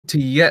to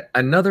yet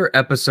another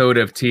episode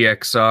of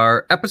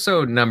TXR,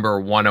 episode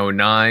number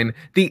 109,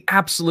 the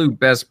absolute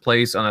best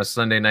place on a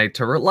Sunday night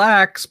to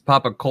relax,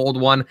 pop a cold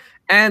one,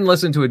 and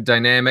listen to a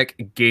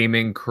dynamic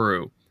gaming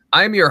crew.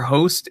 I'm your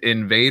host,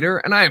 Invader,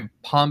 and I am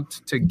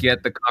pumped to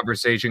get the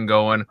conversation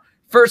going.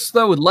 First,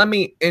 though, let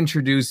me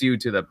introduce you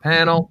to the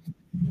panel.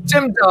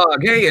 Tim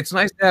Dog, hey, it's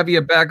nice to have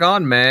you back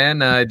on,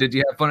 man. Did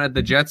you have fun at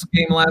the Jets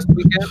game last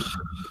weekend?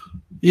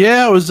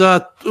 Yeah, it was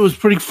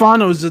pretty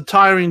fun. It was a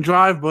tiring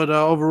drive, but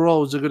overall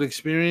it was a good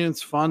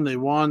experience. Fun. They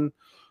won.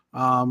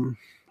 I'm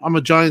a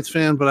Giants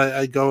fan, but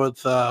I go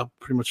with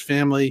pretty much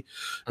family.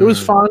 It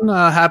was fun.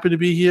 Happy to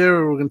be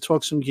here. We're going to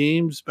talk some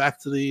games. Back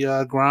to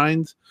the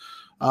grind.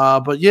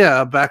 But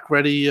yeah, back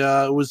ready.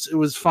 It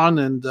was fun,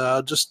 and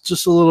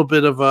just a little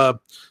bit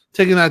of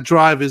taking that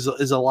drive is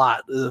a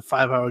lot. A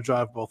 5-hour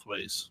drive both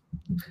ways.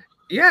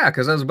 Yeah,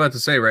 because I was about to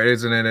say, right?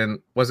 Wasn't it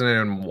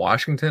in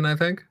Washington? I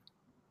think.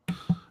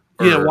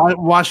 Yeah,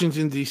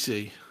 Washington,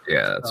 D.C.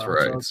 Yeah, that's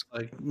right. So it's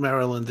like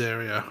Maryland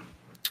area.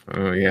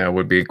 Oh, yeah, it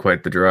would be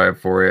quite the drive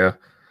for you.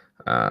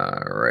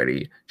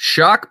 Alrighty.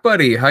 Shock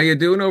Buddy, how you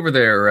doing over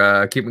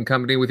there? Keeping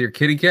company with your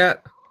kitty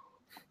cat?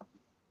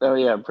 Oh,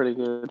 yeah, pretty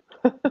good.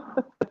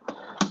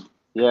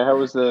 Yeah, how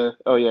was the...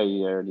 Oh, yeah,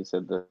 you already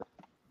said the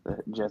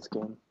Jets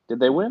game. Did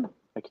they win?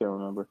 I can't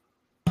remember.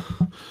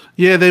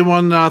 Yeah, they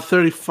won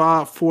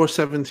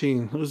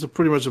 34-17. It was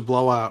pretty much a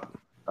blowout.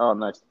 Oh,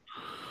 nice.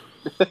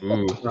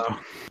 Ooh.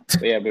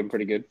 Yeah, been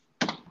pretty good.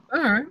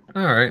 All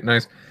right,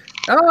 nice.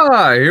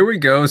 Here we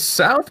go.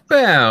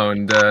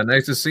 Southbound.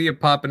 Nice to see you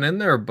popping in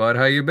there, bud.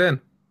 How you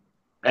been?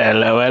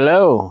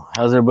 Hello.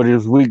 How's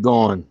everybody's week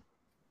going?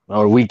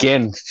 Or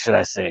weekend, should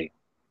I say?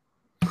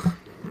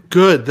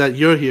 Good that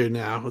you're here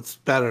now. It's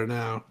better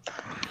now.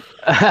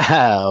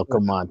 Oh,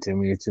 come on,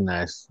 Timmy. You're too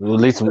nice. Well, at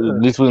least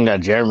we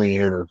got Jeremy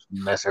here to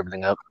mess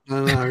everything up.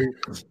 I know.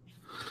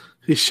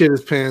 He shit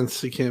his pants.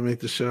 He can't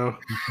make the show.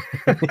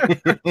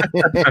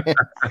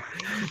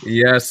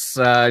 Yes,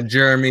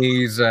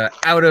 Jeremy's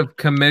out of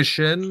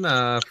commission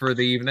for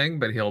the evening,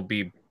 but he'll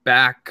be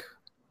back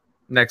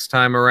next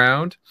time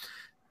around.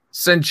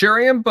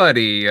 Centurion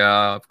Buddy,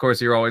 of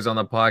course, you're always on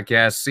the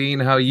podcast scene.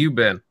 How you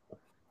been?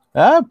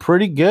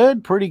 Pretty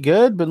good.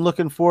 Been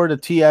looking forward to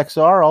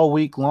TXR all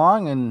week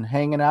long and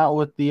hanging out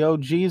with the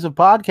OGs of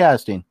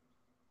podcasting.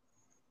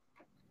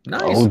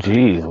 Nice. Oh,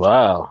 geez.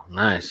 Wow.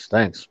 Nice.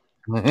 Thanks.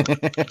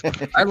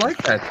 I like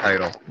that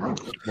title.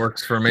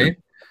 Works for me.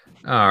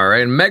 All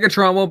right.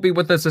 Megatron won't be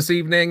with us this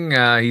evening.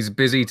 He's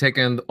busy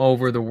taking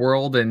over the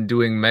world and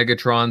doing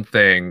Megatron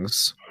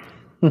things.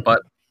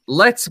 But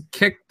let's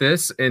kick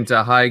this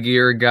into high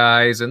gear,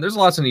 guys. And there's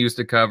lots of news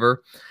to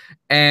cover.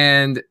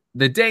 And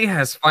the day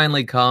has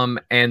finally come,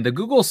 and the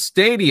Google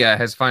Stadia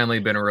has finally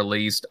been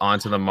released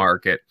onto the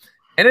market.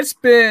 And it's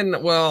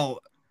been, well,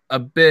 a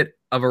bit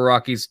of a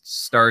rocky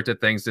start to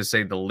things, to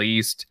say the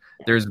least.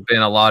 There's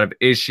been a lot of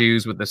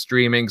issues with the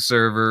streaming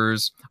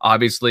servers.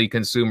 Obviously,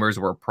 consumers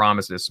were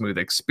promised a smooth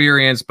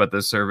experience, but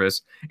the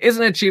service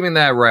isn't achieving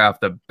that right off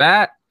the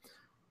bat.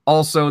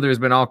 Also, there's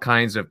been all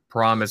kinds of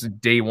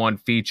promised day one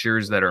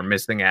features that are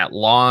missing at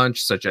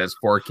launch, such as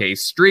 4K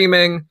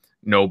streaming,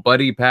 no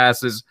buddy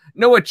passes,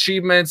 no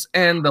achievements,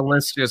 and the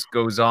list just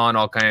goes on,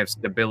 all kinds of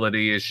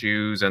stability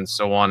issues and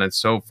so on and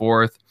so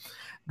forth.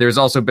 There's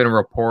also been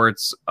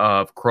reports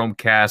of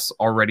Chromecasts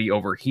already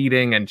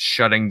overheating and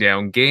shutting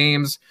down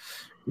games.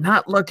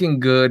 Not looking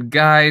good,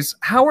 guys.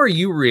 How are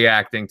you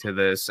reacting to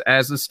this?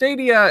 As the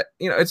Stadia,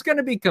 it's going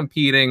to be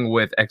competing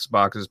with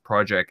Xbox's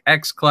Project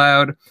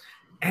xCloud,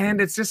 and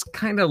it's just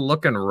kind of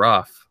looking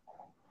rough.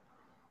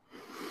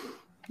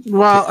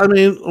 Well,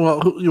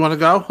 you want to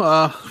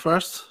go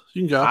first?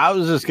 You can go. I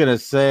was just going to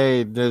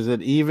say, does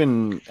it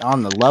even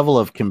on the level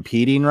of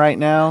competing right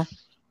now?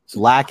 It's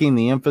lacking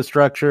the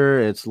infrastructure.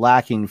 It's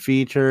lacking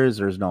features.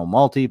 There's no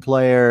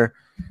multiplayer.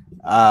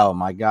 Oh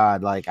my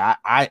God. Like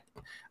I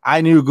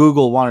knew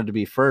Google wanted to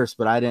be first,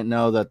 but I didn't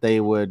know that they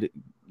would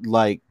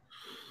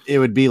it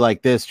would be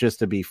like this just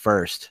to be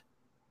first.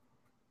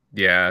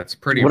 Yeah, it's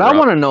pretty What rough. I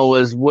want to know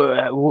is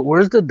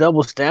where's the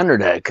double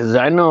standard at? Because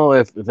I know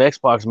if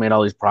Xbox made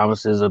all these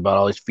promises about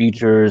all these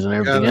features and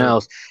everything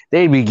else,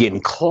 they'd be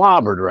getting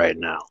clobbered right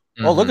now.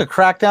 Oh, look at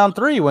Crackdown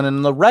 3 when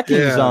in the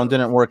wrecking zone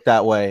didn't work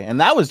that way.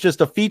 And that was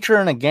just a feature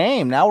in a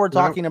game. Now we're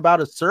talking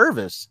about a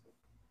service.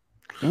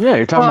 Yeah,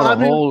 you're talking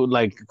about a whole,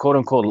 quote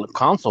unquote,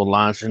 console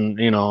launch. And,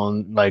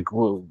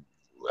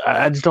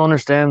 I just don't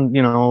understand,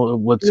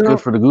 what's good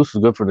for the goose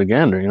is good for the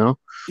gander, You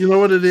know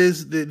what it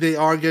is? They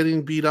are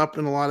getting beat up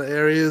in a lot of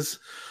areas.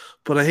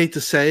 But I hate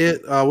to say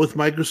it, with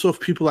Microsoft,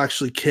 people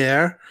actually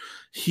care.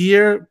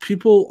 Here,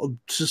 people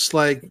just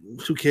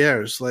who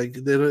cares? They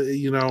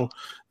don't,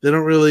 they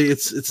don't really.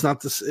 It's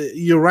not this.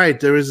 You're right.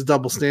 There is a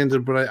double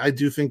standard, but I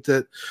do think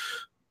that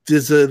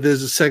there's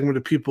a segment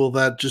of people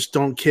that just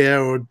don't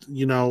care, or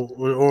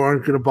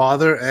aren't going to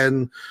bother,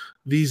 and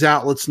these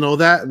outlets know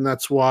that, and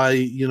that's why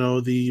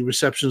the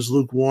reception is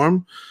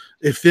lukewarm.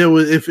 If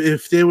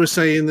they were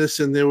saying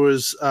this and there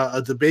was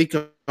a debate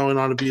going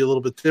on, it'd be a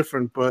little bit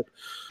different. But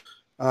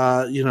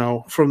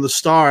from the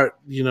start,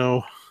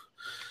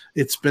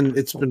 it's been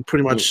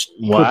pretty much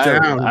Well,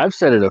 put down. I've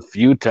said it a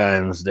few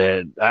times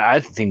that I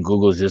think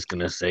Google's just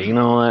gonna say, you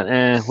know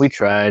what, we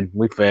tried,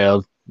 we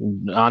failed,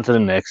 on to the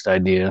next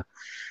idea,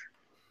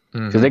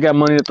 because they got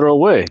money to throw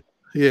away.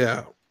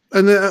 Yeah.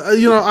 And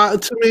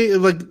to me,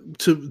 like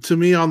to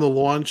me on the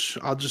launch,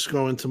 I'll just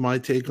go into my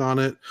take on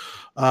it.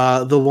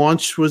 The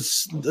launch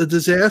was a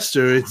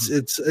disaster.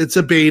 It's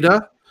a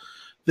beta.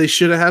 They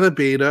should have had a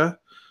beta.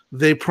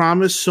 They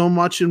promised so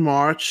much in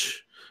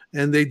March,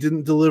 and they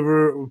didn't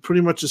deliver pretty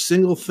much a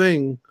single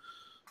thing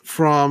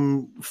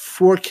from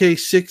 4K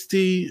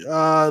 60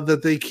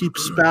 that they keep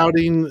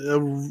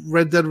spouting.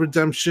 Red Dead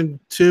Redemption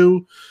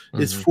 2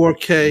 is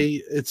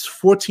 4K. It's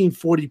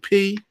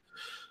 1440p,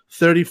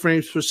 30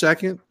 frames per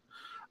second.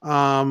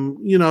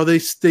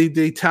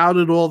 They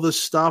touted all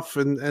this stuff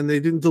and they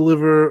didn't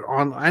deliver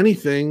on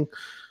anything.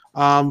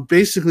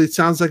 Basically, it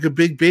sounds like a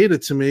big beta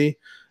to me.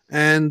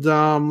 And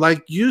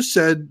like you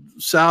said,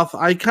 South,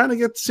 I kind of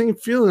get the same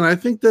feeling. I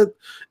think that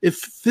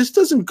if this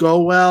doesn't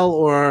go well,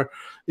 or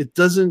it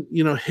doesn't,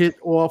 hit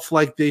off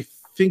like they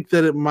think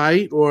that it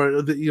might,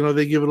 or that,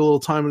 they give it a little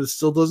time and it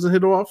still doesn't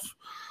hit off,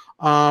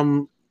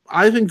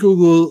 I think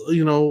Google,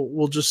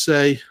 will just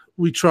say,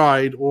 we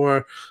tried,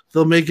 or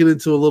they'll make it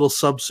into a little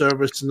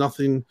sub-service,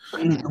 nothing.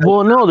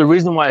 Well, no, the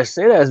reason why I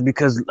say that is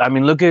because, I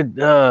mean, look at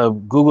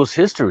Google's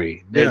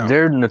history.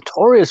 They're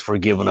notorious for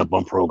giving up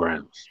on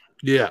programs.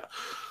 Yeah.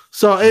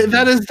 So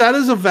that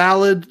is a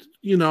valid,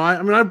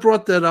 I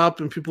brought that up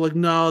and people are like,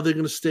 no, they're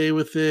going to stay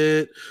with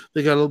it.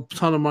 They got a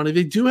ton of money.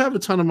 They do have a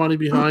ton of money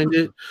behind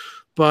it.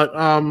 But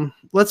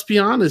let's be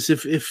honest,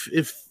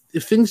 if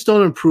things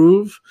don't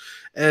improve,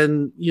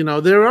 and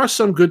there are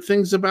some good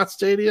things about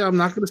Stadia. I'm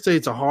not going to say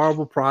it's a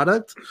horrible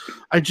product.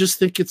 I just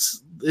think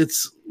it's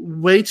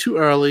way too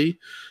early.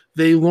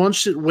 They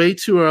launched it way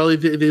too early.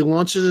 They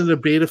launched it in a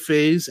beta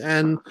phase,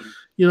 and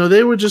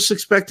they were just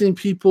expecting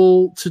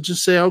people to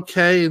just say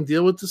okay and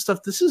deal with this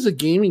stuff. This is a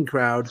gaming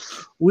crowd.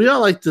 We are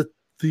like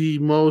the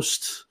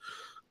most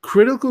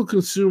critical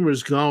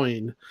consumers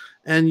going,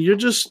 and you're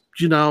just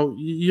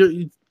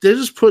they're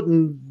just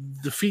putting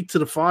the feet to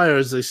the fire,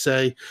 as they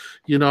say,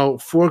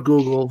 for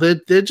Google.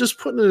 They're just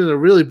putting it in a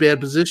really bad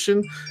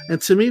position.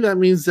 And to me, that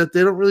means that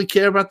they don't really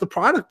care about the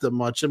product that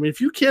much. I mean, if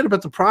you cared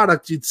about the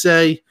product, you'd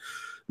say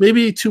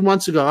maybe 2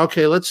 months ago,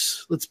 okay,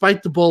 let's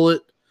bite the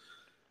bullet,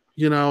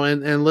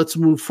 and let's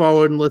move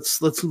forward, and let's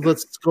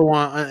go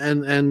on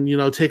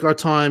and take our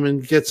time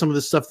and get some of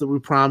the stuff that we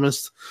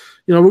promised.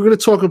 We're going to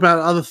talk about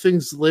other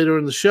things later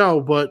in the show,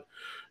 but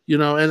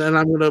and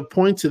I'm going to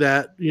point to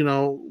that,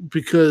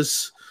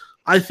 because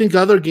I think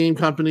other game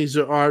companies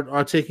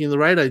are taking the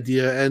right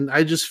idea, and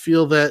I just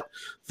feel that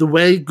the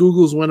way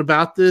Google's went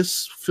about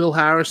this, Phil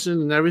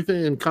Harrison and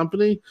everything and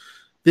company,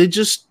 they're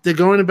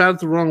going about it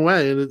the wrong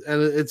way, and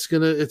it's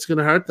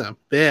gonna hurt them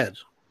bad.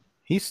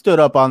 He stood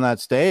up on that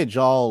stage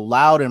all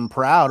loud and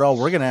proud. Oh,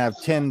 we're gonna have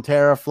 10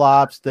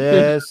 teraflops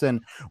this,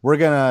 and we're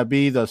gonna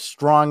be the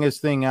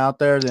strongest thing out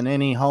there than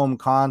any home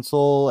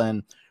console,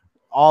 and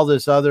all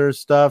this other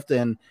stuff.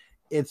 And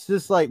it's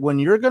just like when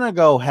you're going to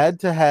go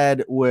head to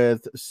head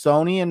with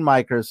Sony and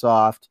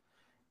Microsoft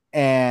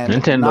and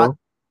Nintendo,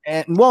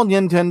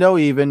 Nintendo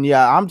even.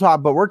 Yeah,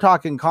 but we're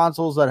talking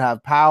consoles that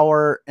have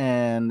power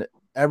and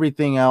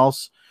everything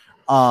else.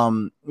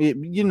 I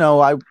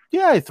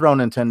throw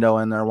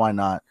Nintendo in there. Why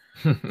not?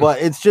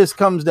 But it just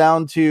comes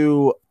down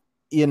to,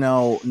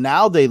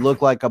 now they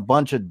look like a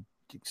bunch of,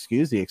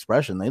 excuse the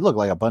expression, they look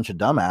like a bunch of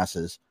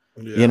dumbasses.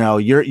 Yeah.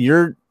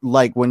 You're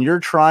like, when you're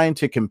trying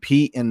to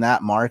compete in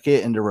that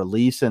market and to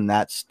release in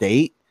that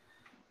state,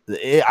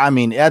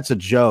 that's a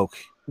joke.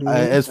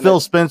 As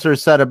Phil Spencer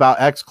said about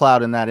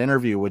xCloud in that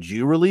interview, would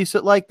you release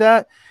it like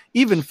that?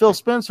 Even Phil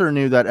Spencer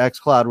knew that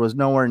xCloud was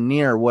nowhere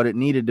near what it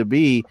needed to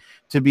be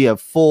a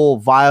full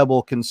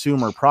viable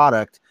consumer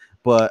product.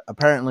 But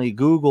apparently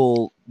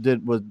Google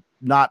was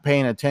not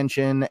paying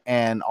attention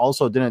and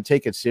also didn't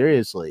take it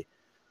seriously.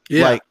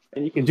 Yeah.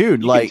 And you can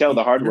tell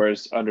the hardware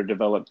is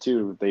underdeveloped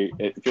too.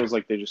 It feels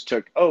like they just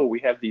took, we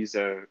have these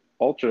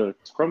Ultra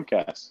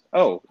Chromecasts.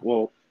 Oh,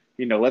 well,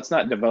 let's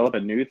not develop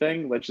a new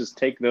thing. Let's just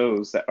take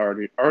those that are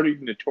already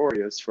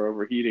notorious for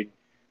overheating,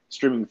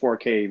 streaming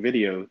 4K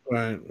video,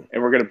 right?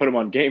 And we're going to put them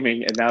on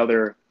gaming, and now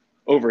they're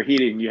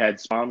overheating. You had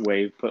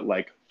SpawnWave put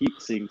like heat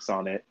sinks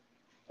on it,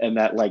 and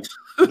that like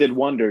did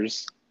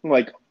wonders.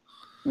 Like,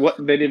 what,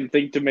 they didn't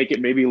think to make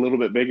it maybe a little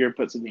bit bigger,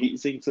 put some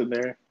heat sinks in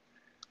there.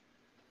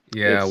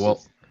 Yeah,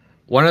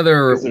 one of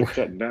their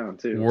shutting down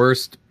too.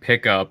 worst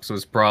pickups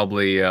was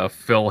probably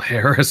Phil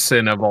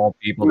Harrison, of all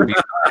people, to be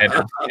head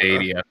of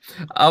Stadia.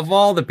 Of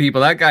all the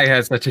people, that guy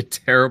has such a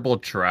terrible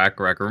track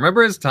record.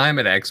 Remember his time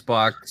at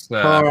Xbox?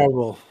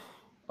 Horrible.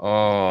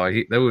 Oh,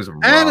 that was rough.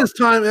 And his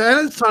time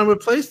with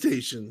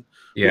PlayStation.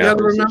 Yeah, you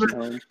gotta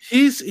remember,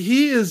 he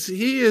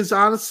is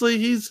honestly,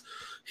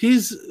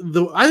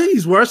 I think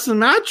he's worse than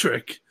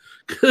Matrick,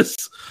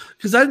 because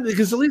at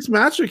least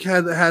Matrick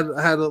had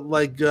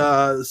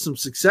some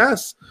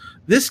success.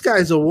 This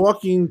guy's a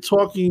walking,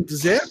 talking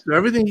disaster.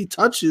 Everything he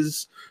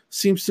touches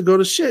seems to go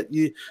to shit.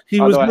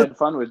 Although I had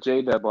fun with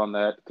J-Dub on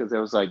that because it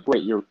was like,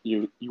 wait, you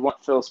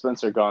want Phil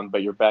Spencer gone,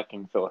 but you're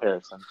backing Phil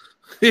Harrison.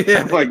 Yeah,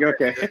 I'm like,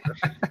 okay.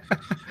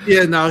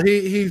 Yeah, no,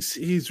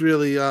 he's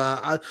really.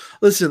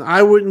 Listen,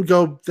 I wouldn't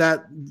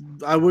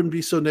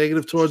be so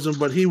negative towards him,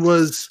 but he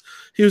was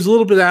a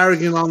little bit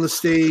arrogant on the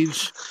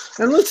stage.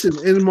 And listen,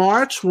 in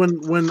March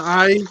when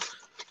I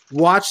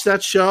watched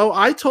that show,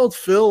 I told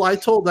Phil, I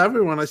told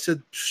everyone, I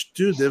said,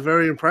 dude, they're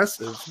very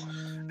impressive.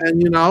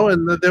 And,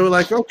 and they were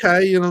like,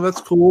 okay,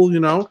 that's cool,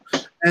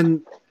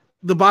 And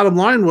the bottom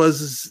line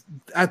is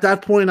at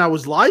that point I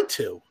was lied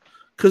to,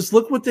 because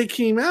look what they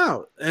came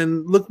out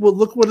and look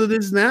what it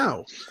is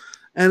now.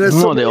 And they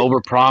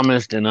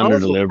overpromised and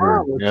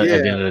underdelivered at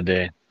the end of the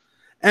day.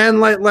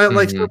 And like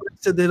somebody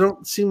said, they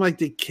don't seem like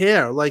they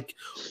care. Like,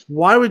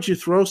 why would you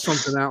throw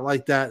something out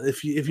like that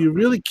if you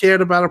really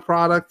cared about a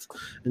product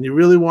and you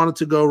really wanted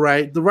to go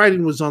right? The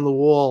writing was on the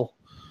wall.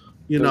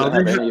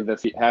 Doesn't have any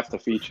of half the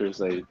features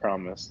they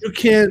promised. You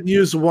can't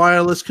use a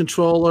wireless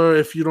controller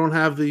if you don't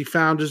have the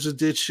Founders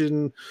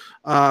Edition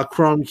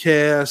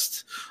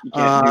Chromecast. You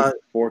can't do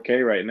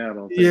 4K right now,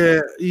 don't think.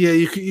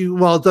 Yeah.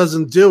 Well, it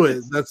doesn't do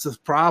it. That's the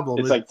problem.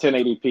 It's like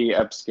 1080p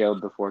upscaled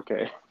to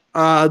 4K.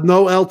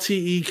 No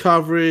LTE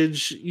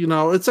coverage.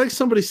 It's like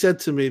somebody said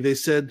to me. They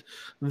said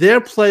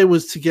their play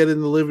was to get in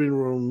the living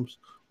rooms,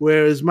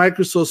 whereas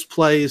Microsoft's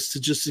play is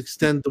to just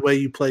extend the way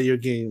you play your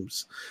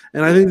games.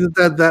 And I think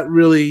that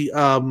really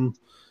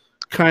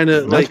kind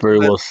of that's very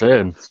well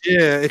said.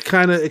 Yeah, it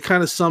kind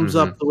of sums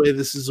up the way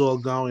this is all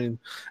going.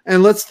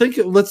 And let's look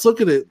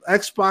at it.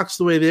 Xbox,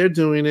 the way they're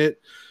doing it,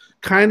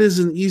 kind of is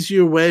an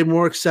easier way,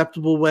 more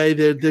acceptable way.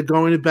 They're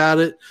going about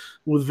it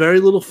with very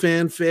little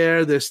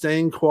fanfare. They're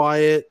staying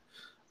quiet.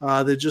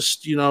 They're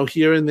just,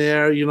 here and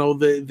there,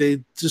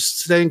 they just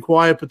staying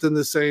quiet, but then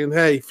they're saying,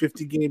 hey,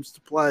 50 games to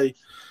play.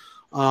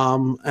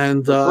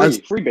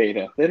 Free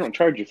beta. They don't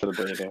charge you for the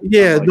beta.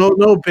 Yeah,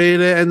 no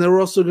beta. And they're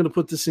also going to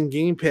put this in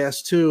Game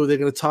Pass too. They're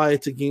going to tie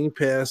it to Game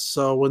Pass.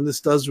 So when this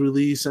does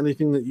release,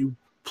 anything that you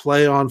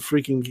play on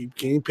freaking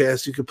Game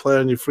Pass, you can play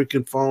on your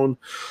freaking phone.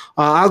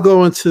 I'll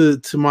go into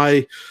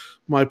my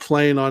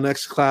playing on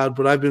xCloud,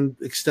 but I've been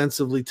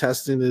extensively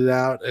testing it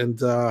out,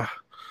 and a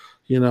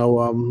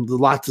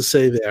lot to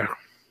say there.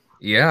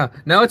 Yeah.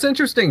 Now it's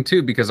interesting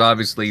too, because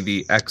obviously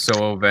the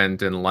XO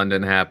event in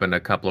London happened a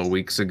couple of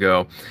weeks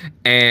ago,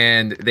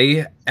 and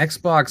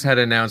Xbox had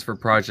announced for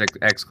Project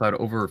xCloud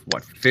over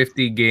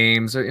 50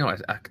 games,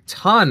 a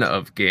ton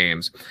of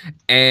games,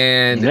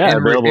 and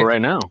available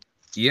right now.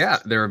 Yeah,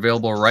 they're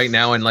available right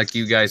now, and like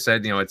you guys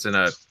said, it's in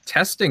a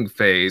testing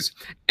phase,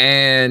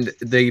 and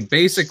they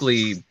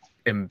basically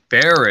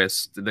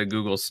embarrassed the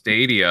Google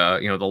Stadia.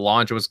 The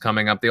launch was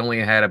coming up. They only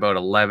had about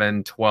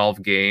 11,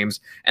 12 games,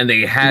 and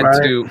they had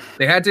to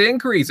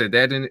increase it. They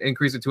had to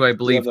increase it to, I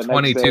believe,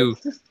 22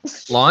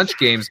 launch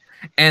games,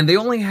 and they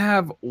only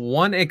have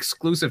one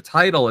exclusive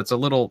title. It's a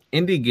little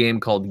indie game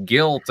called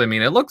Guilt. I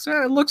mean, it looks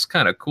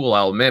kind of cool,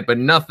 I'll admit, but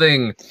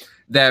nothing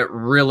that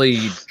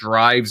really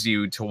drives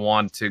you to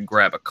want to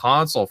grab a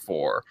console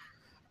for.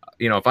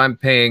 If I'm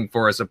paying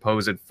for a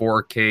supposed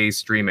 4K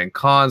streaming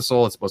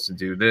console, it's supposed to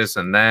do this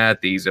and that,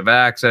 the ease of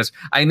access.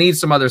 I need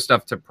some other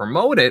stuff to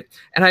promote it.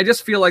 And I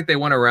just feel like they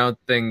went around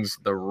things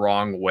the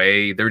wrong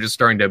way. They're just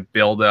starting to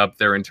build up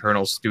their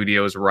internal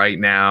studios right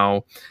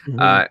now.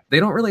 They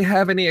don't really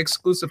have any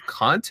exclusive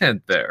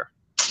content there.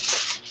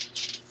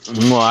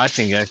 Well, I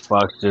think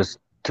Xbox just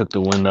took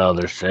the wind out of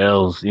their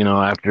sails,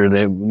 after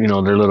they,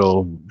 their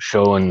little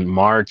show in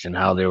March and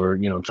how they were,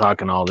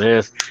 talking all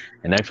this,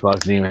 and Xbox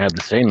didn't even have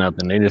to say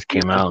nothing. They just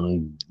came out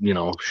and,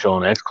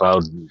 showing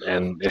xCloud,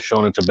 and it's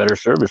showing it's a better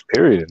service,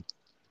 period.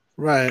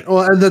 Right.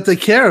 Well, and that they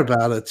care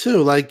about it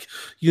too. Like,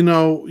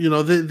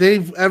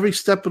 they've every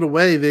step of the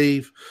way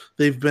they've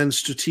been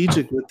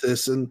strategic with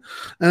this, and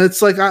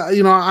it's like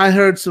I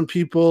heard some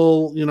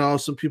people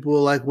were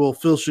like, well,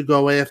 Phil should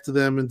go after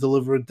them and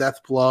deliver a death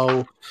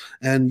blow,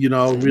 and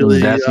really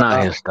that's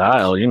not his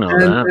style.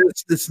 That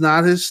it's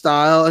not his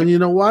style, and you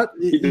know what?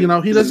 He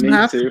doesn't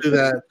have to do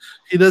that.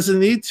 He doesn't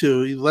need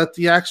to. He let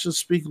the actions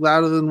speak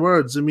louder than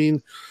words. I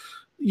mean,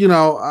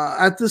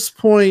 at this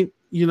point,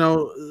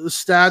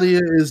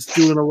 Stadia is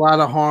doing a lot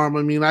of harm.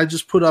 I mean, I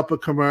just put up a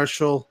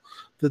commercial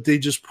that they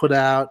just put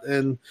out,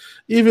 and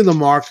even the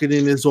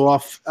marketing is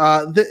off.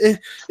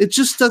 It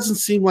just doesn't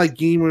seem like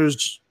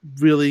gamers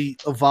really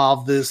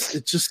evolve this.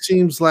 It just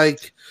seems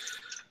like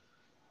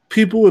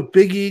people with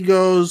big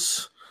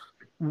egos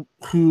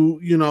who,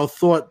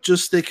 thought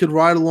just they could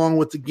ride along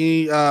with the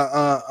game,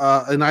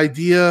 an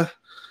idea,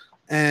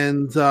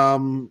 and,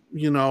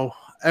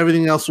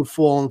 everything else would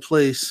fall in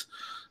place.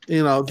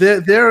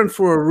 They're in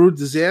for a rude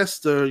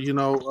disaster, a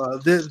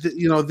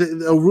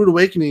rude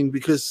awakening,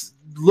 because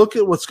look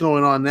at what's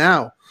going on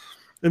now.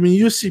 I mean,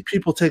 you see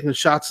people taking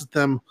shots at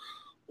them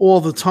all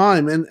the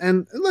time.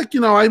 And like,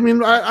 I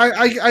mean,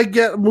 I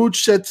get,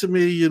 Mooch said to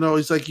me,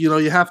 he's like, you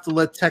have to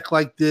let tech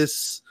like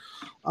this,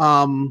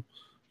 you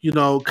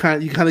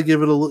kind of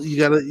give it a, you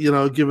got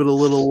to, give it a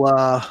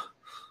little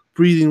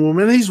breathing room.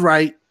 And he's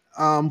right.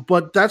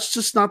 But that's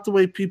just not the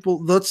way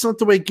that's not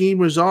the way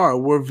gamers are.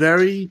 We're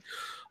very,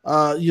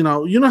 you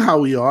know how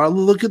we are.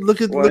 Look at.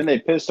 Well, and they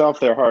pissed off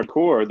their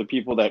hardcore, the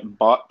people that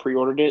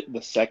pre-ordered it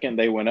the second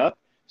they went up.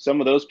 Some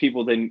of those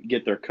people didn't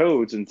get their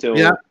codes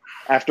until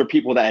after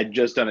people that had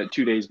just done it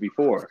 2 days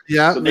before.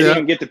 Yeah, so they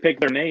didn't get to pick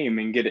their name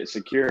and get it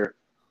secure.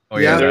 Oh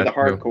yeah, they're the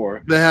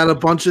hardcore. They had a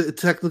bunch of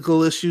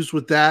technical issues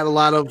with that. A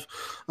lot of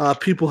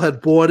people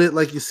had bought it,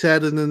 like you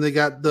said, and then they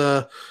got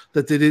that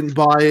they didn't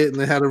buy it, and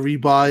they had to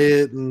rebuy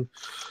it, and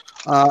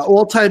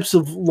all types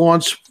of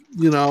launch,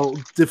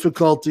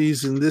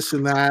 difficulties and this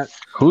and that.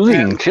 Who's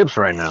eating chips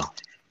right now?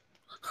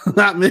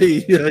 Not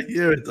me. Yeah,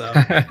 hear it though. Is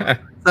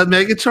that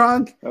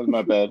Megatron? That was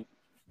my bad.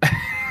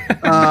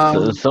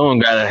 Someone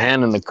got a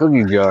hand in the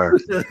cookie jar.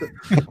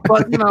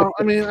 But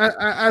I mean,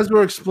 as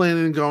we're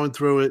explaining and going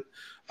through it,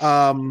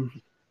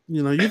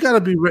 you got to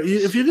be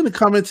if you're going to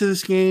come into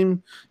this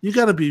game, you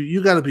got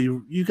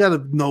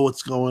to know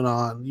what's going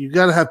on. You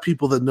got to have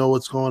people that know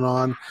what's going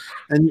on,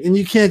 and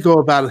you can't go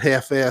about it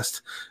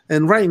half-assed.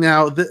 And right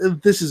now,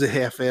 this is a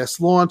half-assed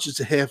launch.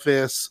 It's a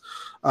half-assed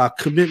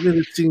commitment.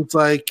 It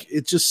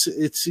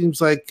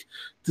seems like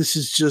this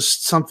is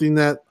just something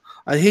that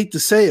I hate to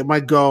say it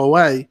might go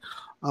away.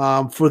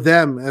 For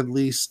them at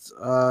least,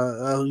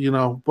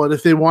 but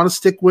if they want to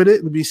stick with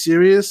it and be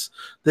serious,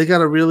 they got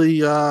to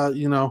really,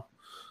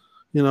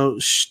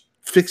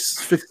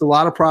 fix a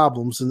lot of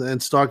problems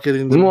and start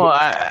getting them. Well,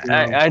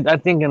 I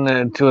think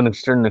to a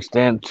certain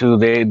extent too,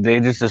 they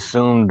just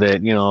assumed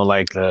that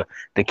like the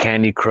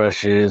Candy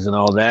Crushes and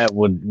all that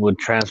would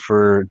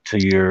transfer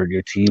to your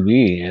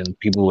TV and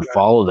people would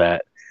follow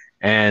that.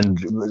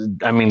 And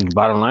I mean,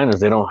 bottom line is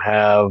they don't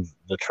have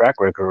the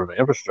track record or the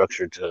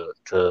infrastructure to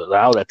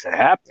allow that to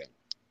happen.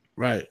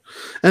 Right.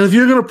 And if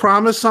you're going to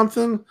promise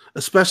something,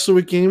 especially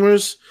with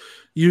gamers,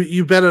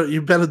 you better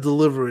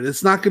deliver it.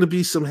 It's not going to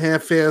be some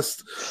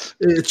half-assed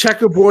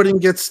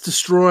checkerboarding gets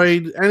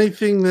destroyed.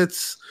 Anything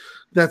that's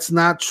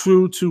not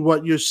true to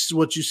what you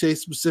say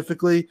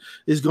specifically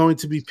is going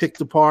to be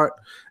picked apart,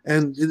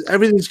 and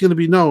everything's going to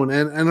be known.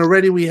 And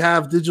already we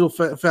have Digital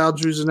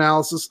Foundry's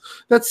analysis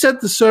that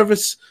said the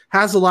service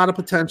has a lot of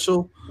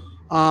potential.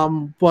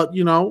 But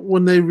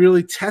when they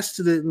really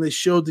tested it and they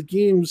showed the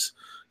games,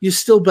 you're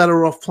still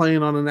better off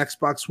playing on an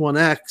Xbox One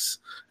X,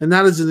 and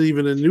that isn't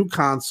even a new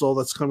console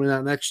that's coming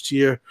out next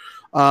year.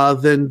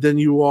 Than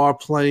you are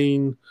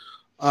playing,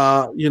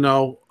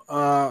 the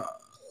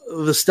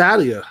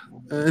Stadia,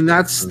 and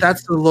that's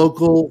a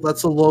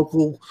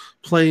local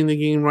playing the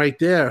game right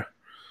there.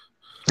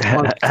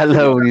 I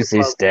love when you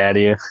say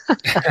Stadia.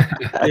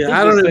 I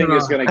don't think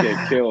it's going to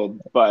get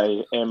killed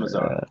by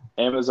Amazon.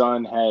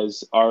 Amazon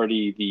has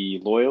already the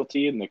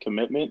loyalty and the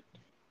commitment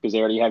because they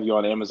already have you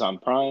on Amazon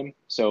Prime.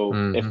 So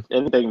if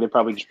anything, they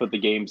probably just put the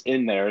games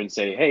in there and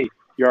say, hey,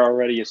 you're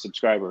already a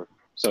subscriber.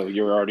 So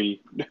you're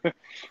already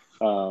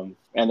and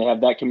they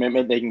have that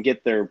commitment. They can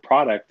get their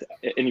product,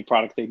 any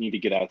product they need to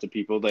get out to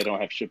people. They don't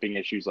have shipping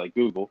issues like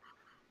Google.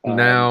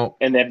 Now,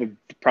 and they have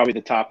probably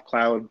the top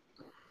cloud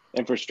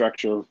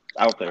infrastructure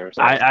out there.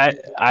 So.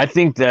 I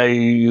think that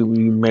you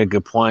make a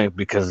point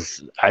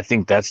because I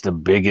think that's the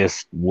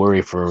biggest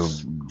worry for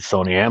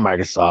Sony and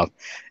Microsoft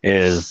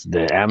is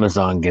that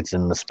Amazon gets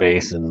in the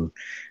space and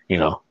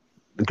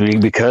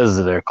because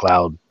of their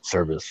cloud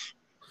service.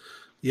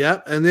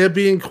 Yep, and they're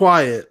being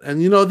quiet, and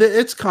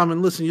it's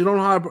coming. Listen, you don't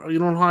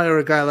hire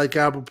a guy like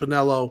Albert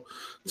Pinello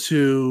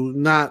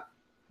to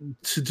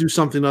do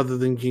something other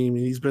than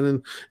gaming. He's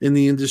been in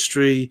the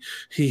industry.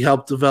 He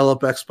helped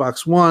develop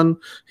Xbox One.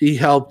 He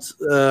helped.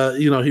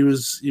 He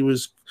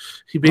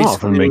basically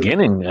from the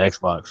beginning,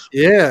 Xbox.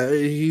 Yeah,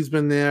 he's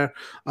been there.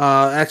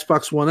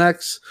 Xbox One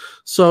X.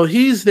 So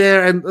he's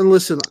there, and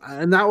listen,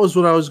 and that was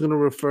what I was going to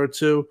refer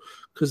to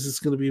because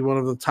it's going to be one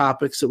of the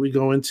topics that we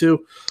go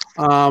into.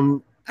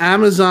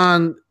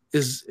 Amazon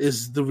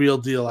is the real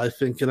deal, I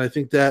think, and I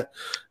think that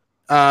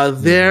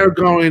they're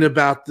going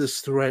about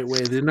this the right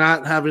way. They're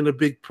not having a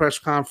big press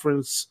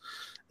conference,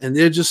 and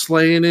they're just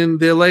laying in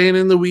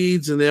the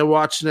weeds, and they're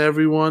watching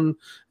everyone,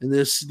 and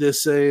they're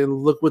saying,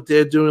 "Look what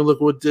they're doing! Look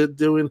what they're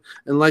doing!"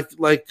 And like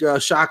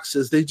Shock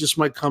says, they just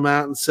might come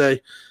out and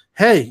say,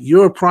 "Hey,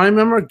 you're a Prime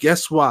member.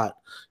 Guess what?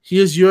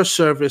 Here's your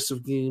service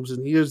of games,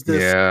 and here's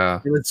this."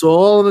 Yeah. And it's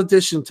all in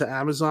addition to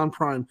Amazon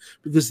Prime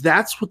because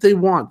that's what they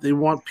want. They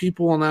want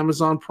people on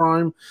Amazon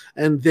Prime,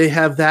 and they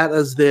have that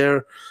as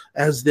their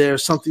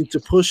something to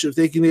push. If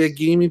they can get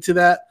gaming to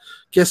that,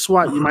 guess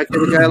what? You might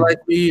get a guy like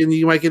me, and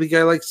you might get a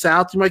guy like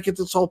South. You might get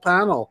this whole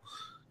panel.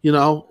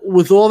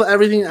 With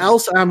everything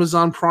else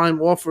Amazon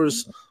Prime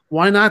offers,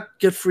 why not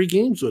get free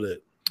games with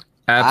it?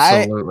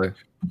 Absolutely.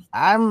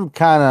 I'm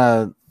kind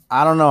of.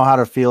 I don't know how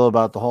to feel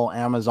about the whole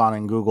Amazon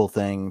and Google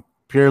thing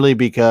purely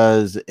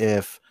because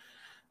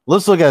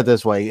let's look at it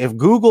this way. If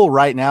Google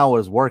right now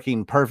was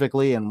working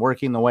perfectly and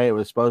working the way it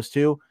was supposed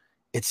to,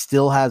 it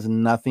still has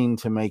nothing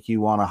to make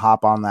you want to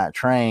hop on that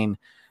train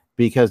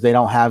because they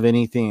don't have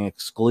anything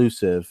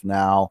exclusive.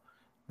 Now,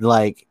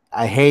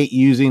 I hate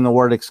using the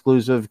word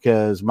exclusive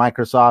because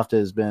Microsoft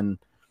has been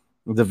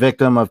the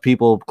victim of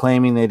people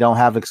claiming they don't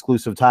have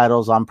exclusive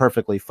titles. I'm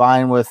perfectly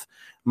fine with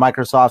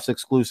Microsoft's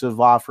exclusive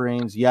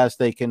offerings. Yes,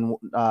 they can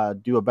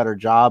do a better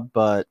job,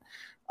 but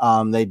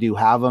they do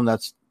have them.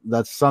 That's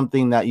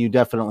something that you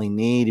definitely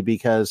need,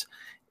 because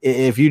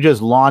if you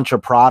just launch a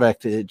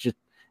product,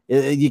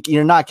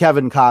 you're not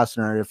Kevin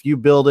Costner. If you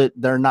build it,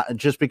 they're not,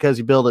 just because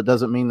you build it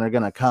doesn't mean they're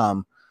going to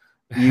come.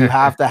 You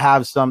have to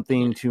have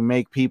something to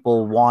make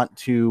people want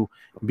to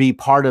be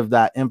part of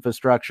that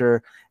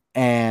infrastructure.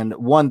 And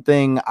one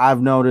thing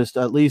I've noticed,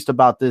 at least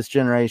about this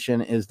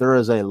generation, is there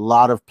is a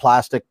lot of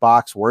plastic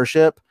box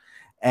worship,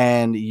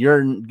 and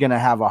you're going to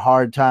have a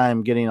hard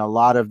time getting a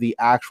lot of the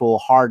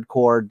actual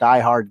hardcore,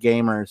 diehard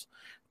gamers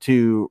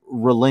to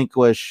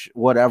relinquish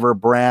whatever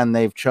brand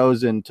they've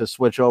chosen to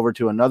switch over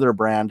to another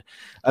brand,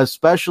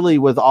 especially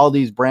with all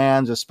these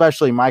brands,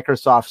 especially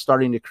Microsoft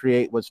starting to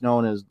create what's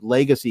known as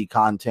legacy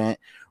content,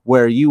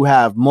 where you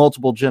have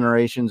multiple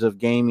generations of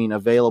gaming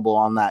available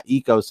on that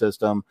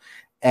ecosystem.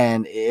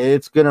 And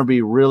it's going to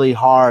be really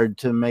hard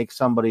to make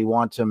somebody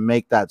want to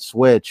make that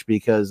switch,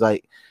 because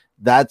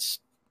it's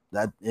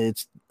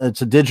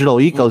a digital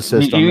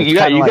ecosystem.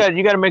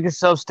 You got to make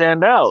yourself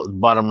stand out.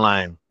 Bottom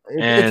line.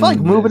 It's like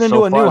moving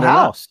into a new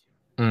house.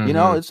 You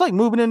know, it's like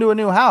moving into a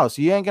new house.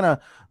 You ain't going to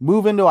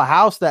move into a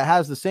house that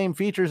has the same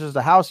features as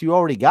the house you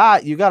already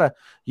got. You got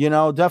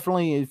to,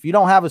 definitely, if you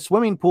don't have a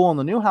swimming pool and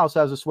the new house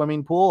has a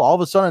swimming pool, all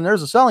of a sudden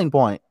there's a selling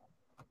point.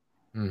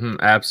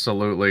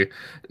 Absolutely.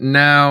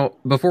 Now,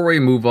 before we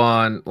move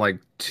on,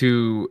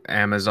 to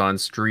Amazon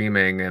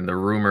streaming and the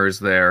rumors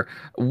there,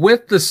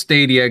 with the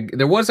Stadia,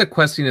 there was a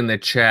question in the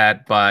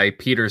chat by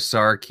Peter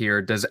Sark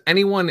here. Has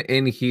anyone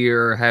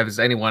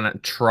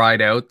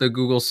tried out the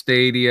Google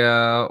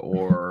Stadia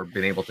or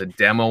been able to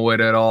demo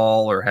it at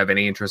all, or have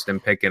any interest in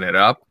picking it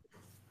up?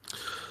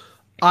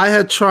 I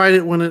had tried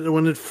it when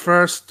it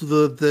first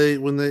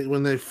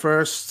when they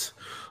first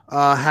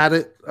had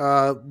it,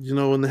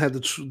 when they had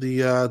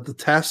the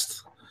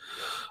test,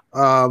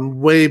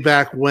 way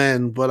back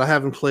when, but I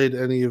haven't played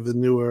any of the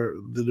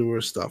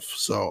newer stuff.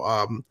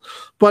 So,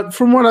 but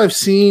from what I've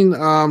seen,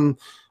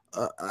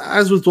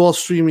 as with all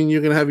streaming,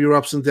 you're going to have your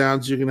ups and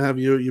downs. You're going to have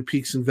your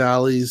peaks and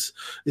valleys.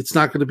 It's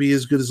not going to be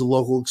as good as a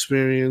local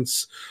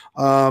experience.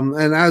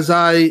 And as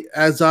I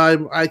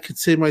could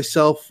say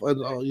myself,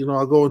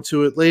 I'll go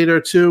into it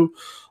later too,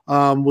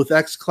 with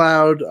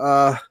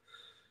xCloud,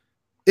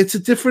 it's a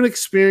different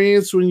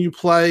experience when you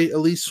play, at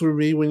least for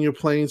me, when you're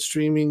playing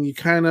streaming. You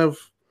kind of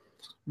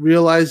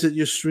realize that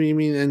you're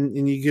streaming,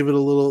 and you give it a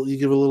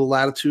little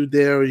latitude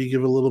there, or you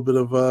give a little bit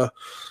of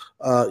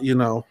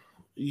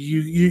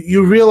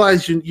you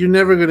realize you're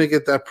never going to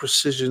get that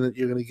precision that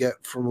you're going to get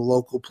from a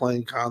local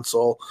playing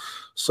console.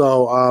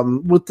 So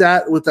with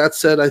that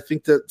said, I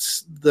think that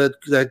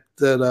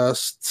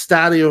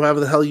Stadia, however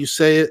the hell you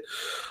say it,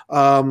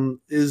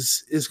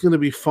 is going to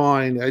be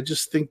fine. I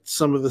just think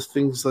some of the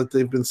things that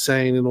they've been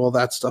saying and all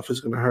that stuff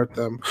is going to hurt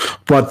them.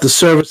 But the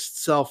service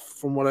itself,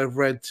 from what I've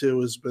read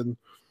too, has been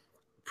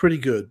pretty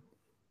good.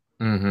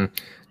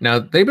 Now,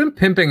 they've been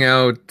pimping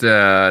out,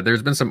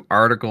 there's been some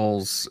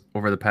articles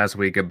over the past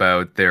week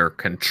about their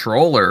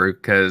controller,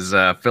 because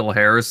Phil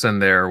Harrison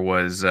there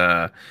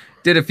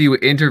did a few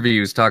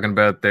interviews talking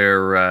about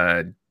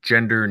their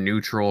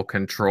gender-neutral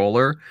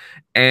controller,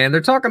 and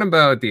they're talking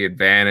about the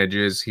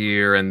advantages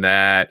here, and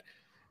that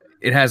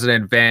it has an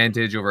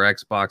advantage over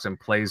Xbox and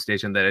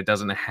PlayStation, that it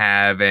doesn't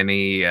have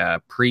any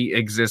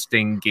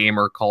pre-existing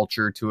gamer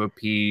culture to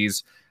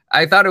appease.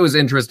 I thought it was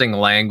interesting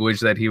language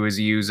that he was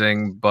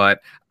using,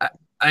 but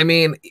I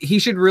mean, he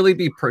should really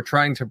be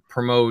trying to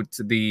promote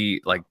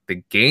the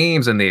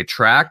games and the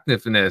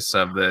attractiveness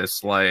of this.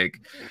 The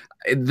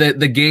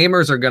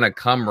gamers are going to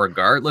come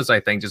regardless. I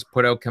think just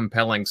put out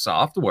compelling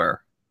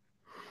software.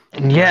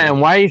 Yeah, and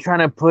why are you trying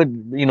to put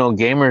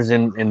gamers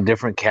in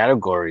different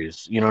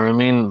categories? You know what I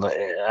mean?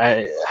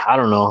 I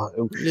don't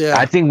know. Yeah.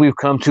 I think we've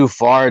come too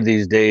far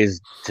these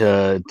days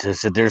to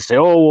sit there and say,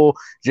 oh, well,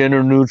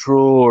 gender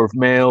neutral or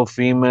male,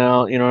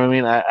 female. You know what I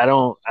mean? I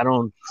don't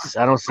see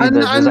that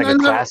there's a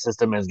class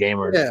system as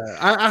gamers.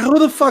 Yeah, who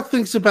the fuck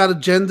thinks about a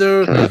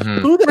gender?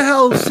 Who the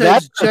hell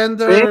says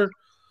gender?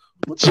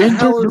 What the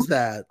hell is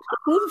that?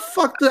 Who the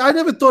fuck? I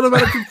never thought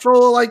about a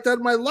controller like that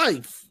in my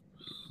life.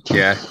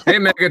 Yeah. Hey,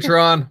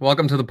 Megatron,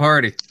 welcome to the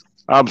party.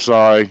 I'm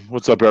sorry.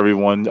 What's up,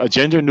 everyone? A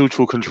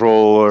gender-neutral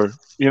controller.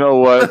 You know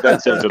what?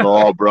 That says it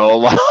all,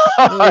 bro.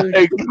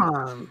 Come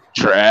on.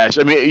 Trash.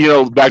 I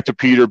mean, back to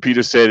Peter.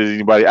 Peter said it.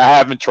 Anybody? I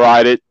haven't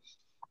tried it,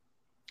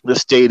 the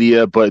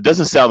Stadia, but it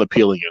doesn't sound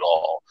appealing at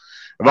all.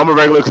 If I'm a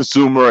regular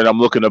consumer and I'm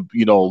looking to,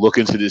 look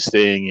into this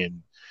thing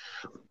and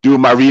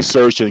doing my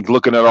research and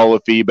looking at all the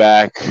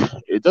feedback,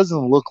 it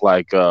doesn't look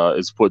like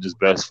it's putting its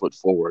best foot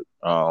forward.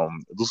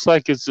 It looks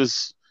like it's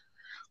just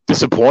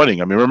disappointing.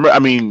 Remember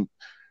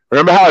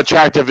how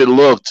attractive it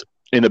looked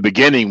in the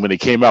beginning when it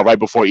came out right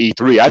before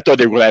E3. I thought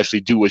they were going to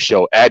actually do a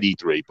show at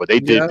E3, but they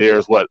did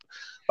theirs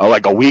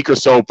like a week or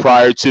so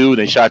prior to, and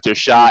they shot their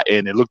shot,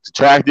 and it looked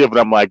attractive. And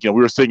I'm like, we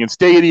were singing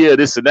Stadia,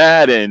 this and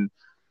that, and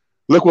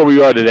look where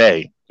we are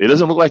today. It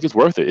doesn't look like it's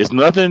worth it. It's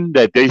nothing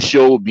that they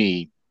showed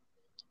me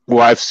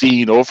what I've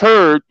seen or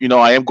heard,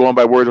 I am going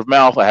by word of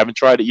mouth. I haven't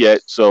tried it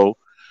yet, so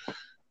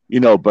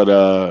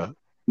but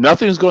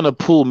nothing's going to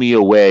pull me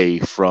away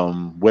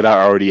from what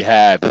I already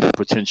have and the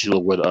potential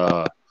of what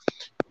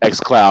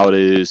xCloud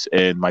is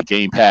and my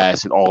Game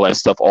Pass and all that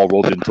stuff all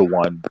rolled into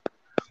one.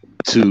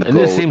 And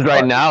it seems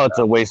right now it's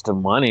a waste of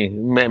money.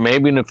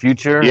 Maybe in the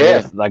future,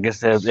 yeah. Like I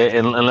said,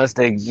 unless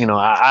they,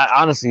 I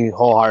honestly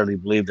wholeheartedly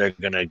believe they're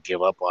gonna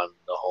give up on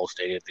the whole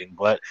Stadia thing.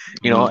 But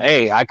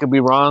hey, I could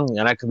be wrong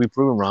and I could be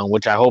proven wrong,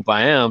 which I hope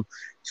I am.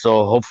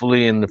 So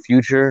hopefully in the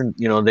future,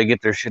 they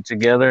get their shit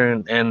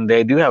together and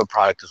they do have a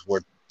product that's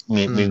worth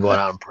me going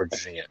out and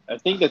purchasing it. I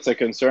think that's a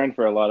concern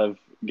for a lot of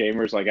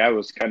gamers. Like I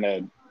was kind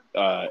of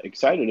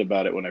excited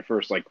about it when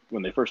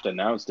they first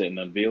announced it and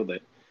unveiled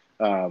it.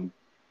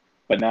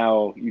 But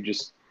now you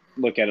just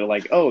look at it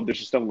like, oh, there's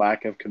just a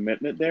lack of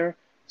commitment there.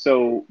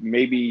 So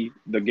maybe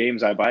the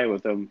games I buy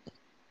with them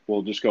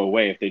will just go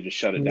away if they just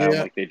shut it down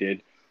like they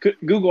did.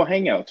 Google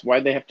Hangouts,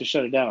 why'd they have to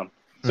shut it down?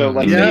 So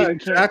they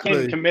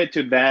can't commit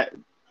to that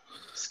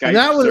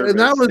Skype and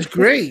that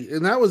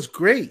was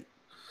great.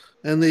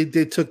 And they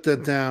did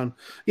that down.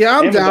 Yeah,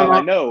 I'm Amazon, down. I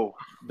know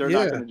they're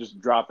not going to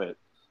just drop it.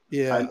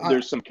 Yeah,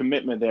 there's some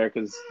commitment there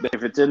because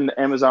if it's in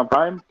Amazon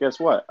Prime, guess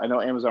what? I know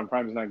Amazon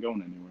Prime is not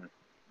going anywhere.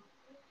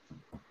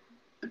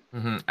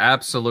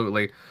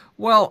 Absolutely.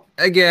 Well,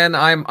 again,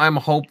 I'm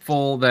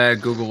hopeful that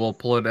Google will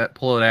pull it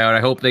out. I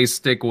hope they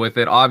stick with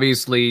it.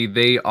 Obviously,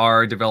 they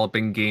are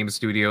developing game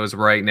studios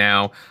right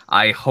now.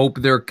 I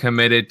hope they're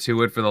committed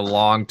to it for the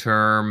long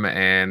term,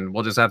 and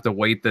we'll just have to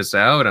wait this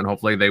out. And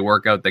hopefully, they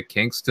work out the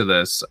kinks to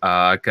this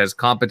because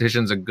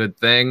competition's a good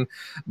thing,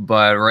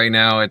 but right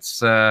now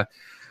it's a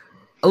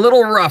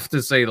little rough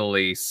to say the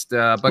least.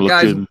 But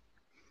guys,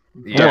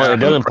 it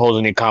doesn't pose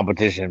any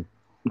competition.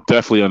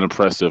 Definitely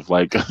unimpressive.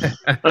 Like,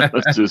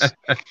 it's just.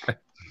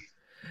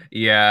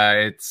 Yeah,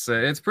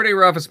 it's pretty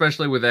rough,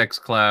 especially with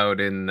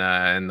xCloud in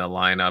the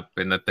lineup,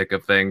 in the thick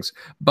of things.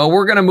 But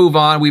we're gonna move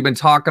on. We've been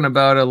talking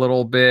about it a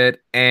little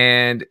bit,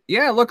 and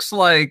yeah, it looks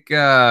like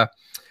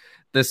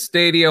the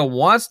Stadia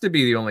wants to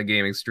be the only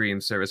gaming stream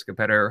service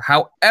competitor.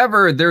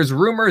 However, there's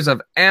rumors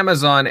of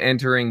Amazon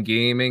entering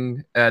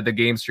the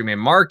game streaming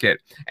market,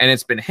 and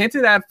it's been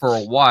hinted at for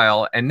a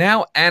while. And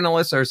now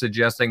analysts are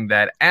suggesting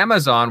that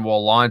Amazon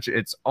will launch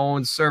its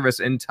own service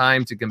in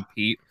time to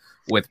compete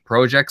with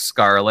Project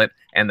Scarlet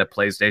and the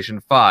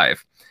PlayStation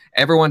 5.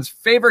 Everyone's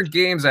favorite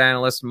games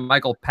analyst,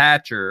 Michael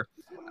Patcher,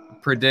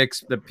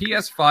 predicts the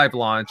PS5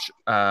 launch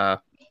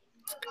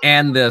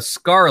and the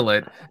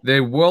Scarlet,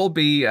 there will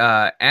be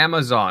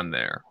Amazon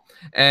there.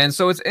 And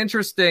so it's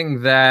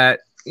interesting that,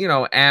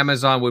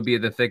 Amazon would be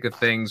at the thick of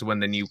things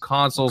when the new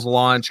consoles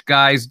launch.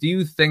 Guys, do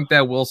you think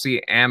that we'll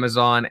see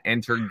Amazon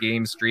enter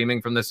game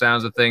streaming from the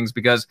sounds of things?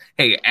 Because,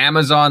 hey,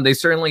 Amazon, they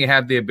certainly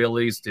have the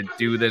abilities to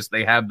do this.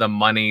 They have the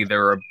money.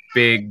 They're a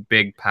big,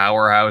 big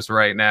powerhouse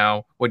right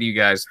now. What do you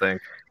guys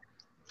think?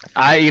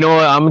 You know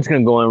what? I'm just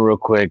gonna go in real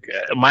quick.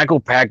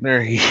 Michael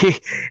Packner,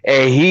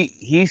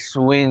 he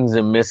swings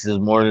and misses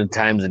more than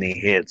times than he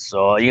hits.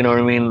 So you know what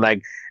I mean.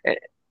 Like,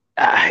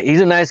 he's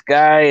a nice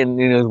guy and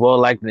he's well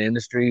liked in the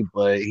industry,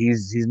 but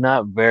he's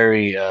not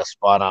very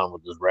spot on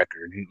with his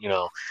record.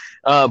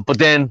 But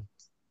then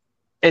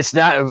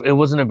it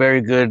wasn't a very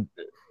good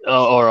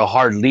or a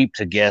hard leap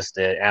to guess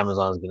that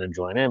Amazon's going to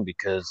join in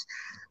because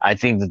I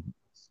think that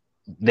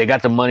they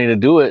got the money to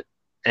do it,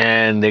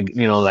 and they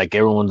like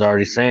everyone's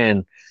already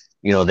saying.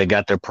 They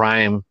got their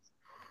Prime.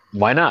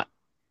 Why not?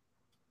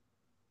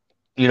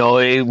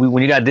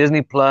 When you got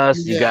Disney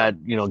Plus, you got,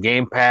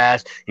 Game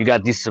Pass, you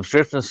got these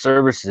subscription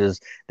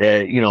services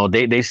that,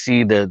 they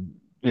see the,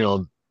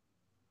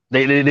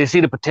 they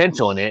see the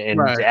potential in it and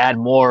to add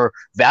more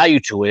value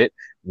to it.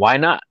 Why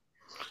not?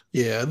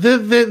 Yeah.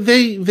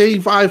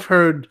 I've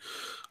heard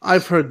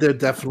they're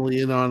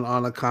definitely in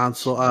on a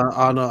console,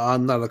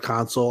 not a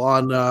console,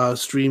 on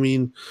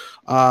streaming.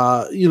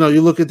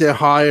 You look at their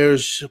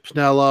hires,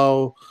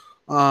 Pinello.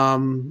 I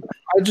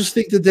just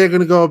think that they're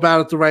going to go about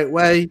it the right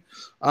way.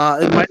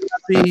 It might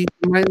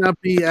not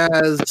be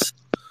as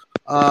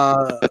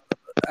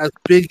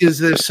big as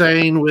they're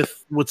saying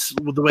with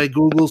the way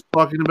Google's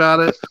talking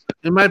about it.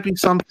 It might be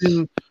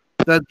something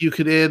that you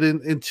could add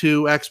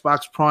into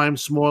Xbox Prime,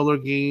 smaller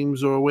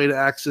games, or a way to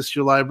access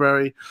your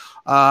library.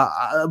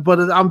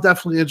 But I'm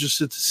definitely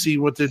interested to see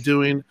what they're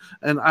doing,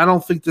 and I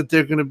don't think that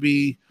they're going to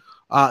be.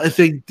 If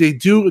they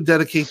do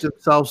dedicate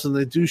themselves and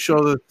they do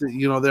show that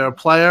they're a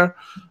player,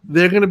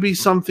 they're going to be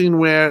something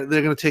where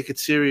they're going to take it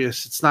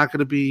serious. It's not going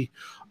to be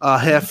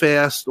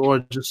half-assed or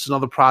just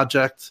another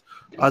project.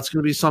 It's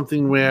going to be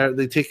something where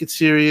they take it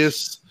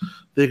serious.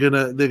 They're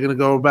gonna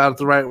go about it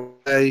the right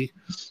way.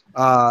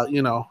 I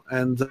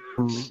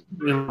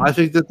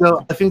think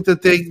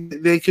that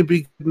they could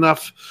be good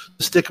enough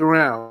to stick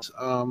around.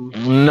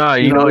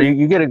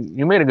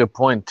 You made a good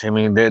point,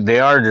 Timmy. They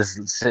are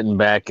just sitting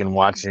back and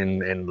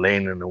watching and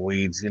laying in the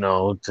weeds,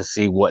 to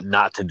see what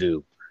not to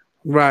do.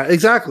 Right,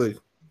 exactly.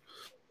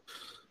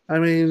 I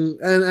mean,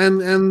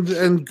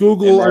 and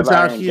Google is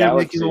out here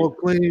making all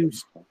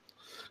claims.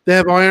 They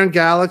have Iron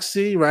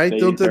Galaxy, right?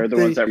 They're the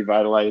ones that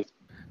revitalized.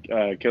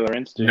 Killer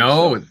Instinct.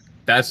 No, so.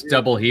 that's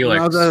Double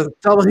Helix. No, the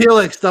Double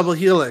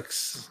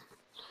Helix.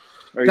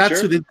 Are you That's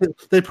sure? who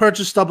they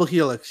purchased Double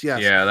Helix.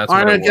 Yes. Yeah, that's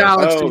what Iron it was.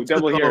 Galaxy. Oh,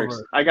 Double took Helix.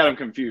 over. I got them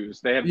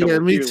confused. They have Yeah,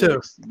 Double me Helix.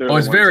 too. They're Oh, the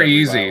it's ones very that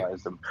easy.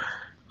 revitalized them.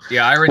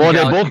 Yeah, Iron Well,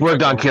 Galaxy they both worked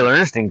took on over. Killer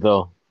Instinct,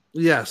 though.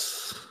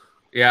 Yes.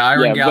 Yeah,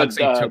 Iron Yeah,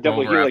 Galaxy but took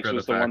Double over Helix after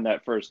was the the one fact.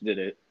 that first did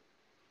it.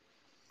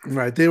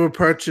 Right. They were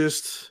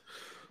purchased.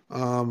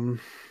 Going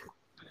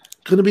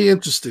to be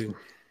interesting.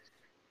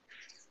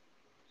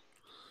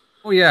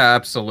 Oh yeah,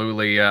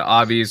 absolutely.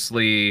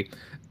 Obviously,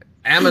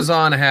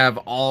 Amazon have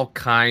all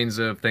kinds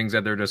of things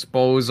at their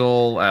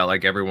disposal.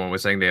 Like everyone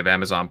was saying, they have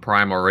Amazon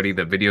Prime already,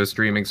 the video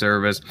streaming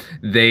service.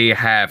 They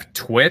have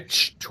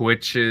Twitch.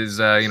 Twitch is,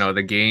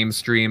 the game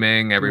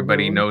streaming.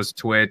 Everybody knows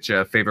Twitch,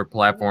 a favorite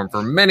platform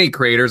for many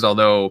creators,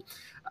 although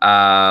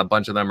a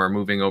bunch of them are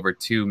moving over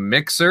to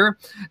Mixer.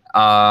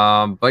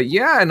 But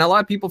yeah, and a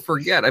lot of people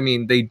forget. I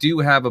mean, they do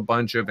have a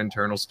bunch of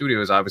internal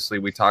studios. Obviously,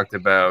 we talked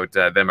about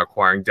them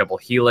acquiring Double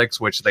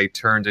Helix, which they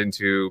turned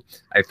into,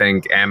 I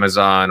think,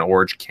 Amazon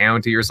Orange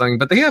County or something.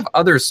 But they have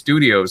other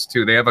studios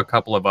too. They have a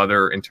couple of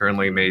other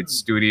internally made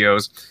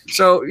studios.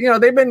 So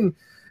they've been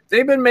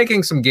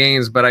making some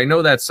games, but I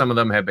know that some of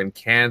them have been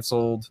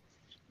canceled.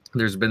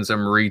 There's been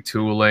some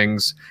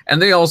retoolings,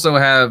 and they also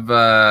have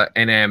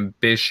an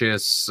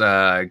ambitious,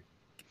 I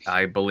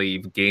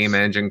believe, game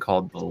engine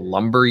called the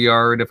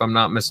Lumberyard, if I'm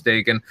not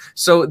mistaken.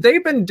 So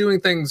they've been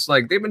doing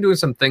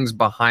some things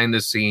behind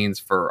the scenes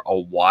for a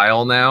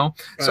while now.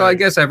 Right. So I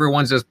guess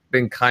everyone's just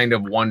been kind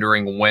of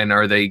wondering, when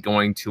are they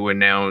going to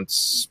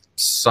announce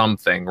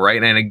something,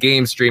 right? And a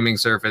game streaming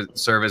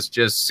service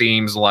just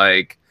seems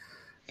like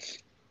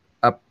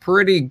a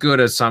pretty good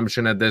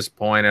assumption at this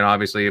point. And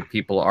obviously, if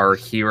people are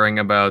hearing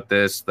about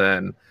this,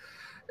 then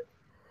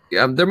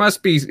there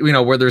must be,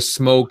 where there's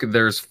smoke,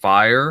 there's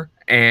fire.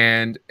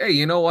 And hey,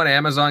 you know what?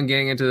 Amazon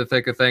getting into the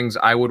thick of things,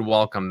 I would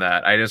welcome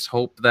that. I just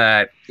hope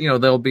that,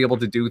 they'll be able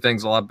to do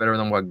things a lot better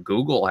than what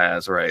Google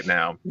has right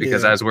now.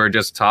 Because as we're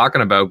just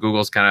talking about,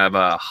 Google's kind of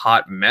a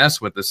hot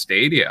mess with the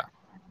Stadia.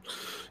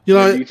 Do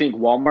you think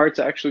Walmart's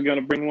actually going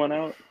to bring one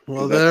out?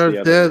 Well, they're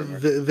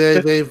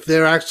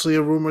actually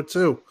a rumor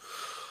too.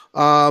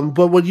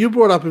 But what you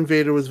brought up,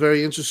 Invader, was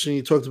very interesting.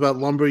 You talked about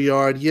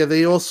Lumberyard. Yeah,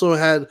 they also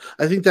had,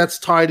 I think that's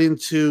tied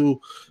into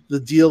the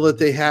deal that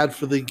they had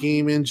for the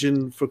game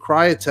engine for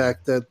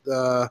Crytek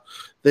that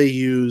they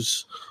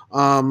use.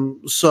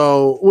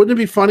 So wouldn't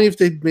it be funny if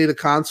they made a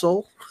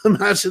console?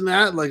 Imagine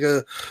that, like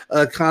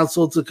a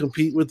console to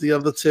compete with the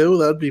other two.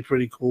 That'd be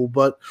pretty cool.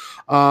 But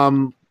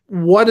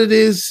what it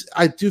is,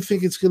 I do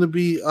think it's going to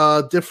be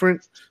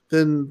different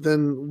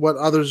than what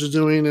others are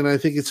doing, and I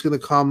think it's going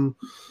to come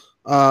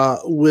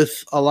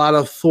with a lot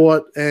of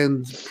thought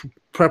and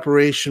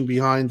preparation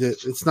behind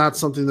it. It's not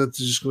something that's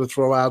just going to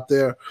throw out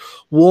there.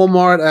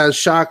 Walmart, as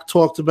Shaq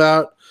talked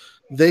about,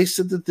 they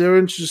said that they're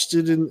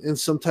interested in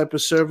some type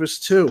of service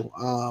too.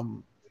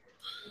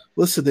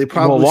 Listen, they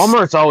probably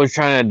Walmart's always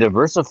trying to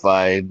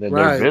diversify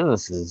their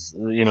businesses,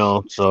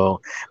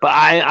 So, but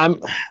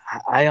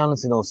I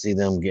honestly don't see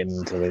them getting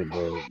into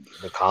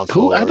the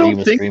console or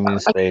even streaming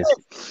space.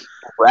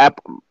 Wrap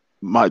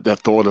the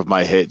thought of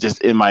my head,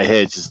 just in my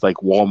head, just like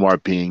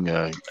Walmart being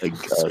a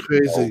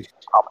crazy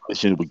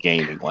competition with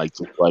gaming, like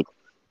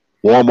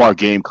Walmart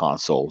game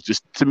console.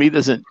 Just to me,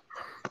 doesn't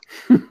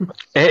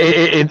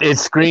it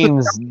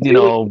screams,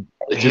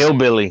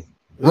 hillbilly.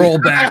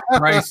 Rollback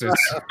prices.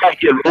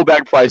 Yeah,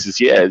 rollback prices.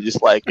 Yeah,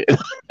 just like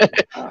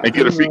and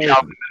get a free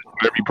count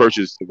whenever you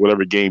purchase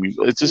whatever game.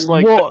 It's just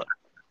like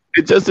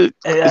it doesn't.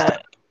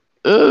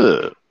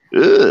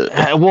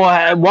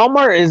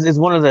 Walmart is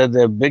one of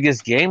the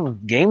biggest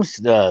games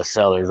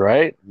sellers,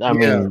 right? I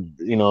mean,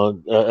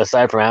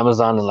 aside from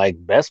Amazon and like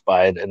Best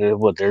Buy, they're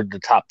the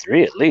top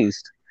three at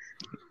least.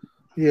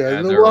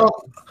 Yeah, well,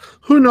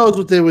 who knows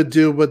what they would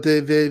do, but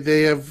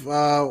they have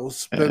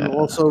been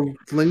also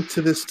linked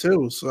to this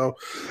too. So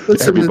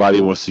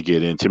everybody wants to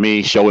get in. To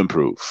me, show and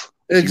prove.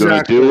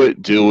 Exactly. You're gonna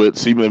do it.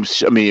 See,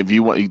 I mean, if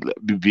you want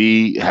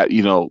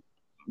to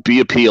be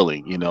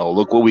appealing.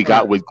 Look what we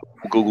got with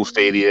Google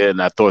Stadia,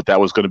 and I thought that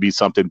was going to be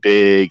something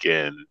big,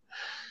 and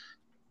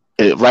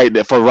right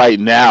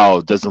now,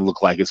 it doesn't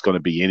look like it's going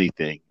to be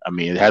anything. I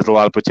mean, it has a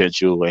lot of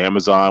potential.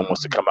 Amazon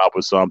wants to come out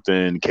with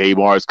something.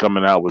 Kmart's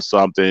coming out with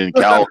something.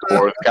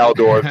 Caldor,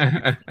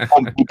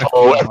 Home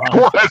Depot,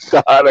 everyone's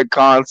got a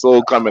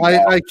console coming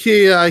out.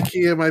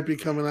 IKEA might be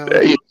coming out.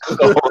 There you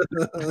go.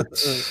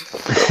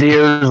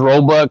 Sears,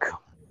 Roebuck.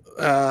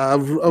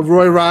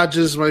 Roy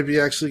Rogers might be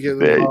actually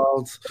getting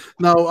involved.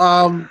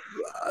 No,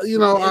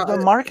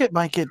 the market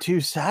might get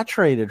too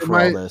saturated for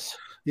all this.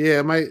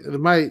 Yeah,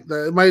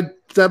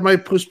 that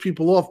might push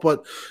people off.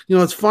 But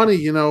it's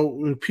funny.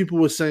 When people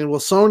were saying, "Well,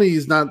 Sony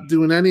is not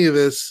doing any of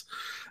this,"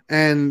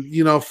 and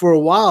for a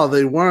while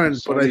they weren't.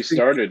 Sony but I think,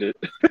 started it.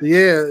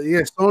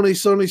 yeah.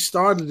 Sony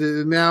started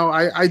it, and now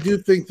I do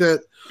think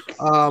that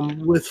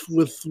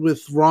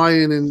with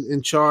Ryan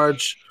in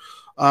charge.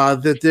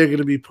 that they're going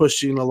to be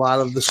pushing a lot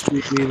of the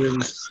streaming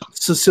and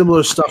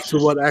similar stuff to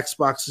what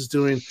Xbox is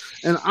doing.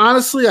 And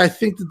honestly, I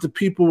think that the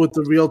people with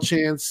the real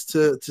chance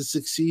to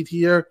succeed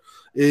here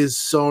is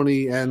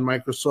Sony and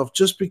Microsoft,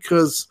 just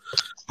because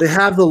they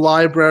have the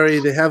library,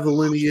 they have the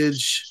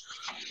lineage,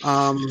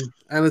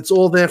 and it's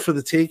all there for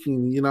the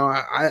taking. You know,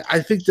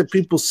 I think that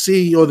people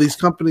see, or these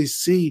companies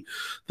see,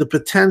 the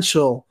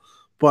potential,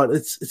 but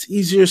it's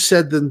easier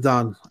said than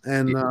done.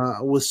 And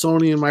with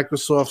Sony and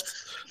Microsoft,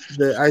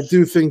 I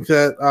do think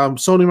that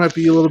Sony might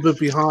be a little bit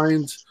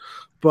behind,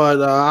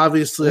 but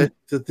obviously I think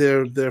that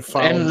they're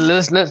following. And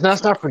let's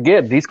not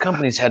forget, these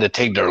companies had to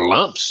take their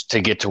lumps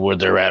to get to where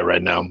they're at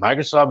right now.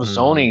 Microsoft and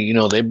Sony, you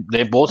know,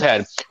 they both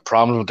had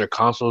problems with their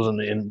consoles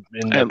in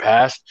their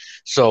past.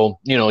 So,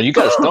 you know, you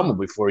got to stumble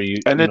before you,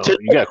 you got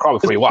to crawl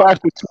before you walk.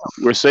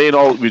 We're saying,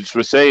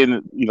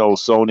 you know,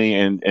 Sony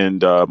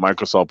and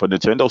Microsoft, but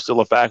Nintendo's still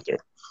a factor.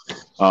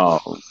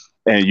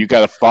 And you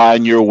got to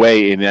find your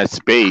way in that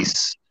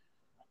space.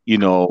 You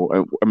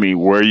know, I mean,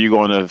 where are you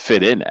going to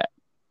fit in at?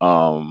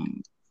 I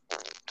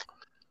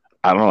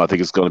don't know. I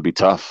think it's going to be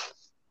tough.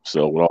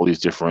 So with all these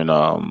different,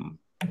 well,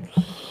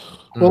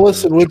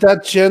 listen, with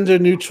that gender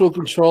neutral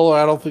controller,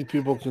 I don't think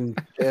people can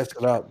pass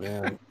it up,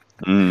 man.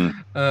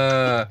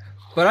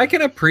 But I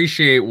can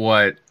appreciate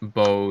what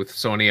both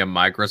Sony and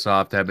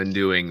Microsoft have been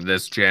doing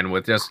this gen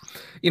with just,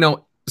 you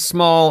know,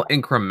 small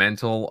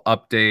incremental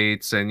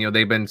updates, and you know,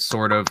 they've been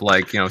sort of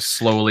like, you know,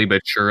 slowly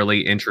but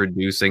surely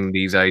introducing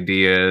these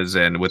ideas,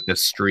 and with the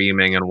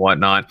streaming and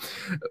whatnot.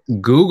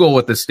 Google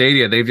with the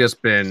Stadia, they've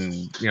just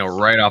been, you know,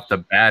 right off the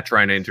bat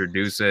trying to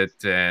introduce it,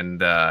 and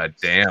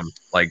damn,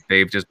 like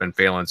they've just been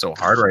failing so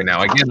hard right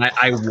now. Again,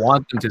 I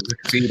want them to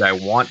succeed. I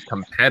want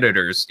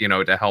competitors, you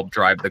know, to help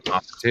drive the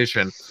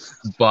competition,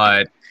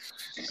 but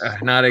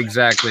not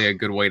exactly a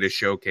good way to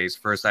showcase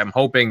first. I'm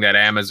hoping that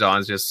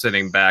Amazon's just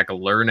sitting back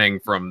learning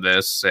from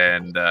this,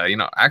 and you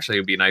know, actually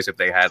it'd be nice if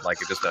they had like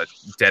just a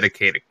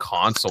dedicated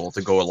console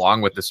to go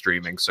along with the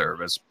streaming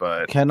service.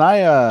 But can I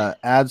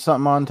add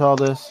something on to all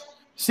this?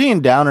 Seeing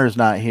Downer's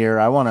not here,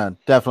 I want to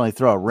definitely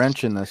throw a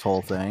wrench in this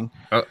whole thing.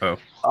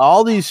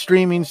 All these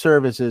streaming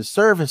services,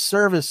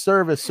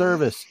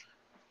 service.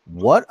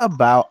 What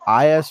about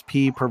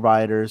ISP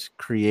providers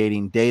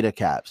creating data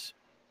caps?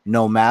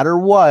 No matter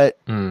what,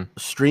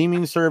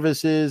 streaming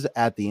services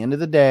at the end of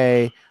the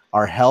day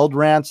are held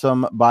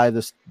ransom by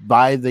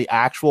the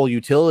actual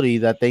utility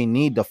that they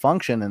need to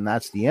function, and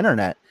that's the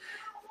internet.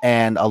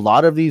 And a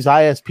lot of these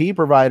ISP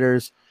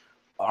providers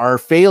are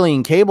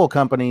failing cable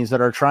companies that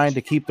are trying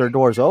to keep their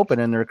doors open,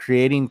 and they're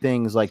creating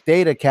things like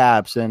data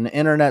caps and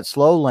internet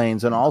slow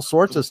lanes and all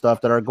sorts of stuff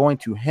that are going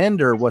to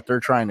hinder what they're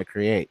trying to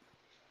create.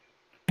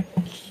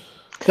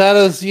 That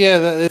is,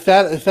 yeah. If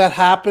that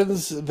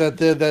happens, that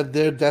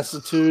they're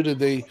destitute and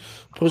they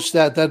push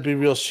that, that'd be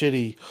real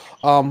shitty.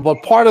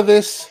 But part of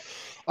this,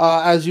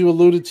 as you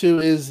alluded to,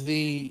 is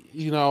the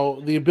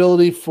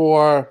ability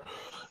for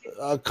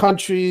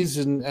countries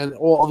and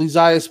all these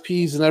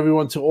ISPs and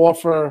everyone to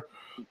offer,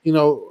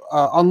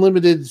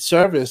 unlimited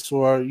service,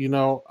 or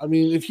I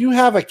mean, if you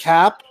have a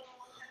cap,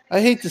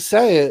 I hate to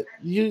say it,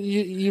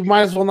 you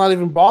might as well not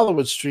even bother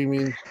with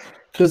streaming,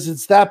 because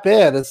it's that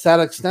bad, it's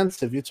that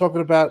extensive. You're talking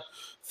about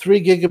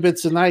 3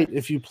 gigabits a night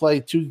if you play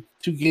two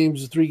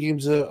games or 3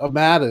 games of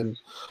Madden.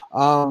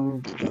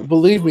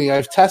 Believe me,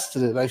 I've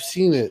tested it. I've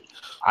seen it.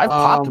 I've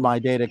popped my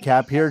data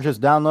cap here just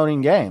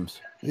downloading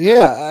games.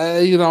 Yeah,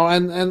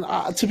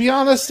 and to be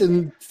honest,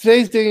 in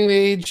today's day and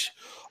age,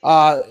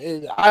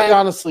 I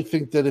honestly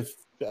think that if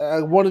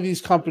one of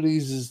these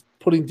companies is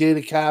putting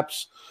data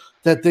caps,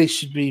 that they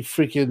should be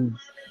freaking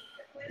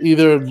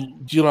either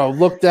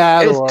looked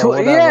at, or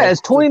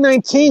it's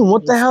 2019.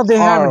 What the hell? They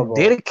have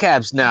data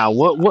caps now.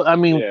 What I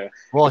mean,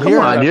 well,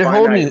 they're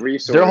holding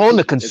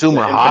the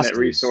consumer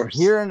hostage.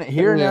 Here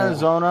in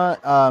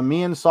Arizona,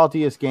 me and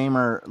Saltiest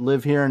Gamer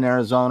live here in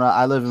Arizona.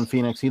 I live in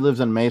Phoenix. He lives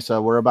in Mesa.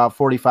 We're about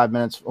 45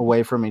 minutes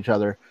away from each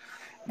other,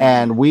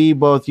 and we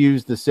both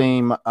use the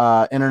same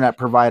internet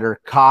provider,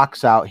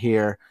 Cox, out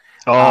here.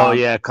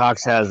 Yeah,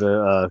 Cox has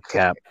a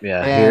cap.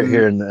 Yeah,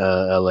 here in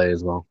LA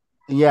as well.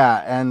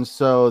 Yeah, and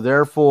so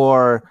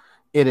therefore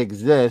it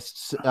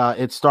exists.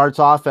 It starts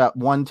off at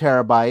 1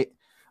 terabyte.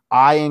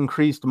 I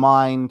increased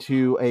mine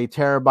to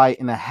 1.5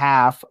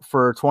 terabytes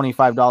for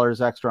 $25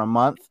 extra a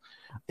month.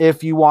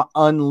 If you want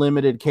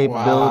unlimited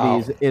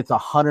capabilities, it's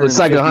 $150. It's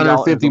like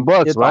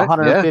 $150, it's right?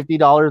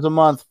 $150 a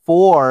month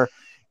for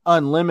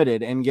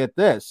unlimited. And get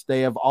this, they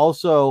have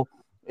also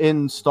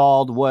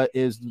installed what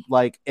is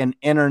like an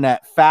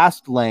internet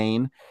fast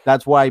lane.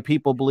 That's why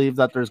people believe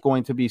that there's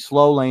going to be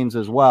slow lanes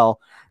as well.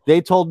 They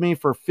told me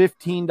for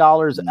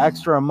 $15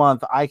 extra a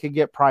month, I could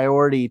get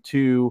priority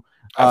to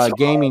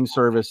gaming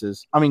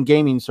servers.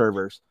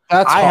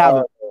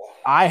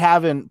 I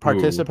haven't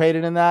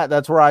participated in that.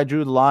 That's where I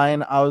drew the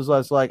line. I was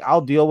just like,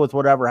 I'll deal with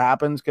whatever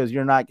happens, because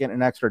you're not getting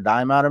an extra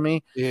dime out of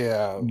me.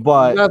 Yeah,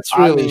 but that's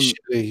really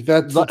shitty.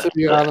 That's to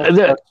be honest,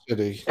 that's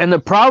shitty. And the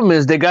problem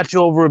is they got you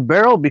over a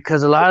barrel,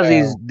 because a lot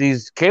of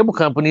these cable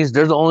companies,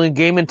 they're the only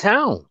game in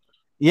town.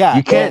 Yeah,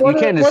 you can't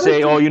just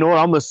say, what you know what,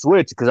 I'm gonna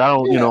switch because I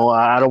don't,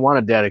 I don't want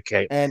to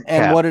dedicate. And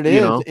what it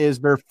is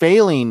they're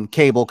failing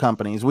cable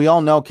companies. We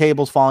all know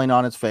cable's falling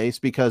on its face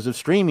because of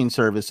streaming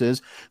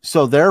services.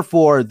 So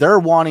therefore, they're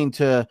wanting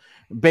to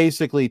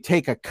basically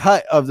take a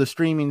cut of the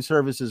streaming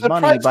services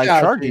money by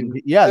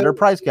charging. Yeah, they're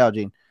price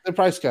gouging. They're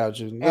price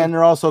gouging, and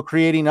they're also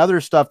creating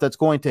other stuff that's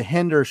going to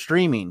hinder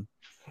streaming.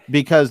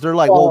 Because they're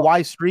like, well,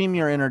 why stream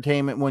your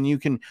entertainment when you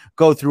can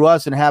go through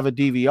us and have a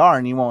DVR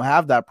and you won't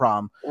have that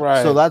problem?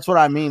 Right. So that's what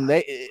I mean.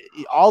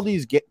 All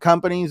these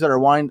companies that are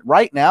wanting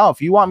right now,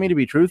 if you want me to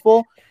be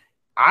truthful,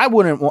 I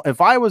wouldn't,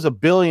 if I was a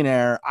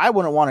billionaire, I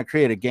wouldn't want to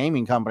create a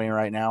gaming company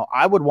right now.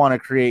 I would want to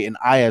create an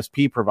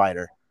ISP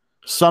provider,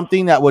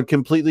 something that would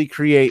completely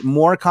create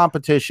more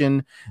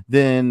competition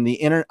than the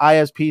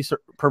ISP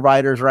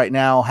providers right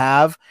now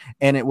have,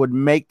 and it would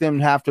make them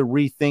have to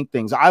rethink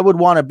things. I would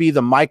want to be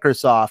the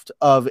Microsoft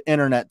of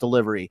internet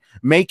delivery,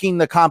 making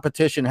the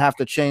competition have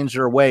to change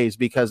their ways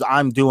because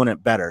I'm doing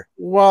it better.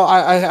 Well,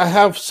 I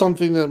have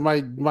something that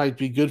might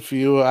be good for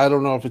you. I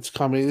don't know if it's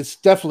coming. It's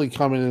definitely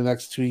coming in the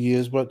next 2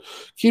 years, but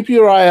keep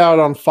your eye out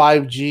on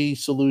 5G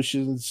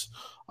solutions.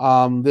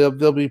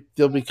 They'll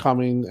be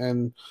coming,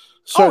 and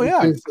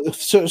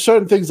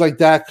certain things like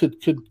that could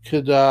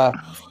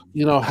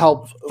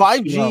help.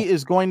 5G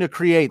is going to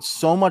create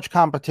so much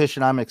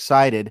competition. I'm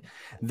excited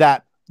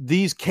that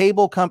these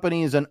cable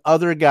companies and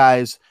other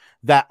guys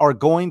that are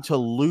going to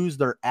lose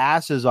their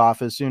asses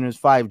off as soon as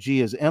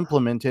 5G is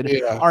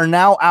implemented are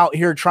now out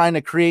here trying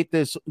to create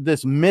this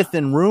myth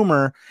and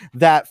rumor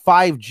that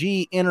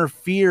 5G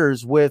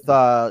interferes with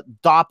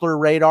Doppler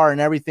radar and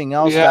everything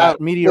else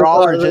that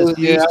meteorologists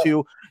use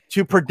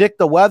to predict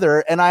the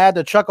weather. And I had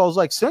to chuckle. I was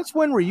like, since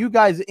when were you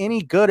guys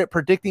any good at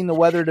predicting the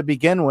weather to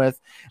begin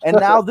with? And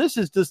now this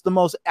is just the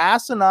most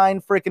asinine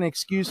freaking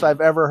excuse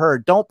I've ever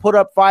heard. Don't put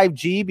up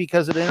 5G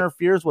because it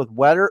interferes with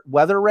weather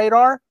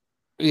radar.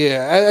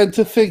 Yeah, and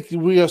to think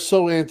we are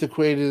so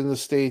antiquated in the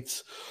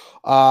States.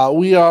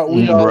 We are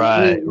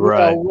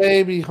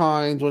way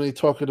behind when you're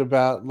talking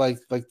about like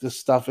this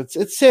stuff.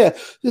 It's sad.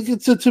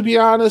 To be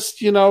honest,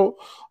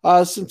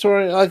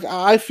 Centurion, like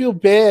I feel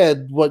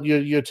bad what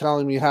you're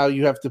telling me how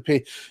you have to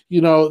pay.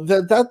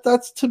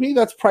 That's to me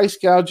that's price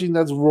gouging.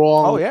 That's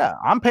wrong. Oh yeah,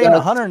 I'm paying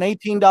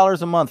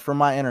 $118 a month for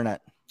my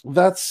internet.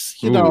 That's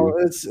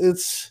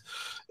it's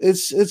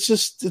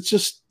just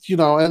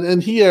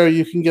and here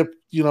you can get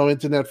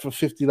internet for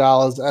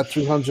 $50 at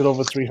 300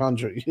 over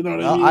 300. You know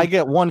what I mean? I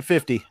get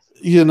 150.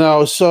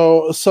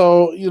 So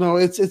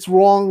it's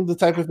wrong, the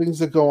type of things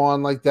that go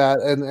on like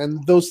that,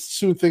 and those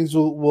two things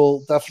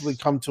will definitely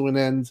come to an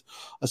end,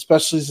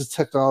 especially as the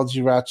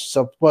technology ratchets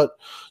up. But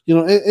in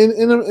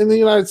the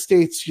United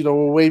States,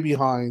 we're way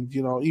behind.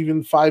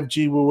 Even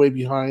 5G, we're way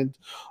behind.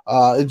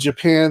 In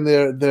Japan,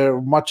 they're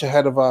much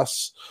ahead of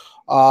us,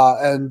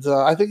 and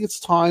I think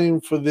it's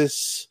time for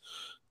this.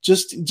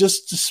 Just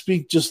to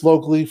speak just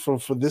locally for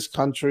this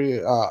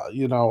country,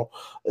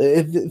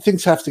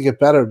 things have to get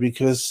better,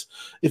 because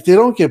if they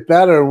don't get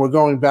better and we're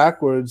going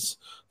backwards,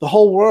 the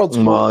whole world's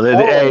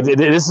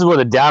this is where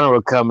the downer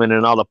will come in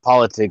and all the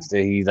politics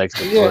that he likes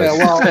to push.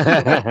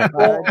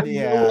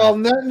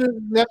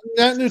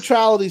 Net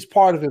neutrality is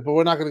part of it, but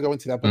we're not going to go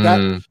into that. But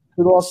that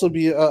could also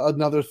be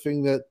another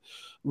thing that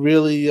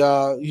really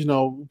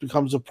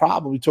becomes a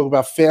problem. We talk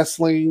about fast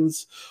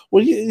lanes.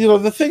 Well,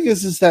 the thing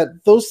is that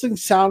those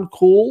things sound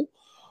cool,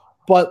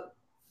 but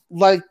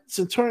like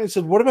Centurion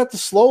said, what about the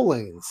slow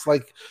lanes?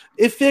 Like,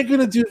 if they're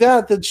going to do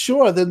that, then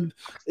sure, then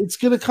it's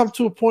going to come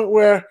to a point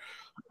where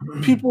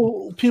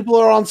people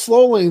are on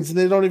slow lanes and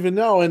they don't even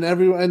know, and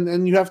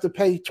and you have to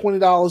pay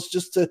 $20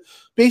 just to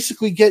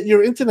basically get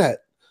your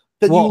internet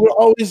that you were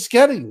always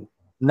getting.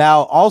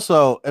 Now,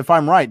 also, if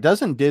I'm right,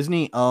 doesn't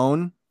Disney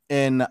own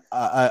in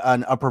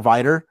a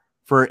provider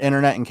for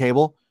internet and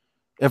cable?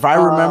 If I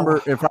remember,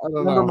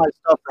 my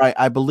stuff right,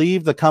 I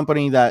believe the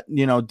company that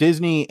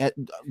Disney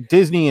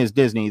is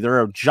Disney.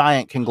 They're a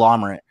giant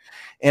conglomerate,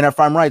 and if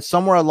I'm right,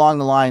 somewhere along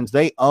the lines,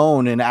 they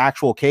own an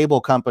actual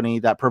cable company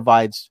that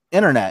provides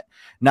internet.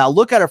 Now,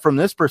 look at it from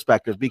this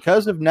perspective: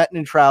 because of net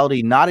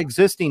neutrality not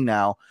existing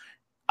now,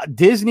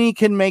 Disney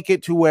can make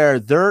it to where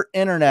their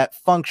internet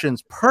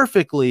functions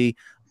perfectly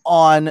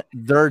on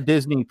their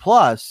Disney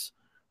Plus.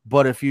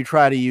 But if you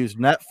try to use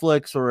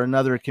Netflix or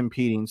another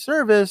competing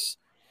service,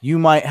 you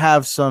might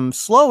have some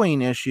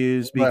slowing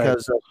issues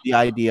because of the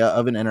idea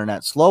of an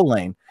internet slow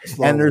lane.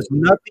 And there's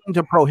nothing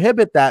to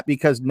prohibit that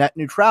because net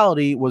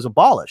neutrality was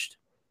abolished.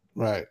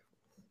 Right.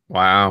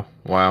 Wow.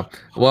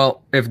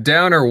 Well, if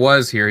Downer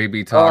was here, he'd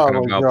be talking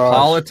about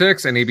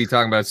politics, and he'd be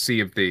talking about Sea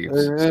of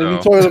Thieves. And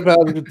he's talking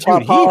about he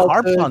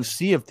harps on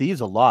Sea of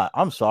Thieves a lot.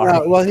 I'm sorry.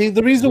 Yeah, well,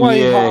 the reason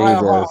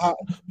why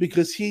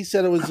because he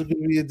said it was going to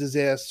be a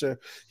disaster.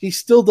 He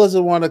still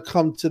doesn't want to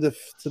come to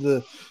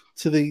the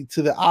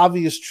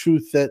obvious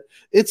truth that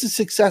it's a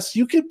success.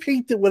 You can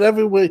paint it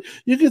whatever way.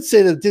 You could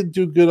say that it didn't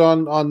do good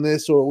on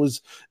this, or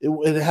it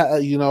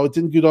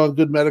didn't do on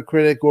good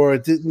Metacritic, or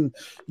it didn't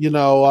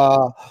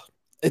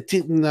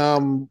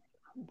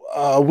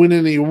win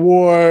any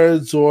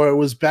awards or it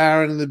was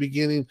barren in the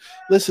beginning.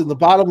 Listen, the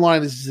bottom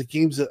line is the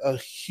game's a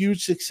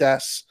huge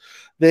success.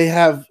 They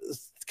have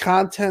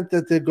content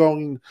that they're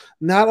going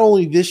not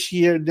only this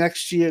year,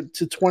 next year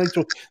to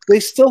 2020. They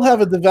still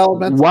have a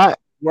developmental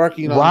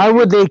working on. Why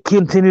would they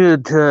continue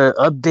to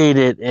update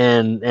it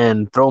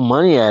and throw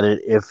money at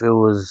it if it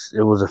was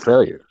a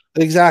failure?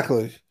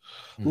 Exactly.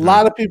 A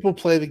lot of people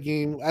play the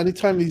game.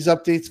 Anytime these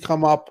updates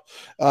come up,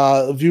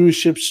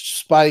 viewership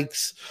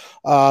spikes,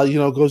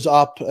 goes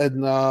up.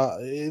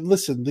 And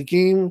listen, the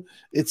game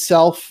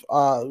itself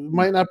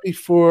might not be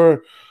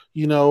for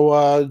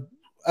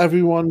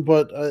everyone,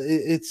 but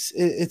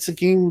it's a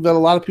game that a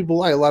lot of people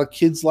like. A lot of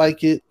kids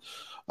like it.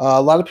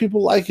 A lot of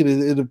people like it.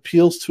 It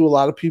appeals to a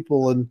lot of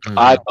people, and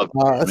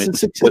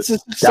it's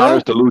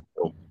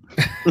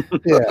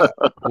yeah.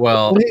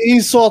 Well,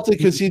 he's salty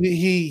because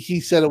he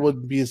said it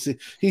wouldn't be.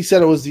 He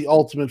said it was the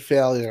ultimate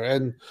failure,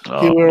 and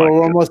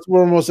we're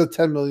almost at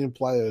 10 million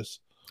players.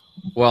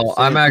 Well,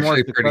 I'm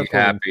actually pretty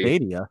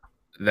happy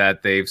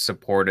that they've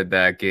supported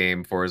that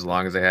game for as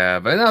long as they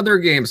have, and other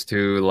games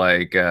too,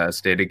 like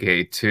State of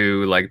Decay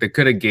 2. Like they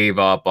could have gave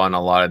up on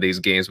a lot of these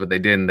games, but they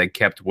didn't. They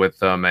kept with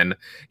them, and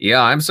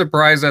yeah, I'm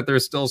surprised that they're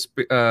still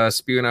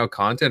spewing out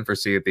content for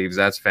Sea of Thieves.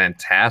 That's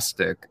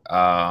fantastic.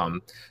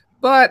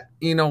 But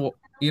you know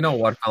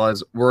what,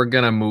 fellas, we're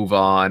gonna move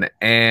on.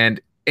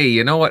 And hey,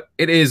 you know what?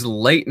 It is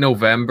late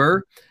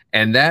November,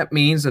 and that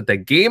means that the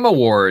Game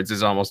Awards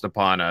is almost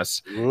upon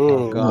us.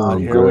 Oh God,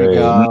 here we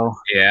go.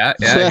 Yeah,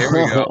 here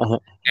we go.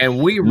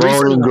 And we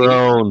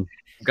recently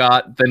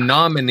got the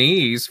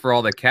nominees for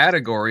all the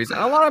categories, and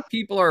a lot of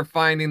people are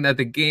finding that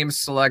the games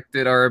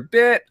selected are a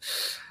bit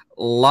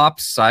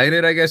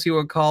lopsided, I guess you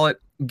would call it.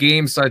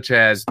 Games such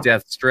as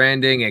Death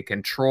Stranding and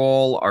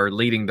Control are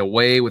leading the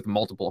way with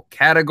multiple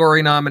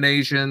category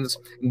nominations.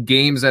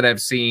 Games that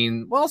have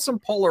seen, well, some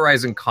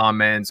polarizing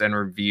comments and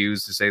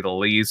reviews, to say the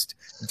least.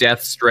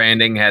 Death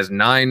Stranding has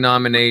 9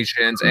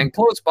 nominations, and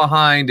close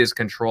behind is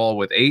Control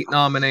with 8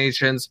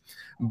 nominations.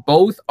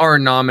 Both are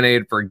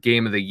nominated for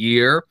Game of the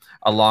Year,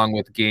 along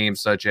with games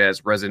such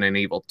as Resident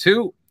Evil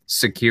 2,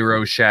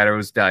 Sekiro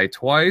Shadows Die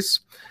Twice,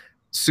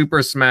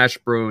 Super Smash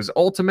Bros.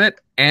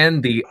 Ultimate,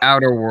 and The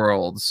Outer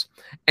Worlds.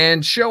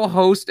 And show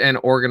host and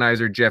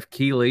organizer Jeff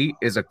Keighley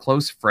is a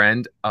close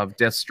friend of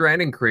Death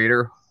Stranding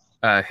creator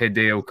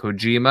Hideo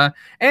Kojima,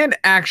 and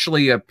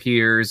actually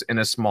appears in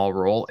a small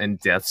role in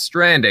Death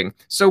Stranding.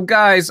 So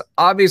guys,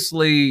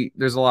 obviously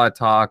there's a lot of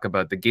talk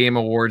about the Game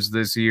Awards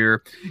this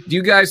year. Do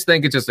you guys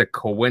think it's just a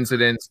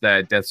coincidence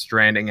that Death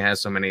Stranding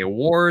has so many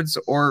awards,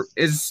 or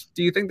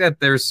do you think that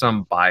there's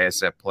some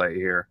bias at play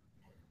here?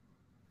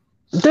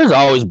 There's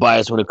always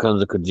bias when it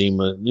comes to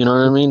Kojima, you know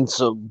what I mean?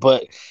 So,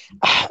 but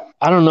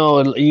I don't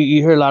know.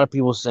 You hear a lot of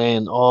people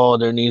saying, "Oh,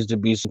 there needs to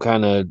be some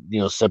kind of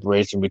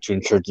separation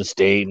between church and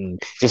state,"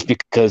 and just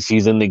because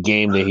he's in the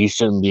game, that he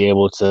shouldn't be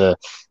able to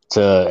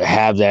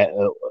have that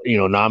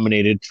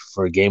nominated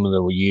for Game of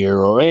the Year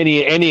or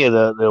any of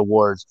the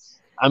awards.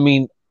 I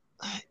mean,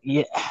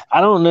 yeah,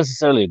 I don't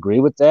necessarily agree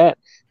with that,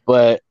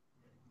 but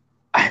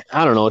I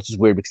don't know. It's just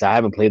weird because I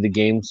haven't played the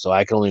game, so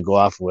I can only go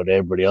off of what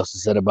everybody else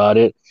has said about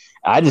it.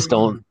 I just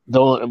don't.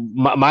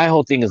 My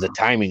whole thing is the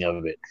timing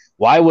of it.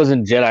 Why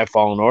wasn't Jedi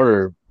Fallen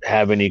Order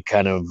have any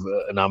kind of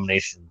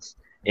nominations?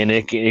 And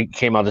it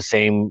came out the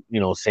same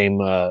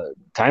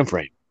time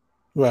frame.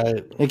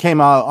 Right. It came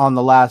out on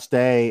the last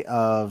day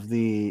of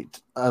the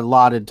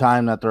allotted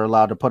time that they're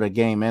allowed to put a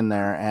game in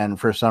there, and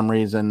for some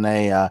reason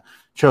they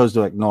chose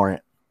to ignore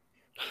it.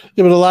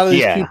 Yeah, but a lot of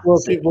these people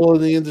are people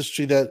in the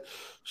industry that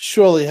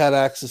surely had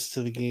access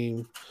to the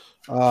game.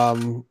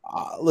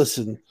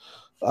 Listen.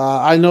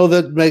 I know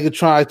that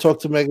Megatron. I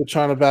talked to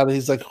Megatron about it.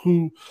 He's like,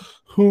 who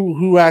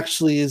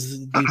actually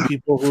is the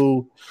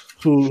people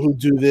who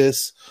do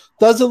this?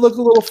 Does it look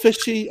a little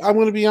fishy? I'm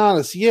going to be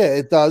honest. Yeah,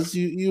 it does.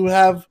 You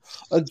have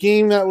a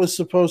game that was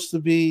supposed to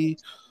be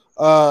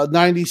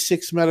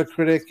 96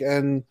 Metacritic,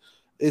 and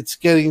it's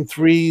getting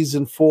 3s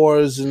and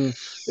 4s, and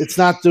it's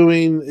not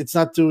doing. It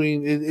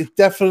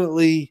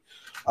definitely.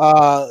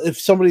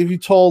 If you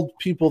told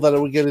people that it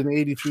would get an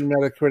 83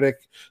 Metacritic,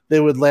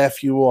 they would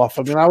laugh you off.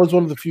 I mean, I was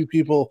one of the few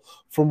people,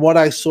 from what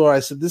I saw, I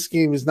said, this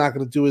game is not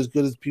going to do as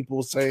good as people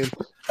were saying.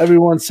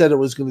 Everyone said it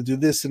was going to do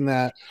this and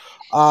that.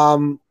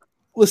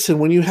 Listen,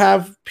 when you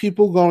have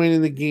people going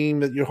in the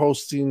game that you're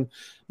hosting,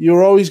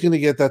 you're always going to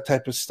get that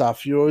type of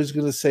stuff. You're always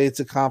going to say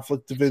it's a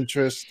conflict of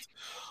interest.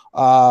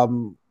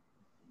 To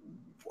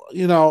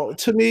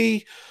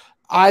me,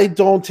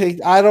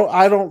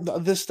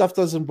 this stuff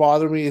doesn't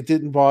bother me. It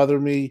didn't bother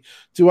me.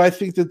 Do I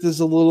think that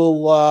there's a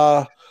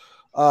little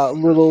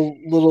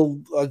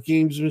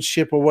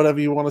gamesmanship or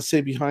whatever you want to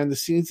say behind the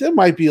scenes? There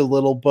might be a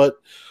little, but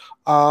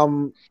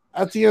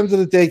at the end of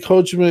the day,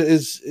 Kojima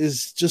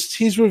is just,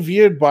 he's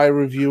revered by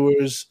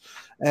reviewers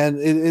and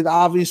it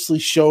obviously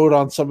showed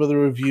on some of the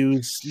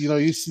reviews.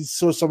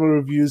 So some of the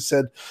reviews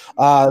said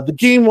the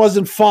game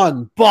wasn't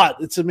fun, but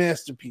it's a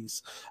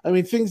masterpiece. I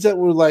mean, things that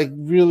were like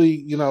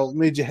really,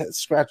 made you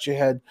scratch your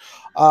head.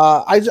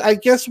 I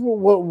guess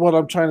what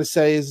I'm trying to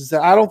say is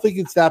that I don't think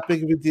it's that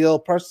big of a deal.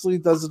 Personally,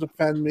 it doesn't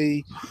offend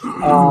me.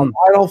 I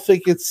don't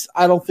think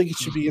it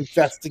should be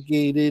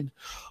investigated.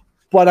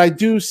 But I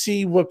do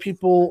see what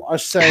people are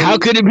saying. How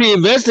could it be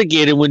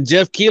investigated when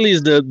Jeff Keighley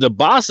is the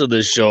boss of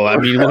the show? I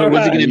mean,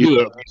 what's he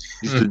going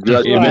to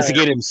do?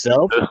 Investigate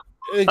himself?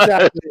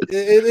 Exactly.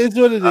 It is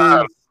what it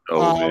is.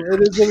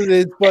 It is what it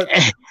is. But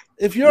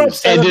if you're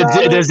upset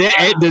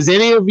does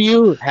any of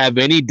you have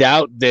any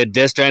doubt that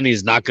Death Stranding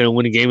is not going to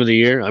win a Game of the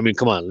Year? I mean,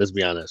 come on, let's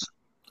be honest.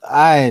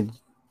 I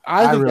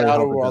think really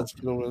Outer Worlds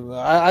going to win.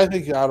 I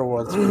think Outer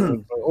Worlds going to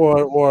win,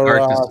 or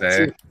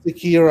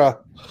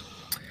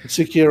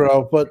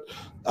Sekiro, but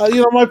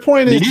my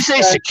point is. Did you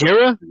say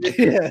Sekiro?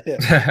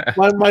 Yeah.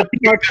 My point.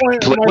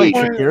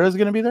 Sekiro is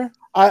going to be there.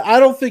 I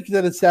don't think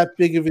that it's that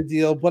big of a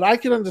deal, but I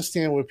can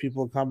understand where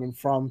people are coming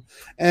from.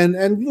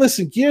 And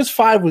listen, Gears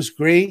 5 was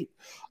great,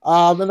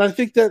 and I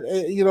think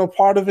that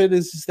part of it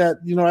is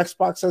that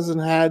Xbox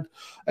hasn't had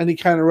any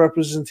kind of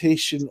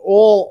representation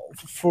all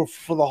for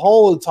the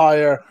whole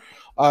entire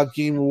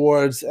Game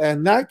Awards,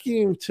 and that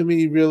game to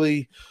me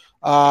really,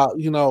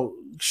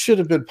 should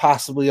have been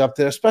possibly up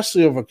there,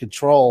 especially over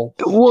Control.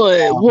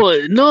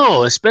 What?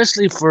 No,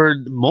 especially for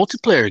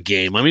multiplayer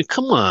game. I mean,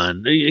 come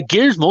on,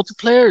 Gears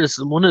multiplayer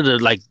is one of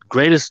the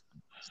greatest,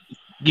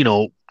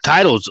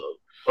 titles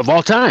of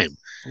all time.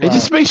 Right. It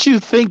just makes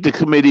you think the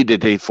committee that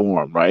they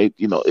formed, right?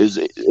 Is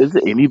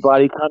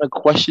anybody kind of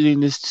questioning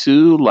this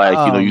too?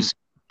 You see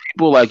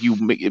people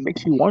it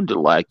makes you wonder,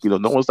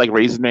 no one's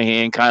raising their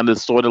hand, kind of,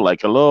 sort of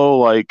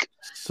hello,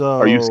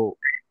 are you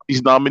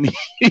these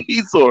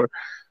nominees or?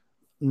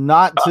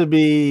 Not to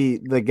be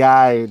the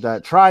guy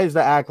that tries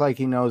to act like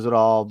he knows it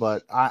all,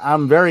 but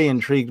I'm very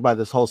intrigued by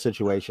this whole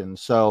situation.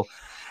 So,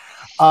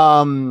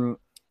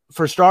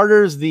 for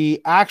starters,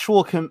 the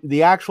actual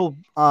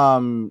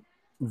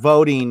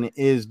voting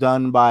is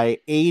done by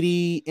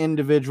 80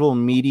 individual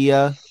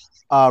media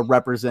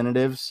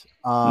representatives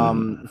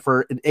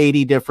for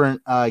 80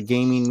 different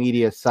gaming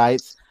media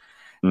sites.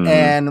 Mm-hmm.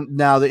 And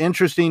now the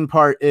interesting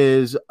part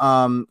is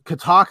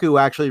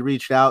Kotaku actually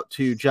reached out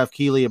to Jeff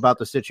Keighley about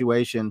the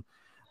situation.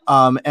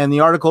 And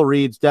the article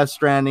reads, Death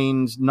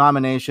Stranding's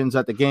nominations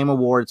at the Game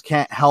Awards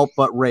can't help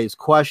but raise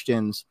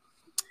questions.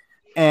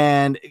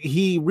 And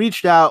he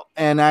reached out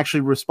and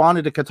actually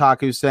responded to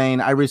Kotaku saying,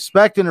 I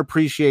respect and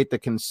appreciate the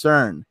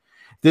concern.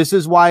 This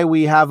is why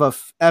we have a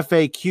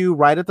FAQ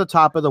right at the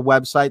top of the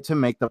website to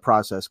make the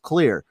process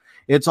clear.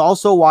 It's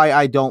also why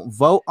I don't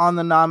vote on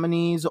the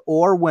nominees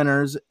or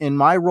winners. In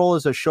my role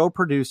as a show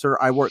producer,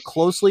 I work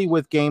closely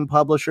with game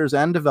publishers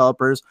and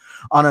developers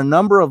on a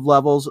number of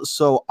levels,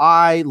 so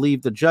I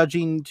leave the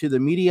judging to the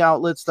media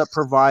outlets that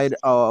provide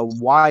a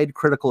wide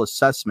critical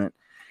assessment.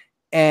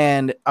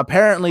 And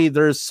apparently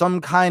there's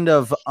some kind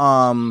of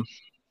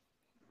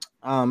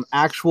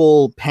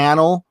actual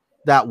panel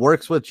that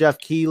works with Jeff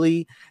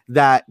Keighley,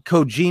 that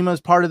Kojima is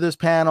part of this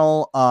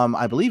panel.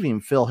 I believe even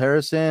Phil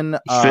Harrison,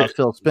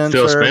 Phil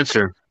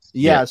Spencer.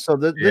 Yeah. So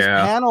this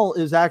panel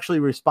is actually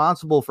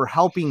responsible for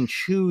helping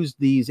choose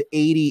these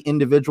 80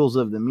 individuals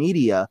of the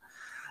media.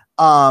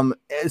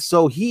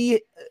 So Jeff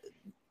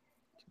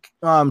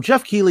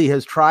Keighley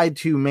has tried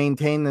to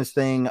maintain this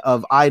thing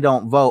of I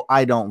don't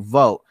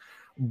vote.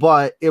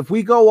 But if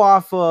we go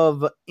off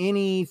of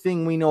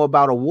anything we know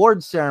about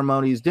award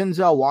ceremonies,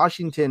 Denzel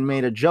Washington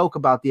made a joke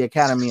about the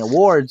Academy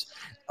Awards,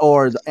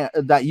 or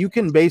that you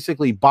can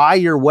basically buy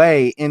your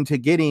way into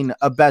getting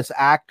a Best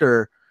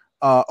Actor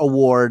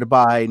award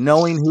by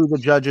knowing who the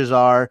judges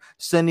are,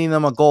 sending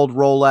them a gold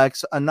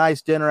Rolex, a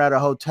nice dinner at a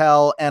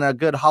hotel, and a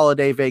good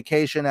holiday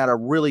vacation at a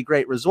really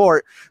great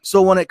resort.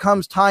 So when it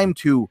comes time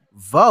to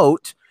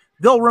vote,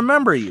 they'll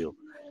remember you.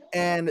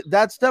 And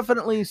that's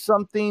definitely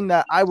something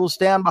that I will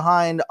stand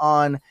behind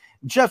on.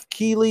 Jeff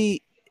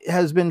Keighley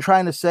has been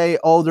trying to say,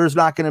 oh, there's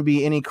not going to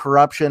be any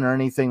corruption or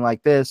anything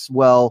like this.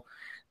 Well,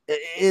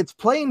 it's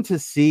plain to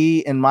see,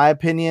 in my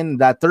opinion,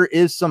 that there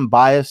is some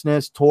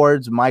biasness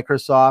towards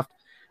Microsoft.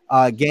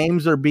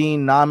 Games are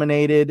being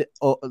nominated.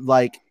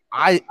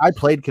 I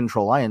played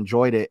Control. I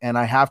enjoyed it. And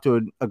I have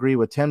to agree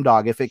with Tim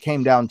Dog. If it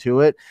came down to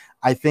it,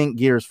 I think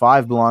Gears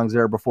 5 belongs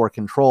there before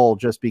Control,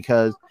 just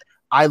because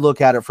I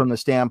look at it from the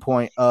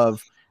standpoint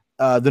of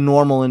the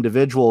normal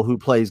individual who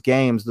plays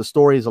games. The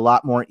story is a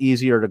lot more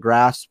easier to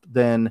grasp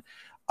than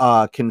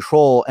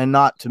Control. And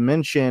not to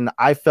mention,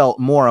 I felt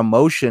more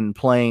emotion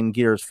playing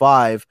Gears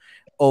 5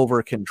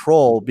 over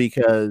Control,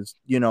 because,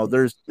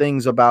 there's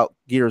things about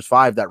Gears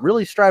 5 that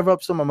really strive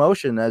up some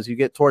emotion as you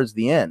get towards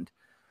the end.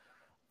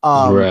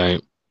 Right.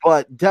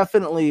 But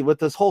definitely with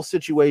this whole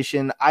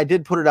situation, I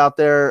did put it out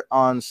there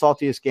on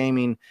Saltiest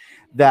Gaming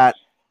that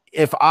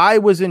if I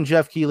was in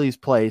Jeff Keighley's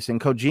place and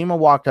Kojima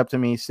walked up to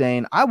me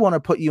saying, I want to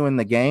put you in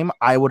the game,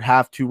 I would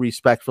have to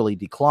respectfully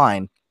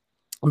decline,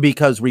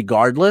 because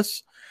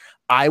regardless,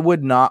 I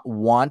would not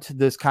want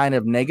this kind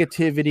of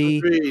negativity.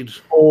 Agreed.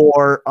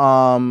 Or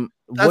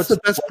that's the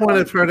best point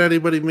I've heard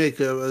anybody make.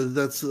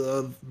 That's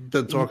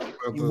been talking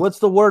about. That. What's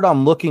the word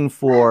I'm looking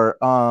for?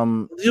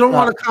 You don't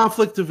want a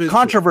conflict of interest.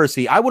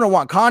 Controversy. I wouldn't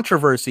want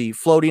controversy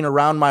floating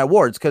around my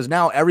awards because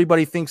now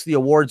everybody thinks the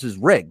awards is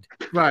rigged.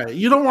 Right.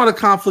 You don't want a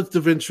conflict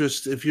of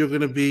interest if you're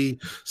going to be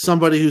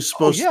somebody who's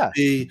supposed to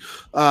be,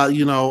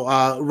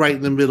 right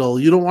in the middle.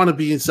 You don't want to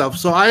be yourself.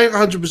 So I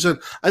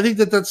 100%. I think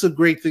that's a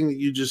great thing that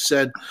you just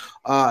said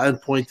and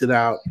pointed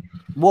out.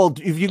 Well,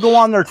 if you go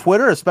on their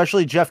Twitter,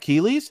 especially Jeff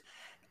Keighley's,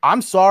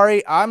 I'm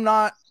sorry, I'm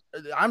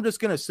just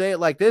going to say it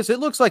like this. It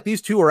looks like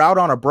these two are out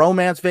on a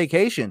bromance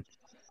vacation.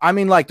 I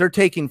mean, like they're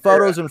taking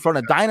photos in front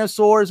of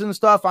dinosaurs and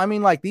stuff. I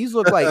mean, like these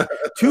look like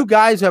two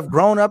guys have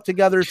grown up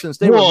together since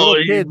they were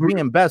little kids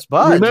being best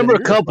buds. Remember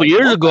a couple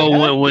years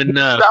ago when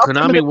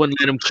Konami wouldn't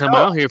let him come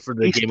out here for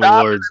the Game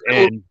Awards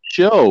and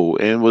show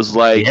and was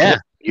like,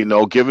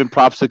 giving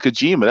props to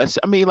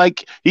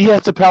Kojima. He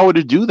has the power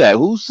to do that.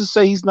 Who's to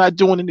say he's not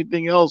doing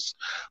anything else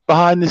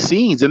behind the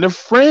scenes? And they're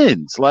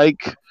friends.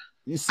 Like,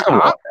 come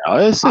on now.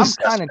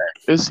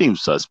 It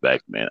seems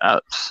suspect, man.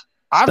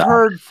 I've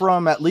heard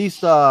from at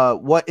least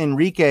what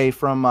Enrique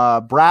from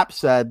BRAP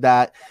said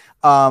that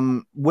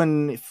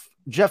when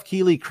Jeff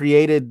Keighley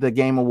created the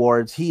Game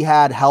Awards, he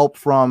had help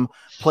from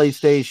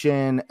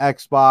PlayStation,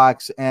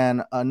 Xbox,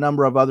 and a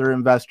number of other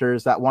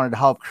investors that wanted to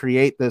help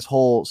create this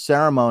whole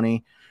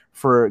ceremony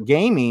for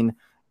gaming.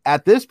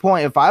 At this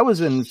point, if I was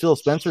in Phil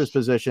Spencer's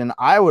position,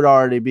 I would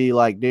already be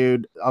like,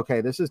 dude, okay,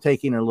 this is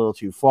taking it a little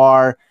too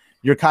far.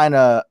 You're kind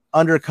of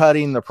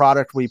undercutting the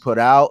product we put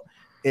out.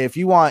 If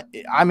you want,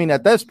 I mean,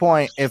 at this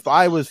point, if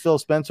I was Phil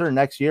Spencer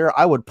next year,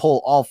 I would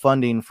pull all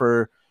funding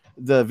for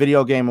the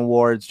Video Game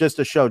Awards just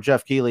to show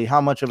Jeff Keighley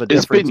how much of a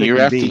difference it's been year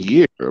after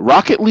year.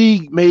 Rocket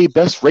League made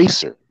Best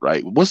Racer,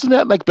 right? Wasn't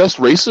that like Best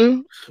Racer?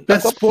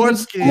 Best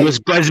sports game. It was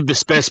best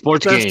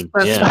sports game.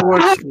 Best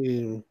sports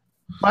game.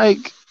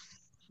 Like,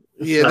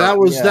 yeah, that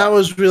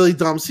was really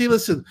dumb. See,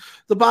 listen,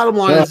 the bottom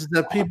line is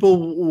that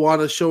people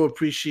want to show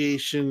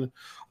appreciation.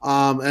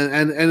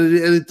 And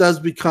it does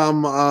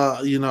become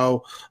a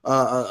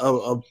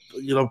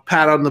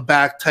pat on the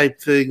back type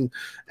thing,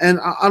 and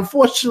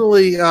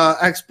unfortunately,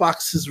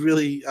 Xbox is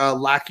really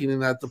lacking in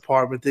that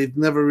department. They've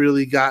never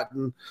really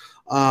gotten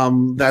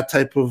that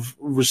type of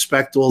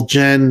respect all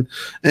gen,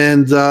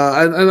 and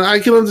I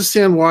can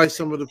understand why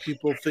some of the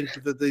people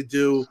think that they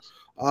do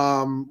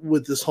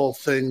with this whole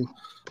thing.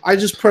 I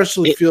just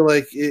personally feel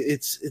like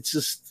it's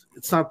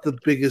not the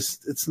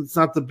biggest. It's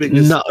not the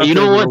biggest. No, you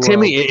know what,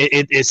 Timmy?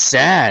 It's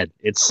sad.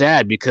 It's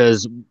sad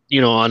because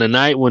on a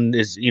night when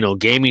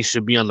gaming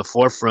should be on the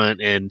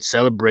forefront and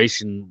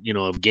celebration,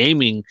 of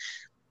gaming,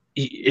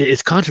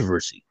 it's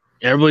controversy.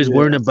 Everybody's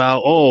worrying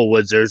about,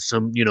 was there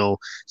some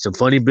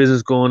funny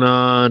business going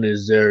on?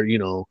 Is there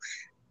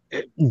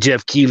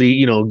Jeff Keighley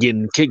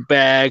getting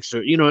kickbacks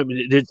or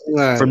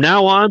from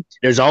now on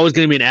there's always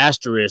going to be an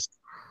asterisk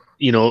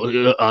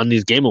on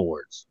these Game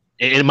Awards,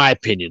 in my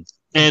opinion.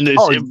 And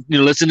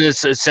listen to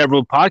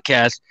several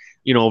podcasts,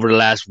 over the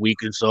last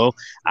week or so.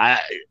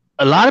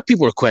 A lot of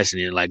people are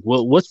questioning, like,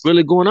 well, what's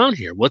really going on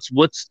here? What's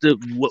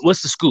the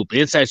scoop,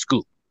 the inside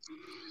scoop?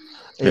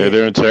 Yeah,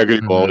 their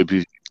integrity will always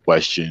be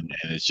questioned,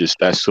 and it's just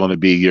that's going to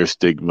be your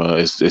stigma.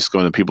 It's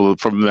going to people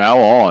from now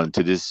on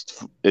to this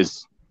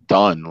is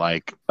done.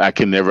 Like I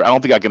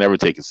don't think I can ever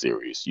take it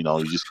serious. You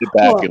just sit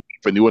back and wait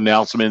for new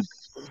announcements.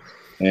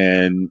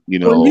 And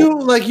when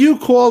you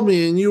called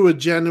me and you were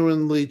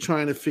genuinely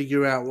trying to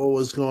figure out what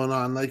was going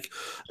on,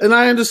 and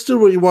I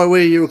understood where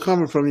you were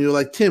coming from. You were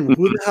like, Tim,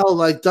 who the hell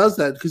does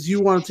that? Because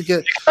you wanted to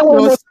get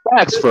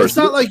facts first. It's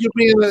not like you're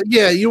being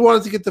you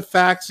wanted to get the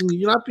facts, and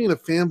you're not being a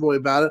fanboy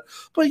about it.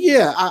 But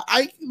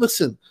I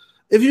listen.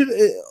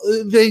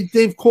 If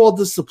they've called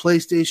this the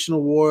PlayStation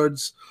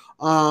Awards.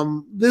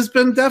 There's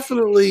been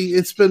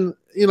it's been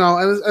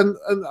and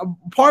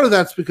part of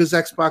that's because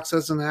Xbox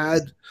hasn't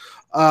had.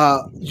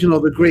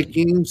 The great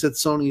games that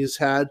Sony has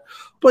had,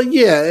 but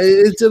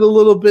is it a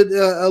little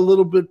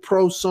bit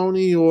pro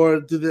Sony, or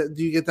do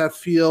you get that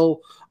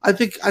feel? I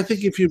think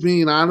if you're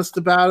being honest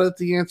about it,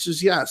 the answer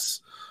is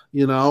yes.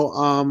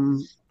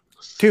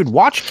 Dude,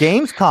 watch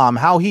Gamescom,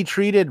 how he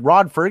treated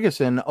Rod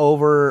Ferguson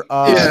over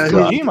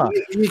Kojima.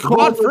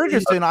 Rod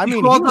Ferguson, he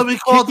was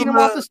kicking him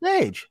off the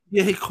stage.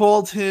 Yeah, he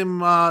called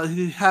him.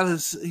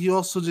 He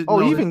also did.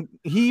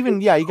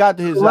 He got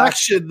to his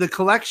collection. The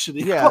collection.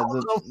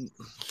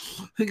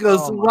 He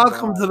goes,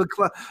 "Welcome to the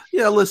club."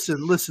 Yeah,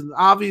 listen.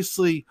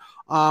 Obviously,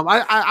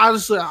 I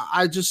honestly,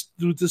 I just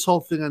through this whole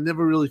thing, I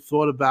never really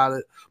thought about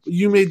it. But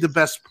you made the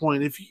best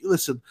point. If you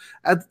listen,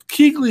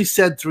 Keighley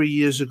said 3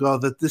 years ago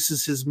that this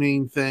is his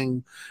main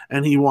thing,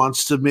 and he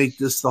wants to make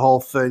this the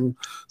whole thing.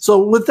 So,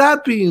 with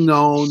that being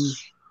known,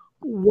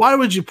 why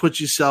would you put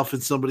yourself in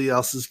somebody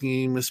else's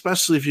game,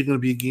 especially if you're going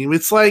to be a game?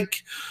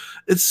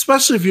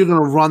 Especially if you're going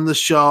to run the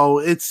show,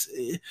 it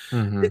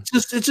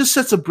just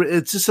sets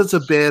a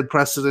bad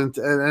precedent,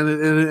 and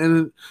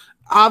it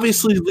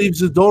obviously leaves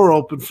the door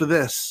open for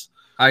this.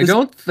 I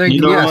don't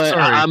think.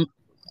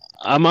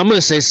 I'm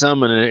gonna say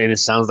something, and it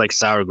sounds like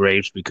sour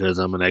grapes because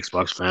I'm an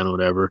Xbox fan or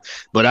whatever.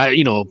 But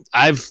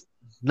I've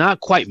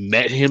not quite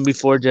met him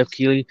before, Jeff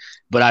Keighley,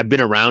 but I've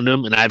been around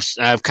him, and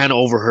I've kind of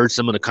overheard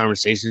some of the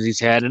conversations he's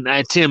had. And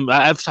Tim,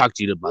 I've talked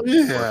to you about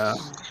this before.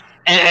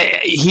 And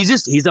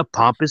he's a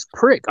pompous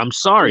prick. I'm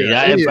sorry.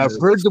 Yeah, I've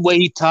heard the way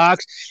he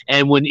talks,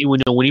 and when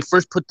he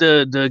first put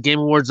the Game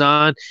Awards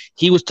on,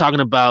 he was talking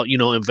about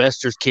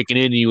investors kicking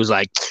in, and he was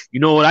like, you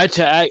know what,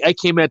 I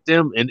came at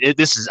them, and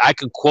I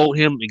can quote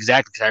him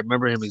exactly because I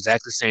remember him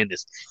exactly saying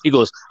this. He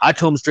goes, I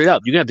told him straight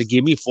up, you're gonna have to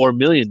give me $4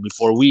 million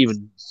before we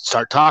even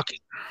start talking.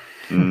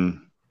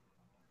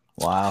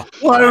 Wow.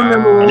 Well, I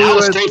remember and that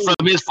was straight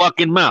from his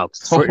fucking mouth.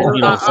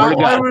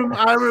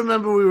 I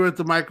remember we were at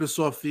the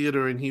Microsoft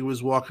Theater and he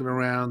was walking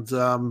around.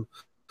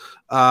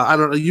 I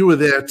don't know. You were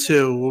there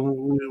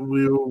too.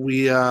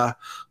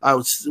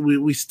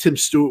 Tim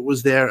Stewart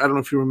was there. I don't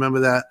know if you remember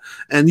that.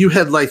 And you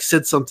had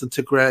said something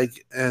to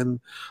Greg, and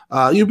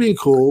you being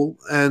cool,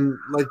 and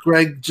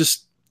Greg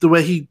just the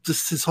way he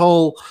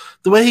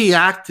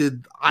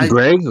acted.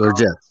 Greg or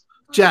Jeff?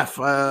 Jeff,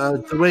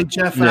 the way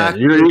Jeff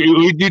acted.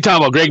 You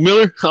talking about Greg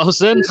Miller all of a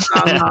sudden?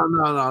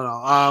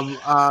 No.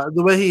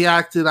 The way he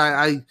acted,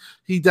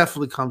 he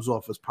definitely comes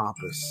off as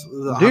pompous.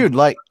 Dude,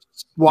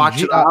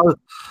 watch it.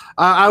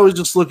 I was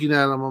just looking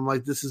at him. I'm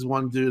like, this is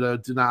one dude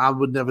I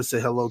would never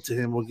say hello to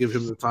him or give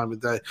him the time of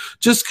day.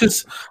 Just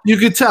because you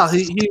could tell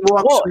he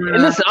walks. Well,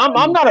 listen,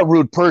 I'm not a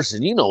rude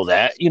person. You know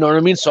that. You know what I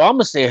mean? So I'm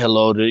gonna say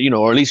hello to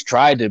or at least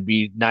try to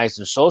be nice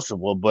and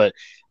sociable. But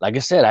like I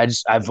said,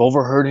 I've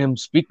overheard him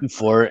speak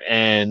before,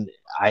 and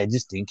I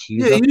just think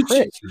he's a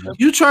prick.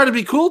 You try to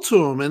be cool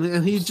to him,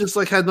 and he just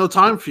had no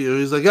time for you.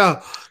 He's like,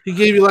 oh, he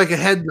gave you a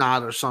head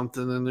nod or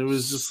something, and it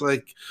was just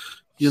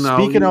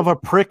Speaking of a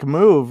prick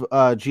move,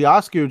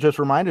 Gioscu just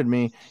reminded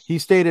me. He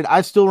stated,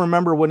 "I still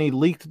remember when he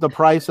leaked the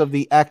price of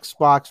the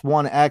Xbox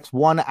One X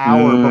 1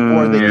 hour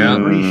before the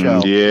E3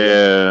 show."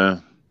 Yeah,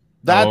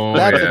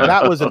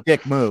 that was a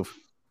dick move.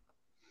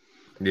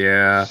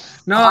 Yeah.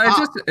 No,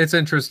 it's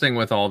interesting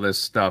with all this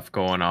stuff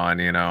going on,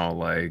 you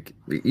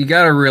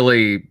got to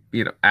really,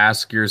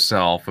 ask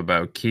yourself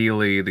about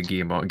Keighley, the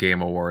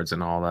Game Awards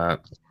and all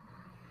that.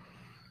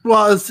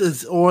 Well,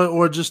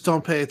 or just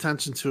don't pay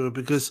attention to it,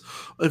 because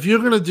if you're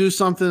going to do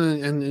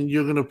something and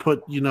you're going to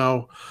put, you're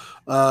going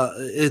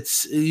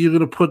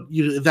to put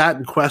that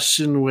in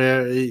question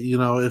where,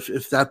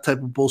 if that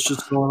type of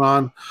bullshit's going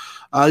on,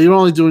 you're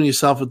only doing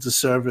yourself a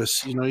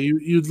disservice.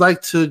 You'd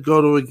like to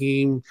go to a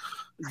Game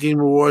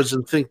Awards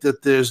and think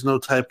that there's no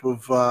type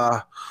of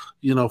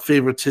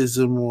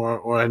favoritism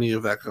or any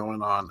of that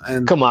going on.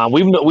 And come on,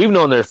 we've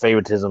known their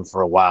favoritism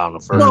for a while in the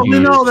first. No, we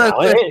know that,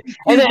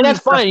 and that's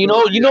fine. You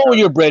know when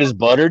your bread is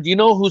buttered. You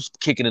know who's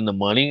kicking in the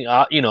money.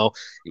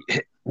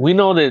 We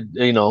know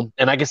that.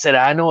 And like I said,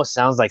 I know it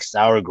sounds like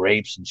sour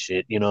grapes and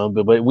shit.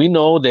 But we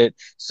know that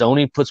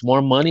Sony puts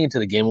more money into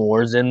the Game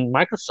Awards than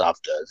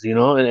Microsoft does.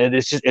 And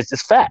it's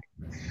just fact,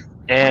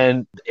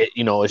 and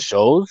it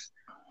shows.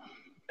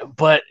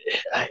 But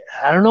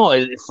I don't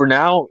know. For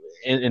now,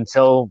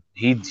 until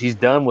he's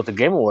done with the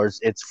Game Awards,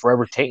 it's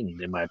forever tainted,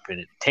 in my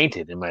opinion.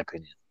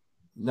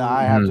 No,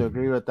 I have to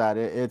agree with that.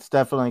 It's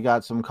definitely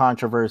got some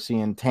controversy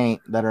and taint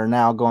that are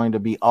now going to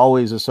be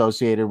always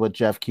associated with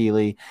Jeff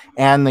Keighley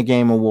and the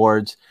Game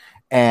Awards.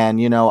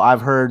 And,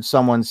 I've heard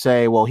someone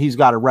say, well, he's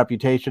got a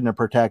reputation to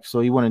protect, so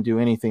he wouldn't do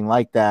anything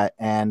like that.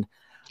 And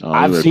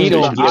I've seen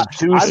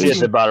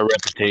about a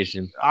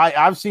reputation.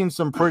 I've seen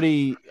some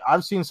pretty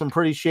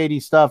shady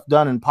stuff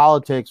done in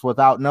politics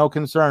without no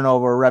concern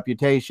over a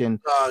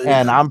reputation,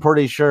 and I'm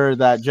pretty sure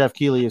that Jeff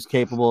Keighley is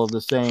capable of the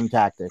same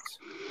tactics.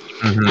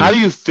 Mm-hmm. How do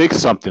you fix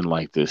something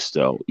like this,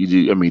 though? Do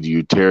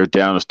you tear it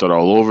down and start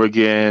all over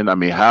again?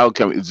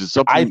 Is it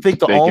something? I think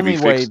the only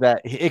way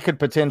that it could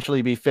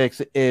potentially be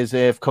fixed is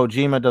if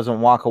Kojima doesn't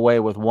walk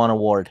away with one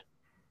award.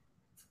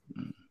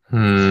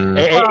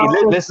 Hey,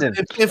 listen.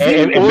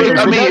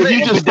 If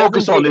you just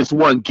focus on this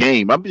one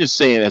game, I'm just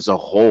saying as a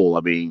whole. I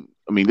mean,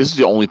 this is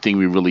the only thing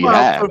we really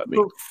have.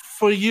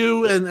 For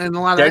you and a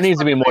lot of there needs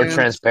to be more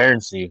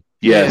transparency.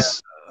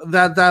 Yes,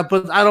 but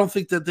I don't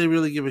think that they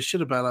really give a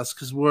shit about us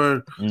because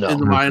we're in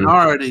the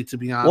minority. To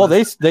be honest, well,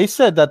 they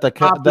said that the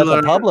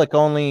public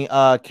only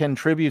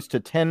contributes to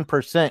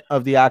 10%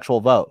 of the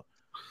actual vote.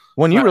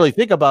 When you really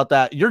think about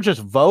that, you're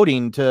just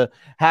voting to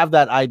have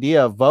that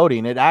idea of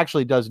voting. It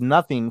actually does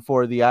nothing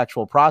for the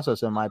actual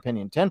process, in my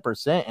opinion.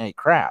 10% ain't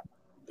crap.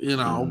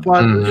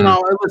 But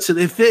listen,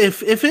 if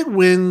it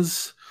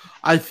wins,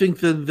 I think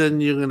that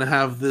then you're gonna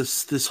have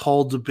this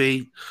whole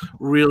debate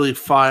really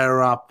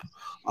fire up.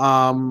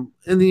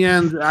 In the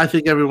end, I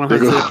think everyone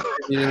has their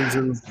opinions,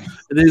 and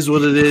it is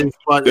what it is.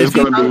 But if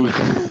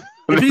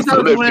he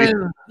doesn't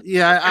win,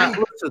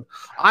 listen,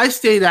 I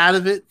stayed out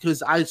of it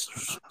because I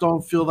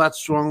don't feel that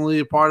strongly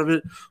a part of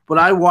it. But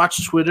I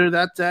watched Twitter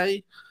that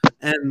day,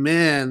 And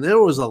man, there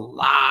was a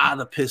lot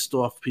of pissed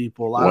off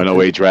people.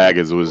 108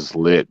 Dragons was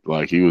lit.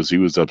 Like he was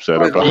upset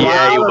Like, about.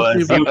 Yeah, he lot of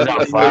was. He people- was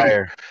on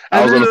fire.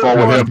 I was on the And phone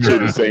then with there him too at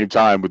the was- same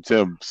time with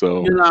Tim.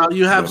 So You know,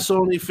 you have Yeah.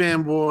 Sony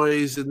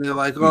fanboys, and they're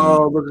like,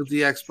 "Oh, look at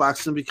the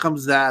Xbox," and it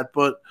becomes that.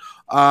 But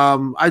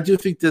I do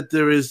think that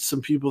there is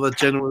some people that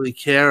genuinely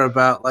care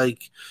about,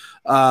 like,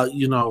 calling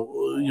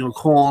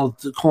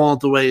it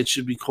the way it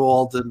should be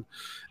called,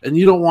 and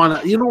you don't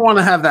want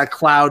to have that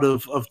cloud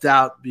of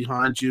doubt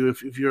behind you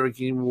if you're a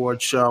Game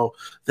Award show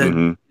that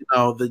Mhm.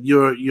 that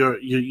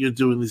you're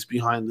doing this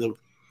behind the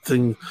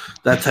thing,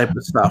 that type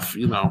of stuff.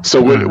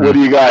 So what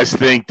do you guys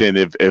think then?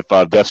 If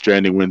Death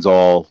Stranding wins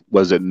all,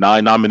 was it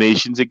 9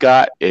 nominations it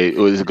got?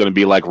 Was it going to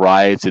be like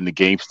riots in the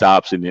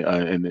GameStops and the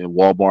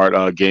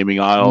Walmart gaming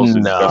aisles?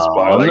 and Best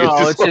Buy? Like,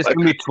 It's just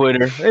gonna be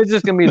Twitter. It's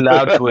just gonna be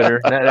loud Twitter.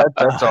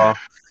 That's all.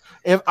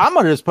 If I'm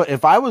gonna just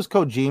if I was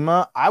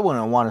Kojima, I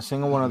wouldn't want a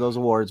single one of those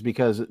awards,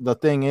 because the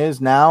thing is,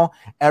 now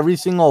every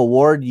single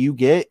award you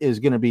get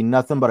is gonna be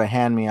nothing but a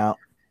hand me out.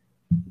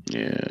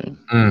 Yeah.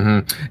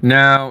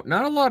 Now,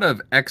 not a lot of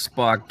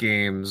Xbox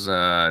games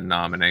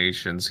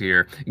nominations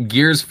here.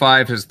 Gears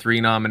 5 has 3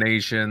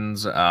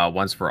 nominations.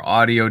 One's for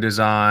audio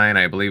design,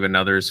 I believe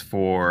another's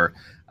for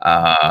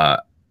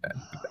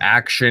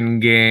action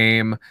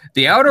game.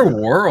 The Outer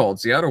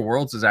Worlds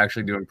is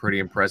actually doing pretty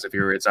impressive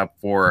here. It's up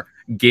for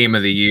Game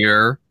of the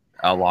Year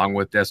along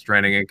with Death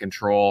Stranding and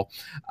Control.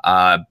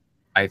 I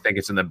think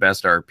it's in the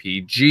best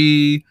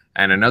RPG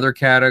and another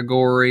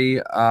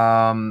category.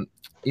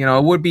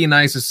 It would be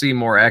nice to see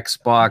more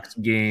Xbox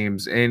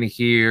games in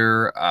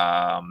here.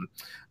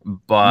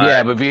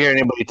 But if you hear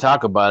anybody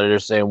talk about it, they're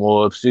saying,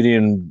 well,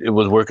 Obsidian, it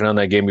was working on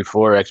that game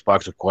before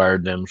Xbox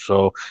acquired them,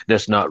 so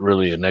that's not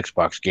really an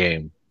Xbox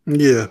game.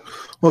 Yeah.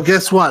 Well,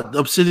 guess what?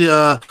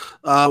 Obsidian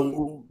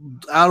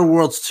Outer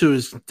Worlds 2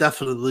 is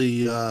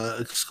definitely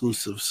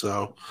exclusive,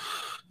 so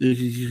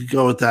you can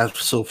go with that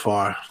so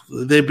far.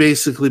 They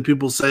basically,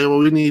 people say, well,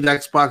 we need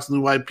Xbox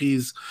new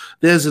IPs.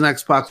 There's an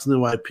Xbox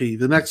new IP.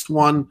 The next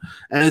one,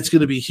 and it's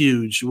going to be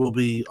huge, will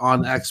be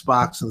on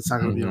Xbox, and it's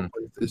not going to be on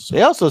PlayStation.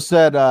 They also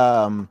said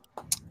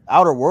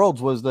Outer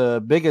Worlds was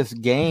the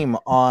biggest game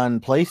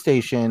on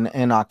PlayStation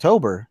in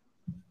October.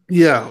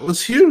 Yeah, it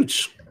was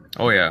huge.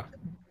 Oh, yeah.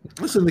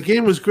 Listen, the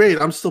game was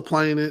great. I'm still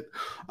playing it.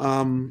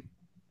 How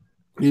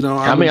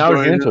many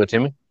hours are you into it,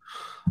 Timmy?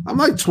 I'm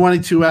like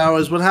 22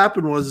 hours. What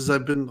happened was I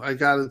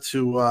got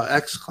into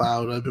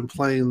xCloud. I've been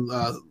playing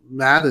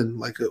Madden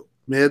like a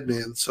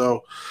madman.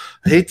 So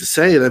I hate to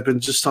say it, I've been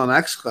just on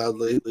xCloud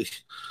lately.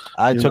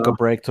 I took a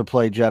break to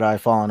play Jedi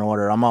Fallen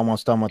Order. I'm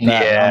almost done with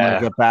that. Yeah. I'm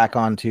gonna get back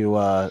onto.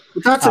 But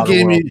that's a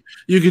game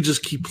you could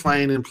just keep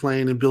playing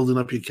and building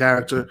up your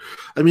character.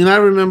 I mean, I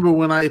remember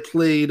when I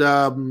played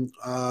what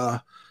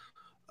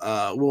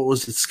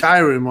was it,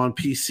 Skyrim on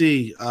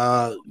PC.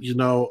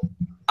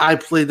 I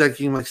played that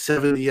game like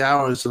 70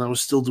 hours, and I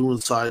was still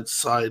doing side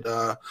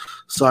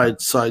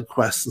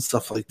quests and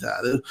stuff like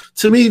that.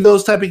 To me,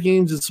 those type of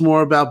games, it's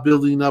more about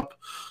building up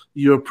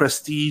your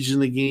prestige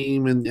in the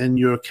game and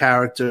your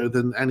character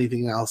than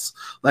anything else.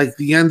 Like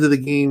the end of the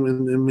game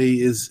in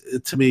me is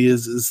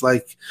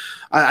like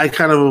I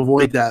kind of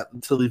avoid that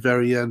until the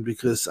very end,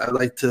 because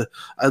I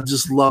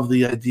just love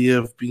the idea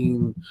of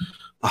being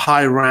a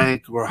high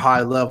rank or high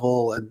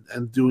level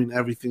and doing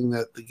everything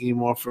that the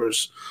game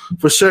offers.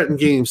 For certain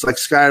games like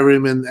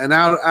Skyrim and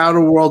Outer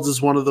Worlds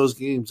is one of those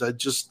games. I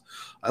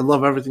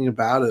love everything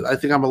about it. I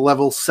think I'm a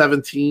level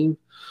 17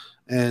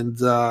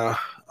 and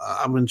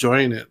I'm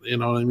enjoying it. You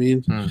know what I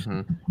mean?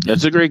 Mm-hmm.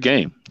 It's a great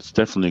game. It's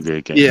definitely a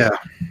great game. Yeah.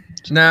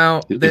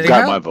 Now, It's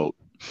got my vote.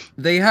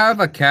 They have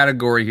a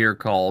category here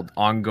called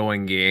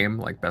ongoing game,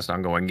 like best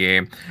ongoing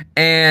game.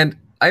 And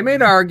I made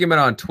an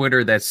argument on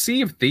Twitter that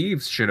Sea of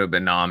Thieves should have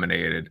been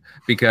nominated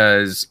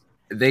because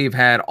they've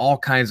had all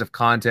kinds of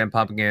content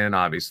pumping in,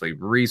 obviously,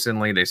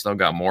 recently. They still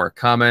got more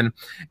coming.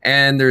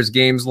 And there's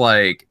games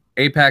like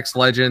Apex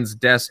Legends,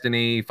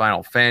 Destiny,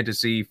 Final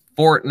Fantasy,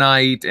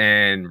 Fortnite,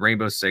 and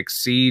Rainbow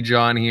Six Siege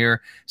on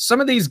here.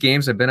 Some of these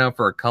games have been out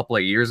for a couple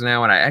of years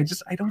now, and I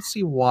don't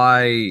see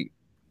why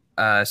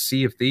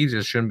Sea of Thieves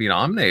just shouldn't be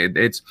nominated.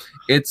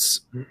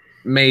 It's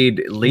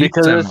made leaps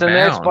because and it's an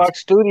bounds. Xbox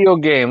Studio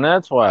game.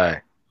 That's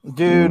why.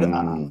 Dude,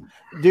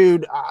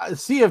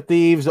 Sea of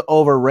Thieves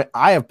over.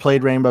 I have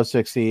played Rainbow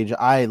Six Siege.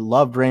 I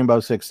loved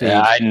Rainbow Six Siege.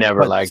 Yeah, I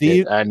never liked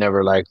it. I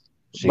never liked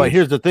Siege. But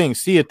here's the thing: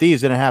 Sea of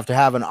Thieves didn't have to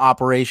have an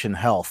Operation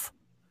Health.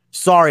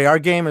 Sorry, our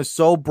game is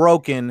so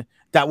broken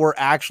that we're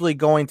actually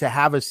going to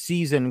have a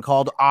season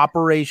called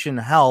Operation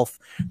Health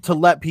to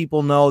let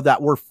people know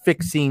that we're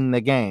fixing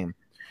the game.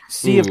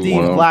 Sea of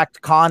Thieves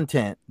lacked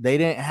content. They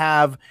didn't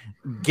have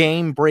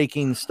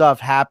game-breaking stuff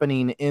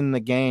happening in the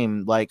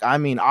game.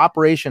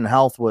 Operation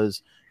Health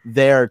was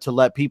there to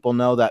let people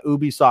know that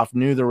Ubisoft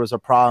knew there was a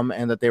problem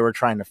and that they were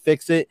trying to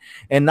fix it.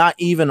 And not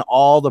even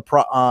all the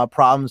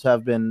problems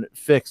have been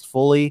fixed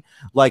fully.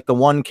 Like the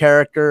one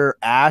character,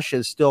 Ash,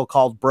 is still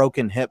called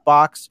Broken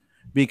Hitbox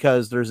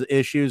because there's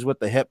issues with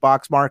the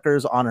hitbox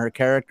markers on her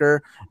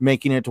character,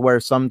 making it to where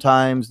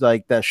sometimes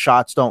like the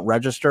shots don't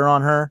register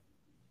on her.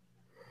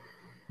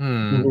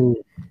 Mm-hmm.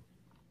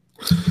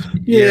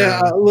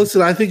 Yeah,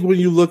 listen, I think when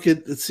you look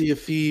at Sea of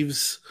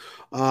Thieves,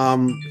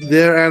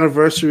 their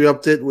anniversary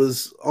update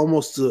was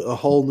almost a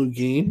whole new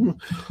game,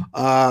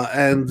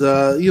 and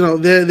they're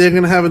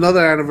going to have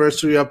another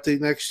anniversary update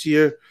next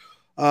year.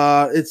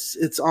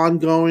 It's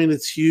ongoing,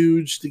 it's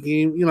huge. The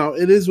game,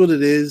 it is what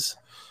it is.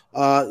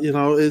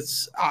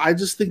 I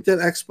just think that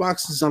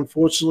Xbox is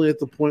unfortunately at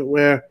the point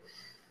where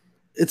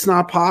it's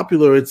not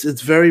popular.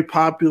 It's very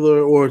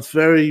popular, or it's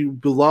very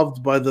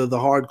beloved by the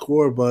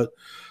hardcore, but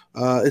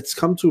it's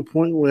come to a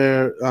point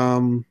where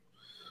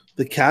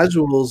the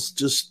casuals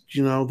just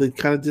they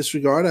kind of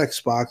disregard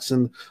Xbox,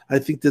 and I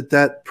think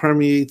that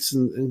permeates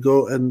and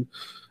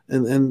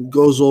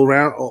goes all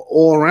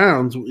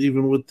around,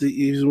 even with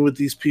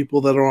these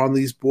people that are on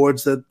these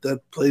boards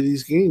that play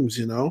these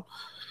games.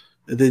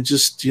 They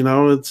just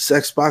it's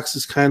Xbox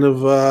is kind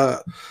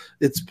of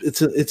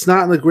it's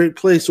not in a great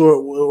place,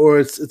 or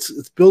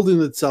it's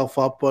building itself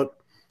up, but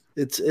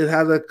it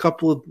had a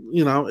couple of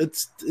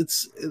it's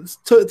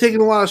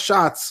taken a lot of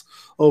shots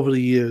over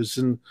the years,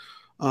 and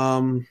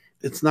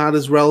it's not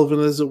as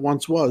relevant as it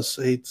once was.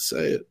 I hate to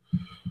say it.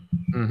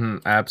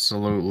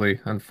 Absolutely.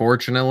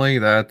 Unfortunately,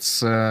 that's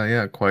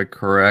quite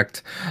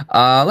correct.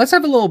 Let's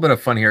have a little bit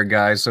of fun here,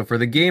 guys. So for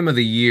the game of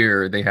the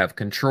year, they have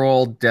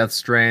Control, Death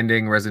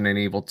Stranding, Resident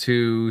Evil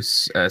 2,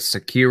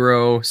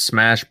 Sekiro,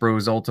 Smash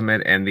Bros.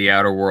 Ultimate, and The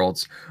Outer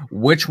Worlds.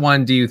 Which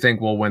one do you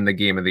think will win the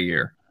game of the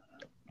year?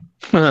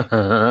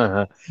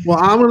 Well,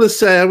 I'm gonna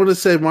say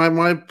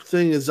my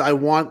thing is I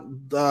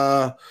want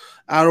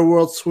Outer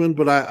Worlds to win,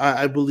 but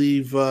I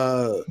believe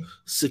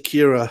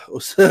Sekiro,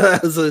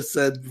 as I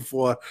said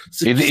before.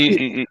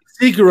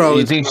 Sekiro.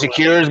 You think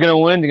Sekiro is going to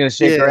win? You're going to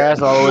shake her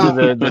ass all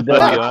over the W,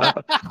 huh?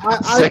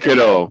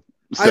 Sekiro.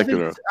 I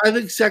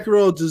think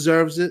Sekiro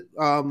deserves it.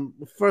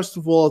 First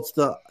of all,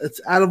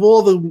 it's out of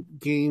all the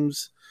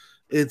games,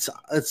 it's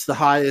the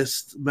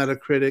highest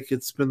Metacritic.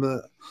 It's been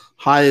the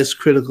highest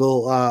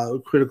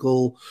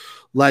critical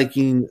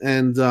liking,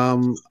 and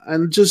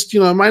just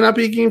it might not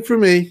be a game for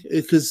me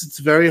because it's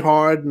very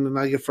hard, and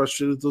I get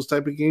frustrated with those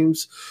type of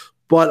games.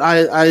 But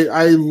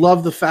I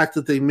love the fact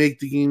that they make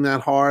the game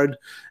that hard,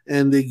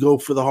 and they go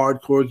for the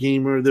hardcore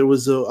gamer. There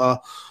was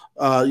a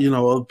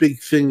big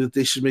thing that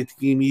they should make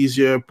the game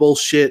easier.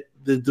 Bullshit.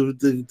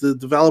 The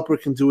developer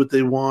can do what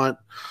they want.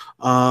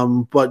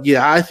 But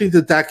yeah, I think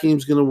that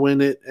game's going to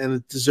win it, and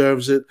it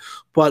deserves it.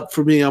 But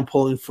for me, I'm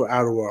pulling for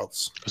Outer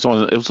Worlds. It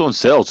was on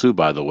sale too,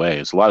 by the way.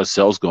 It's a lot of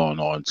sales going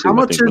on too. How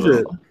much is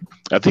it?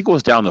 I think it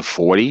was down to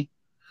 40.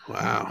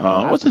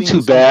 Wow, it wasn't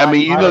too bad. I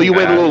mean, you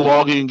wait a little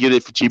longer, you can get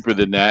it for cheaper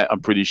than that. I'm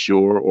pretty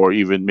sure, or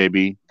even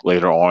maybe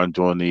later on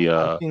during the.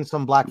 I've seen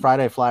some Black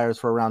Friday flyers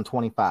for around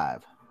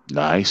 25.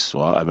 Nice.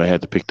 Well, I may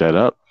have to pick that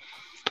up.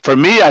 For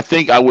me, I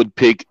think I would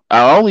pick.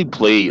 I only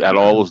played out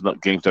of all those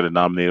games that are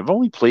nominated. I've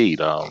only played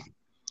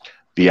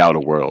The Outer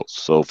Worlds.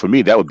 So for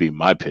me, that would be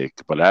my pick.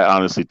 But I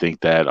honestly think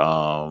that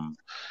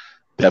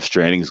Death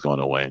Stranding is going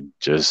to win,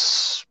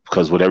 just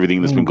because with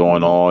everything that's been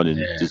going on, and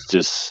it's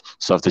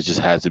just stuff that just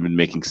hasn't been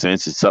making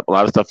sense. It's a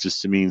lot of stuff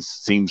just to me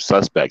seems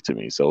suspect to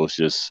me. So it's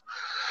just,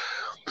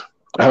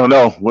 I don't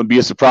know. Wouldn't be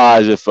a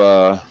surprise if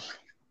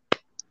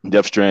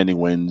Death Stranding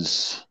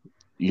wins.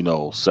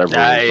 Several.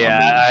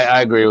 I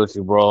agree with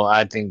you, bro.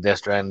 I think Death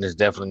Stranding is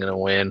definitely going to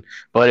win,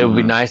 but it would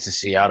be nice to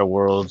see Outer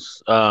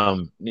Worlds.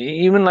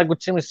 Even like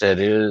what Timmy said,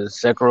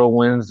 Sekiro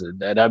wins.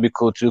 That'd be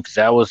cool too, because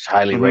that was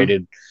highly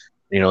rated,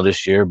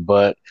 this year.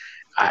 But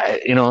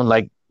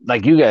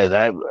like you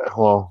guys,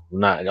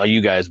 not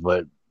you guys,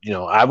 but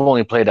I've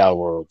only played Outer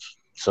Worlds,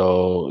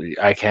 so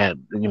I can't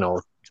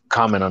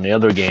comment on the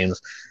other games.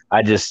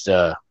 I just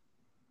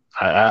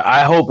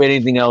I hope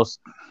anything else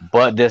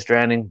but Death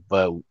Stranding,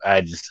 but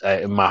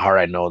in my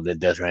heart I know that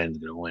Death Stranding is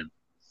going to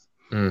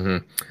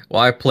win.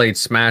 Well, I played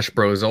Smash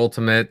Bros.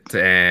 Ultimate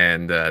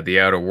and The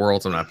Outer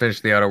Worlds. I'm not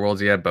finished The Outer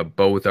Worlds yet, but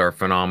both are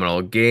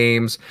phenomenal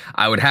games.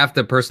 I would have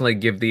to personally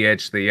give the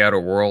edge to The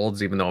Outer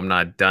Worlds, even though I'm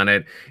not done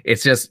it.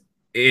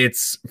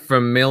 It's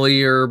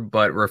familiar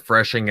but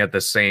refreshing at the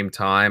same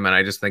time, and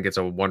I just think it's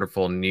a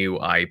wonderful new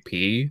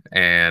IP,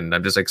 and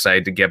I'm just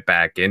excited to get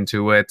back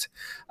into it.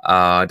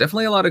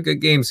 Definitely a lot of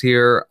good games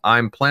here.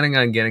 I'm planning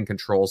on getting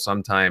Control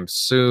sometime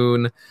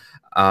soon.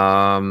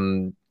 I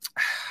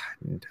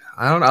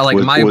don't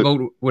know. My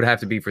vote would have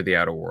to be for The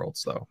Outer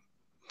Worlds, though.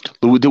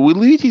 The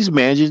Luigi's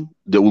Mansion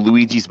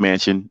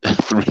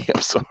 3.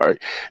 I'm sorry.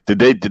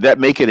 Did that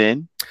make it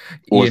in?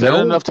 Or was that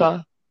enough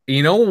time?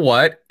 You know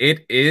what?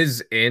 It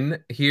is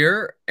in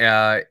here.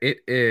 It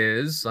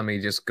is. Let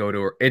me just go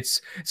to her.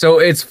 It's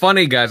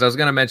funny, guys. I was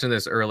gonna mention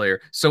this earlier.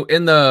 So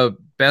in the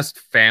best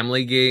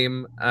family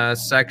game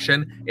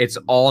section, it's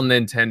all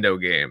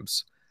Nintendo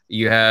games.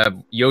 You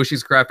have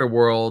Yoshi's Crafted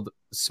World,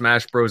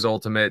 Smash Bros.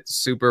 Ultimate,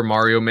 Super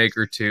Mario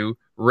Maker 2,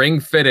 Ring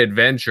Fit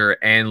Adventure,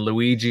 and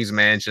Luigi's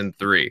Mansion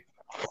 3.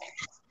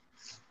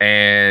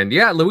 And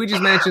yeah,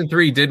 Luigi's Mansion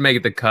 3 did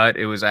make the cut.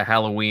 It was a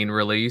Halloween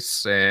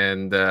release,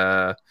 and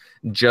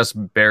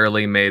just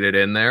barely made it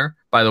in there.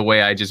 By the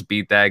way, I just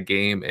beat that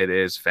game. It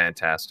is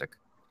fantastic.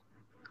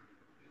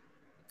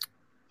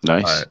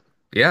 Nice.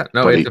 Yeah,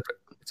 no,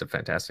 it's a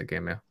fantastic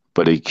game, yeah.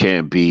 But it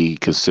can't be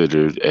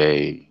considered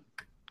a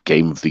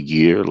game of the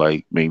year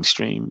like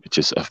mainstream. It's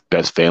just a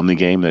best family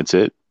game. That's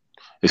it.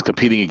 It's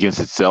competing against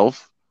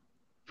itself.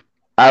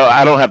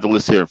 I don't have the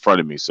list here in front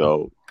of me,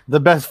 so the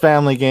best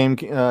family game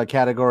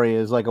category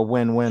is like a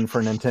win-win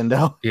for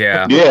Nintendo.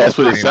 Yeah, that's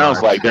what it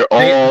sounds like. They're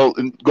all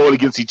going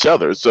against each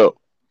other. So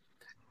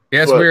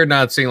yeah, it's weird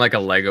not seeing like a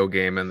Lego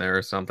game in there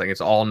or something.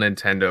 It's all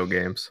Nintendo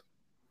games,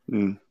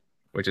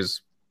 which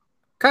is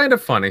kind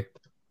of funny,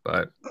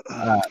 but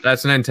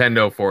that's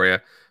Nintendo for you.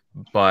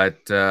 But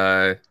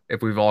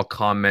if we've all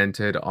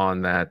commented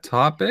on that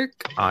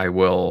topic, I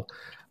will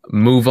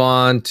move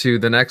on to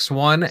the next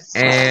one.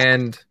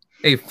 And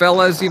hey,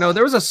 fellas,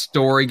 there was a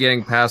story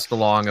getting passed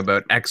along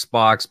about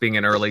Xbox being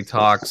in early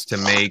talks to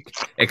make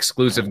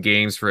exclusive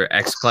games for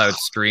xCloud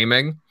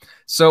streaming.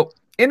 So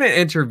in an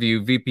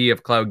interview, VP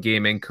of Cloud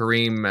Gaming,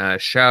 Kareem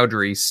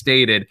Chowdhury,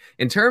 stated,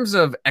 in terms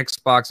of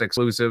Xbox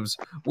exclusives,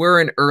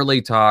 we're in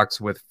early talks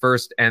with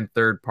first and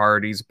third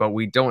parties, but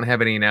we don't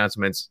have any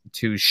announcements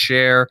to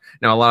share.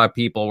 Now, a lot of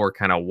people were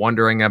kind of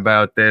wondering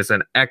about this,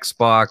 and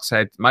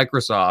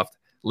Microsoft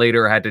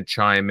later had to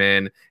chime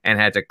in and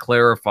had to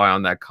clarify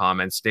on that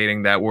comment,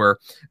 stating that we're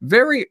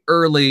very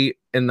early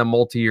in the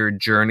multi-year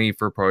journey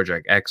for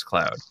Project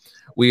xCloud.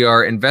 We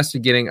are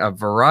investigating a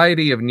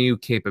variety of new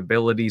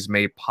capabilities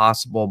made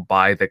possible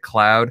by the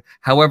cloud.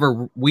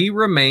 However, we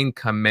remain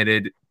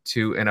committed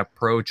to an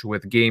approach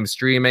with game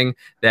streaming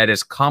that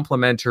is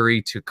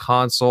complementary to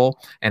console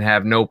and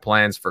have no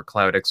plans for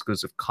cloud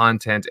exclusive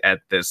content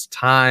at this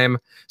time.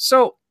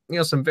 So,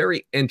 some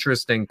very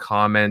interesting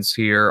comments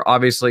here.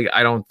 Obviously,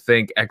 I don't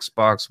think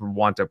Xbox would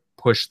want to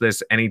push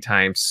this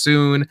anytime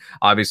soon,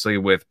 obviously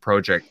with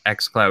Project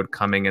xCloud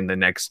coming in the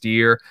next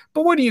year.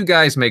 But what do you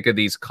guys make of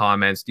these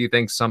comments? Do you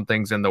think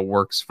something's in the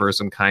works for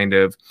some kind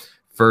of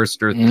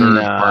first or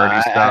third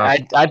party stuff?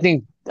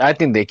 I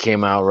think they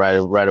came out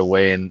right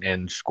away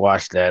and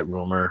squashed that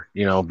rumor,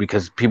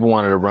 because people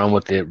wanted to run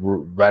with it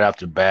right off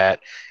the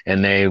bat,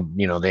 and they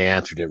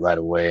answered it right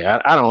away.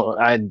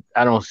 I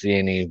don't see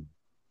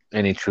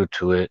any truth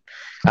to it.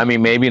 I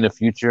mean, maybe in the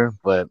future,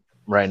 but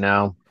right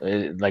now,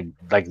 like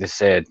they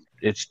said,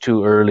 it's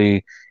too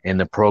early in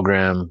the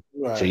program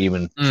to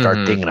even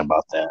start thinking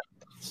about that.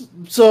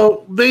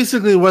 So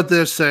basically what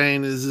they're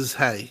saying is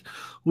hey,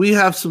 we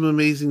have some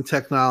amazing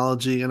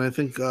technology, and I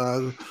think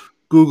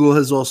Google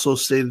has also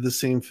stated the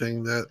same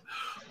thing, that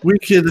we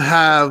could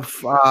have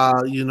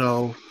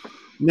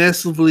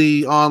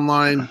massively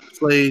online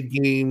played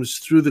games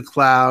through the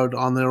cloud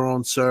on their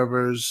own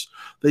servers.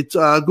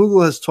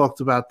 Google has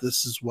talked about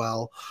this as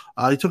well.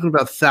 You're talking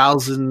about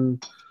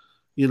 1,000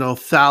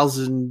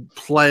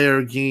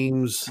 player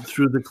games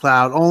through the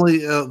cloud,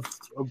 only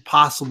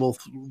possible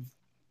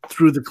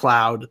through the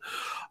cloud.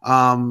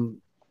 To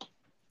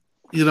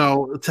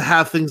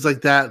have things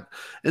like that.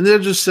 And they're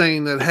just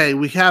saying that, hey,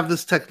 we have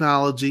this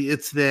technology.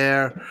 It's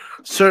there.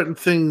 Certain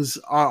things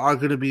are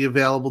going to be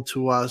available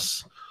to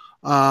us.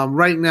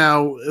 Right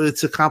now,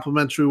 it's a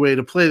complimentary way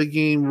to play the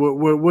game.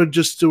 We're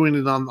just doing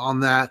it on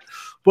that.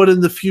 But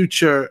in the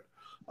future,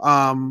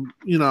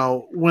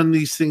 when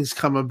these things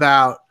come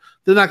about,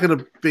 they're not going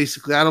to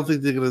I don't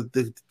think they're going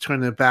to turn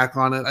their back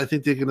on it. I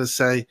think they're going to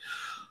say,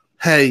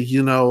 hey,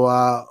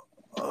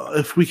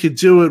 if we could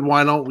do it,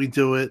 why don't we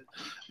do it?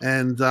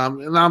 And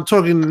I'm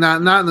talking not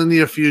in the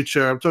near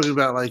future. I'm talking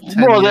about like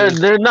 10 years.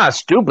 They're not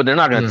stupid. They're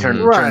not going to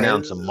turn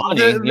down some money.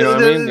 They're not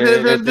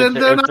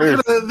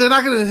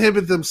going to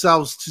inhibit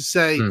themselves to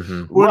say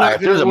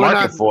there's a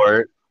market for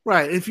it.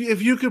 Right. If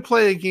you could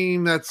play a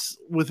game that's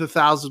with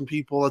 1,000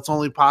 people, that's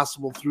only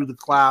possible through the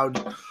cloud,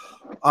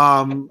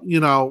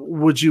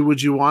 would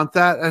you want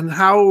that? And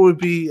how it would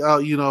be,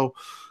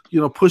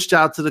 pushed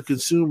out to the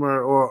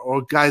consumer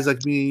or guys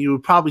like me, you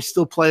would probably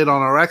still play it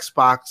on our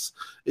Xbox.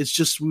 It's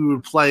just we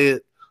would play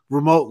it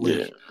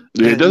remotely. Yeah.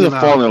 It doesn't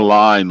fall in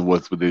line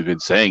with what they've been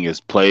saying. Is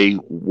play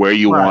where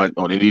you want,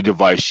 on any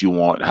device you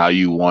want, how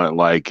you want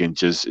it, and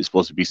just it's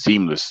supposed to be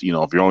seamless.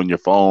 If you're on your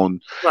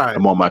phone,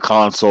 I'm on my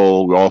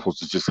console. We're all supposed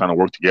to just kind of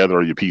work together,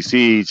 or your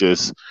PC.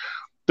 Just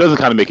doesn't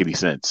kind of make any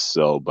sense.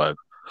 So, but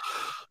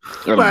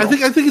I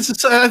think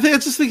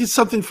it's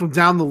something from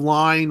down the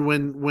line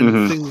when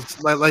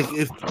things like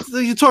if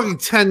you're talking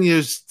 10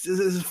 years,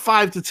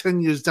 5 to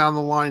 10 years down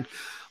the line.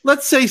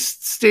 Let's say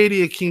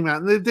Stadia came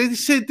out, and they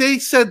said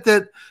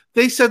that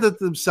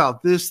themselves.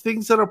 There's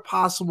things that are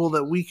possible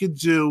that we could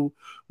do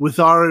with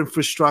our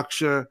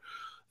infrastructure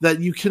that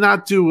you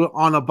cannot do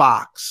on a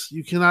box.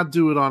 You cannot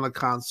do it on a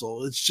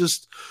console. It's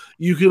just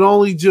you can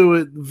only do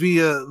it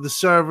via the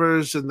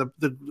servers and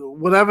the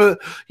whatever.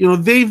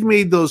 They've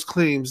made those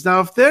claims.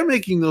 Now, if they're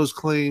making those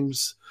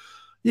claims,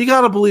 you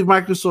got to believe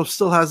Microsoft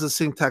still has the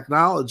same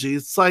technology.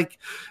 It's like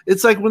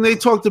when they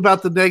talked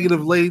about the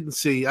negative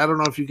latency. I don't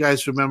know if you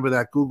guys remember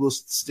that. Google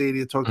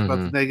Stadia talked about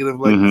the negative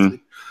latency.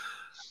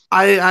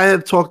 I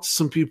had talked to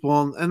some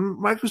people, and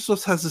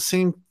Microsoft has the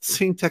same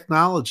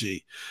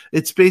technology.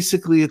 It's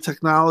basically a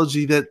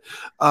technology that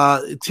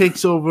it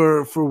takes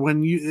over for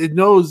when it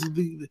knows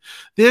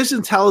there's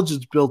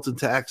intelligence built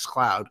into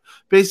xCloud.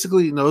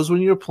 Basically, it knows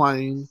when you're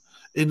playing.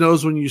 It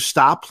knows when you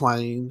stop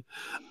playing.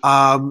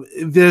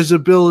 There's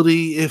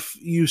ability if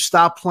you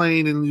stop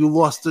playing and you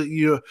lost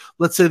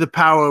let's say the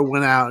power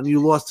went out and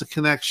you lost a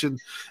connection,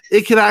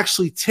 it could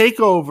actually take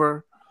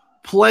over,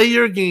 play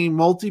your game,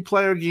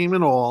 multiplayer game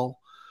and all,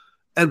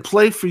 and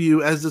play for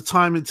you as the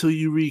time until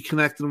you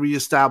reconnect and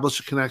reestablish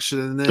a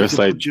connection. And then it's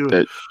like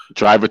that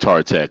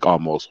Drivatar tech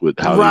almost with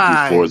how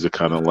they do Forza,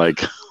 kind of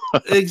like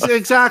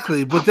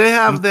exactly. But they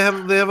have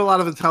a lot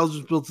of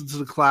intelligence built into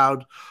the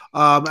cloud,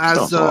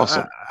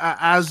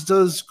 as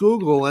does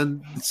Google,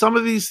 and some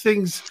of these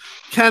things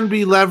can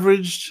be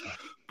leveraged.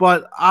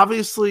 But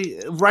obviously,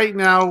 right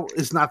now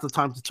is not the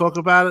time to talk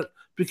about it.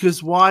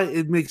 Because why?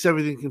 It makes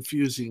everything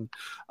confusing.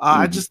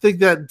 I just think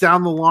that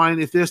down the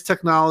line, if there's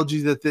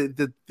technology that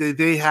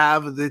they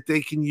have that they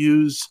can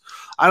use,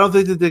 I don't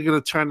think that they're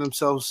going to turn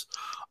themselves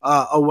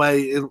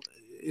away.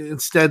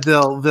 Instead,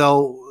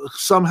 they'll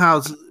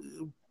somehow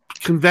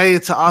convey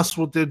it to us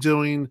what they're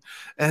doing,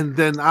 and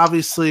then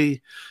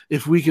obviously,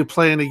 if we could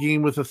play in a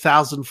game with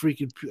 1,000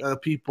 freaking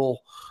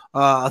people,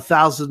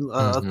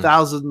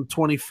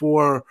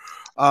 1,024,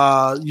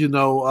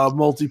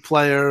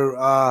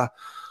 multiplayer.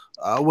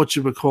 What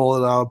you would call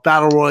it,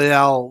 battle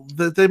royale.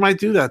 They might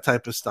do that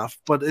type of stuff,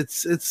 but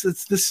this is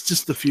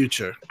just the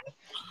future.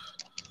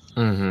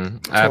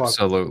 Mm-hmm.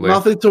 Absolutely,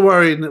 nothing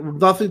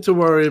to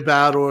worry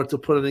about, or to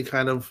put any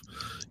kind of,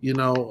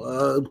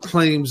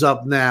 claims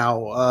up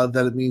now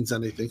that it means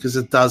anything, because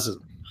it doesn't.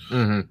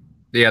 Mm-hmm.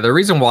 Yeah, the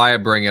reason why I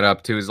bring it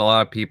up too is a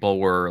lot of people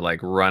were like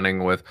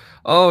running with,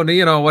 oh,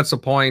 what's the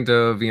point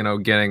of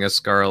getting a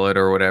Scarlet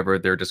or whatever?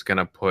 They're just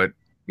gonna put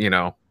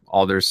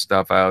all their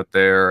stuff out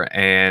there.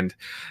 And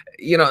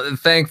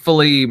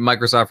thankfully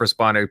Microsoft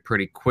responded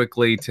pretty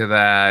quickly to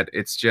that.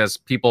 It's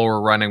just people were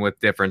running with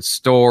different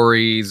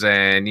stories,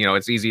 and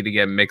it's easy to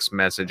get mixed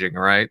messaging,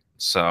 right?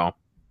 So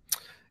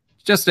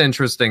just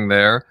interesting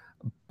there.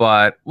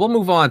 But we'll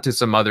move on to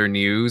some other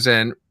news.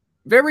 And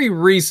very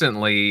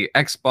recently,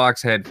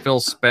 Xbox head Phil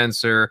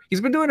Spencer,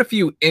 he's been doing a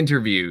few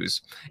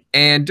interviews,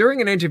 and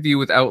during an interview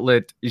with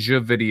outlet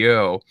Jeux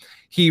Video,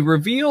 he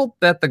revealed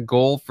that the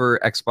goal for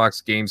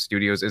Xbox Game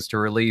Studios is to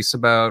release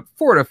about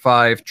 4 to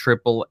 5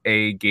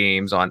 AAA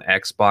games on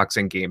Xbox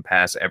and Game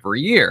Pass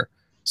every year,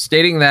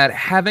 stating that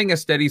having a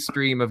steady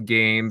stream of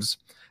games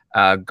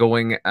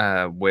going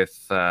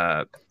with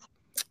our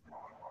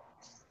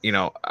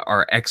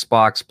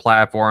Xbox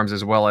platforms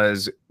as well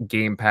as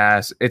Game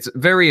Pass, it's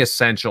very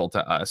essential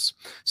to us.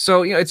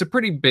 So, it's a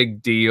pretty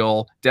big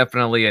deal,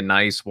 definitely a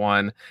nice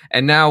one.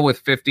 And now with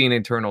 15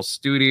 internal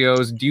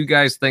studios, do you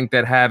guys think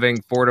that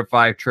having 4 to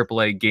 5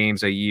 AAA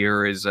games a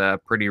year is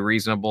pretty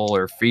reasonable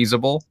or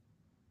feasible?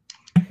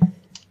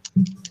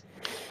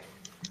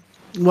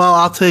 Well,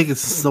 I'll take it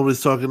since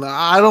nobody's talking.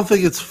 I don't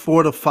think it's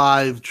 4 to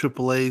 5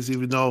 AAAs,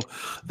 even though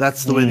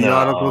that's the way the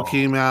article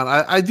came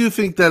out. I do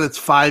think that it's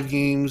 5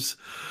 games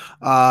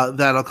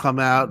that'll come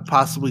out,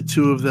 possibly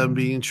 2 of them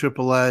being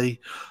AAA,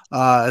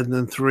 and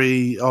then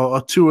 3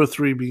 or 2 or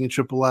 3 being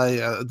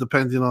AAA,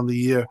 depending on the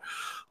year.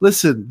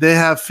 Listen, they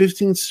have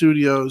 15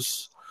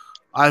 studios.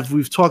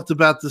 We've talked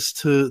about this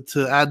to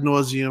ad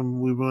nauseum.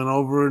 We went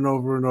over and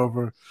over and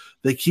over.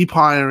 They keep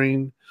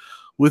hiring.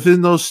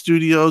 Within those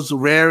studios,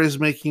 Rare is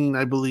making,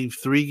 I believe,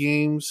 3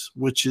 games,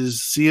 which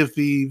is Sea of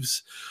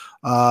Thieves,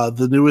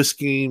 the newest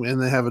game,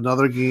 and they have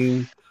another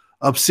game.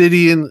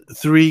 Obsidian,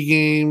 3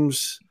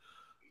 games.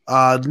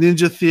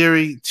 Ninja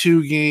Theory,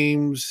 2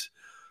 games.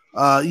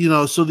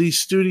 So these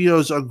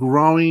studios are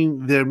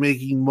growing. They're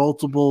doing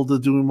multiple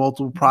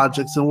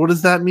projects. And what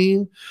does that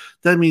mean?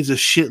 That means a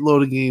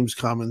shitload of games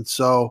coming.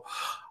 So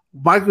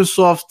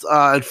Microsoft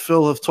and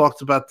Phil have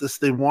talked about this.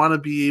 They want to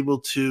be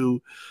able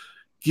to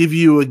give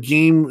you a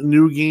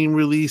new game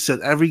release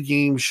at every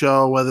game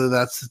show, whether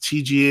that's the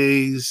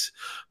TGAs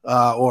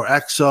or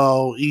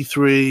EXO,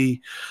 E3.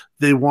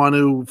 They want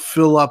to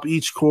fill up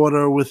each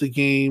quarter with a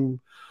game.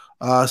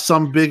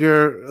 Some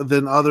bigger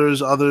than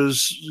others,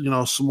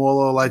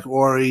 smaller like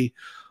Ori.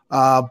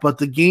 But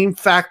the Game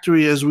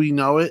Factory, as we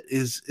know it,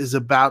 is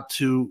about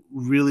to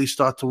really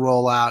start to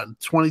roll out.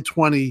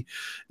 2020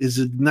 is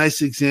a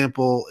nice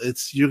example.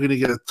 You're going to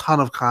get a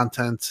ton of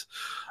content,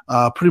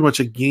 pretty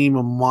much a game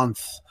a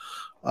month.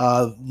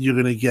 You're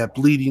going to get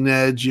Bleeding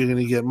Edge. You're going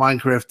to get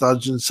Minecraft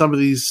Dungeons. Some of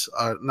these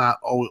are not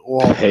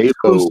all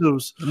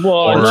exclusives.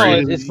 Well,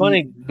 no, it's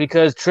funny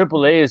because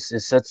AAA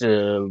is such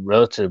a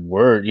relative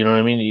word. You know what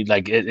I mean?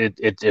 Like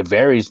it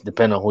varies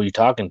depending on who you're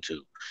talking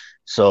to.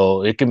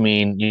 So it could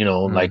mean,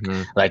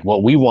 like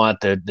what we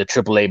want, the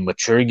AAA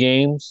mature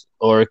games,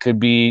 or it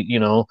could be,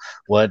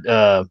 what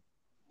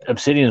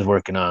Obsidian's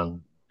working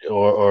on,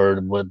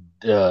 or what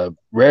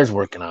Rare's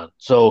working on.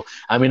 So,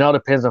 I mean, it all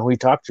depends on who you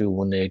talk to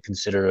when they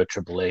consider a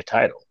AAA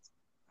title.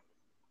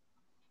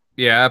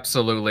 Yeah,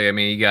 absolutely. I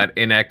mean, you got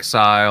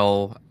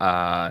inXile.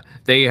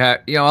 They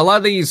have, a lot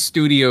of these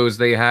studios,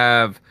 they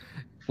have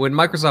when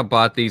Microsoft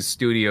bought these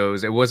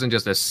studios, it wasn't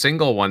just a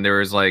single one. There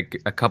was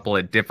like a couple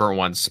of different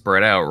ones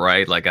spread out,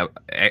 right? Like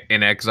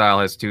In Exile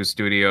has 2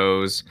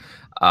 studios,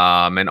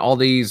 and all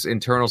these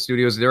internal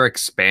studios, they're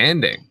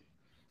expanding.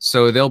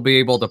 So they'll be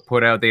able to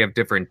put out, they have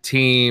different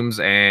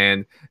teams,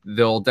 and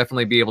they'll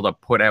definitely be able to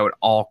put out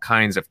all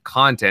kinds of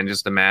content,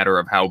 just a matter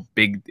of how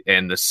big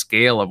and the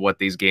scale of what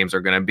these games are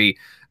going to be.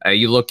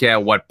 You look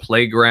at what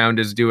Playground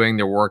is doing.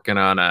 They're working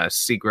on a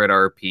secret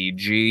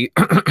RPG,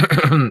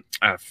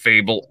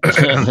 Fable.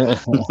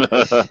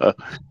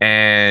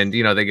 And,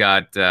 you know, they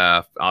got,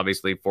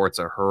 obviously,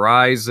 Forza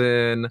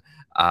Horizon.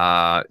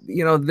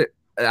 You know,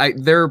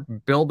 they're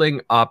building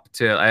up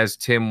to, as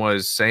Tim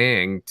was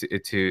saying,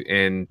 to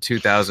in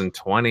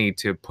 2020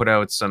 to put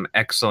out some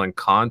excellent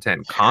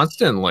content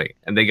constantly,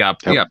 and they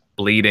got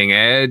Bleeding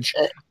Edge,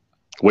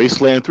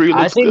 Wasteland 3.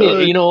 I think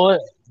good. You know what.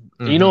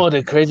 You know what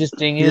the craziest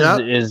thing is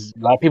a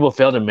lot of people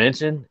fail to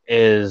mention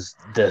is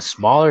the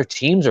smaller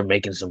teams are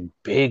making some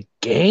big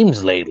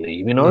games lately.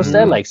 You notice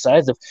that, like,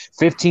 size of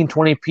 15,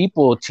 20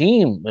 people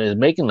team is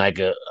making like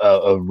a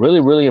really,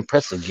 really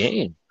impressive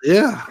game.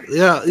 Yeah.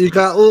 You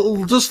got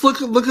just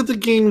look at the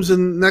games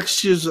in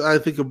next year's. I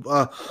think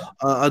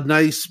a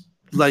nice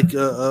like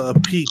a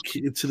peek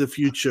into the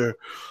future.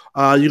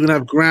 You're gonna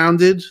have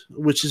Grounded,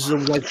 which is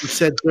like you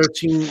said,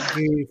 13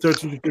 to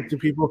 15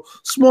 people,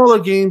 smaller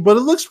game, but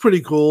it looks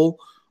pretty cool.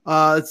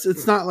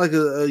 It's not like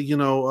a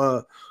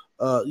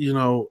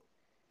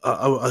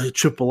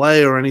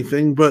AAA or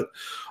anything, but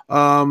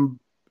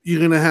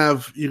you're gonna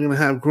have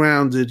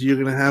Grounded, you're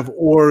gonna have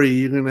Ori,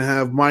 you're gonna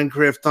have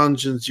Minecraft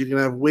Dungeons, you're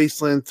gonna have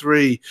Wasteland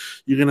 3,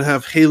 you're gonna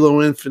have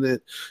Halo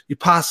Infinite, you're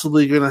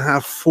possibly gonna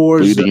have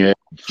Forza.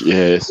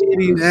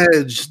 Bleeding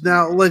Edge.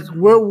 Now, like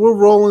we're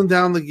rolling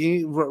down the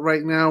game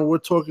right now. We're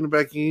talking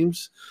about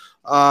games.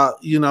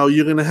 You know,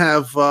 you're gonna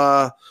have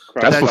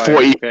that's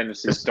before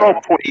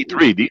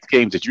E3. These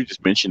games that you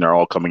just mentioned are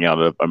all coming out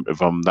of,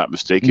 if I'm not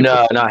mistaken.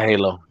 No, not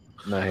Halo.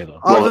 Not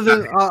Halo. Other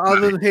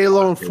than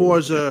Halo and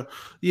Forza,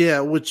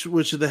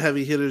 which are the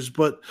heavy hitters.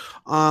 But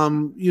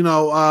you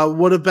know,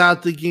 what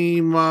about the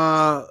game?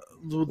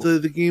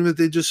 The game that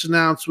they just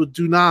announced with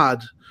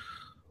Dunod.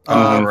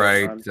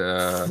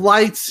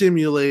 Flight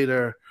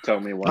Simulator. Tell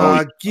me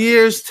why.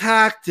 Gears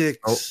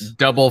Tactics.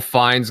 Double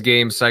Fine's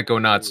game,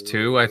 Psychonauts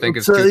 2, I think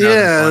it's 2020.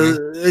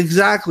 Yeah,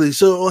 exactly.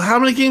 So how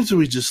many games have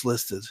we just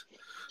listed?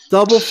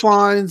 Double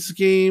Fine's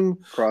game,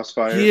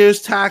 Crossfire,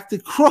 Gears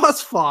Tactics,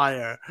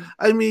 Crossfire.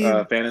 I mean,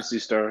 Phantasy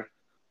Star.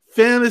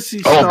 I'm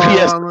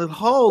like,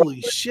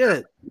 holy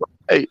shit!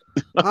 Hey,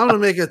 I'm gonna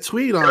make a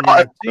tweet on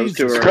that.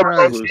 Jesus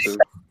Christ.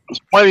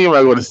 Plenty of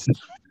I want to say.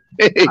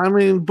 I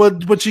mean,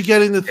 but you're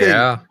getting the thing.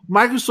 Yeah.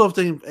 Microsoft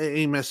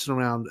ain't messing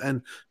around,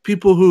 and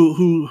people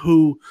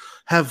who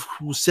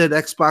said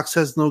Xbox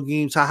has no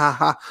games,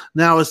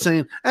 now are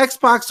saying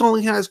Xbox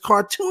only has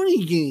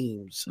cartoony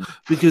games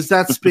because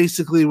that's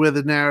basically where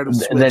the narrative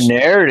switched. The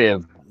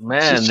narrative,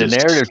 man, the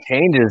narrative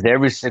changes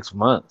every 6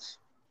 months.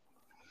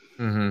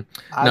 Mm-hmm.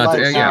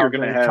 You're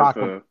gonna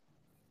have.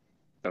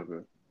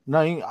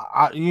 No, you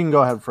can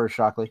go ahead first,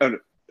 Shockley.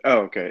 Oh,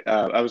 okay.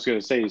 I was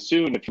gonna say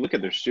soon. If you look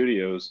at their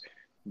studios,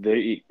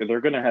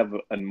 they're gonna have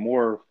a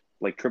more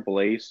like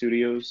AAA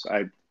studios.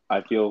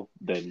 I feel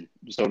than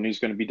Sony's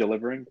gonna be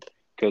delivering,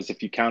 because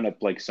if you count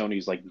up like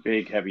Sony's like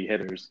big heavy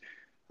hitters,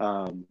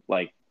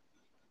 like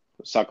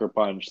Sucker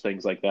Punch,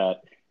 things like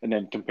that, and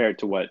then compared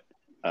to what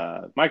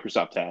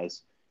Microsoft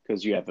has,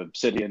 because you have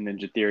Obsidian,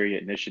 Ninja Theory,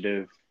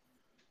 Initiative,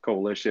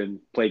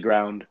 Coalition,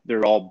 Playground,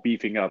 they're all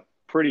beefing up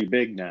pretty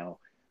big now.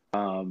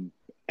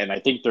 And I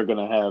think they're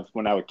going to have,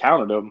 when I would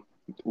count them,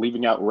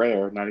 leaving out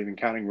Rare, not even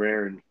counting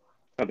Rare and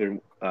other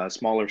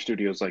smaller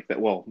studios like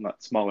that. Well,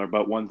 not smaller,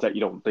 but ones that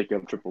you don't think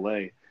of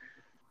AAA.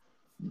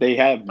 They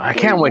have. I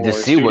can't wait to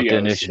see what the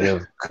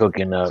Initiative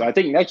cooking up. So I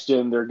think next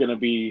gen they're going to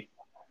be,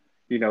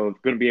 going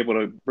to be able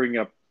to bring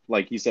up,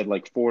 like you said,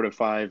 like 4 to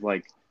 5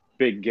 like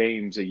big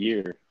games a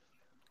year.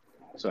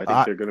 So I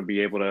think they're going to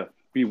be able to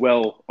be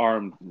well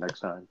armed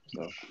next time.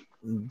 So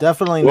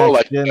definitely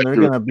next gen they're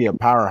going to be a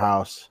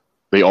powerhouse.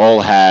 They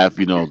all have,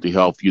 they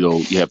help,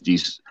 you have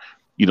these,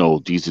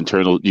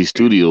 these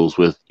studios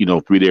with,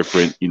 3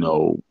 different,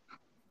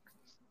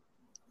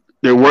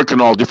 they're working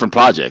on different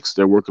projects.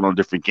 They're working on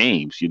different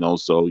games,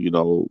 so,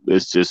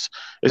 it's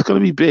going to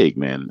be big,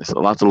 man. It's a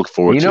lot to look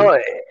forward to.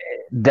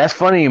 That's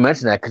funny you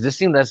mentioned that, because it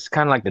seems that's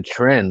kind of like the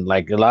trend.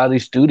 Like a lot of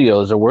these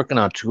studios are working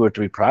on 2 or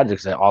 3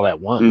 projects all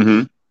at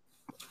once.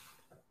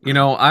 Mm-hmm.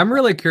 I'm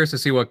really curious to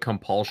see what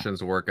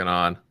Compulsion's working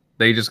on.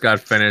 They just got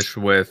finished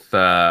with,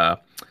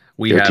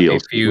 we have a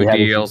few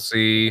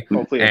DLC,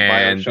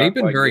 and they've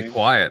been very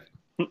quiet.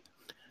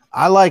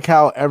 I like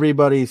how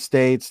everybody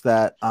states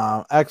that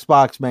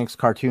Xbox makes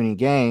cartoony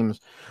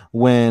games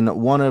when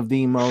one of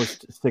the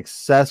most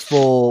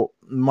successful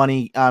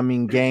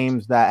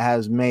games that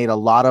has made a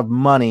lot of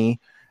money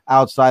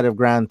outside of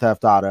Grand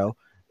Theft Auto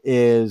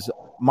is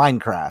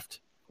Minecraft.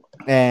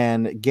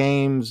 And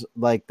games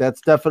like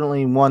that's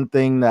definitely one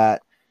thing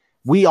that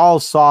we all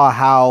saw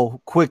how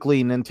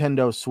quickly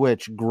Nintendo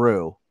Switch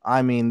grew.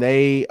 I mean,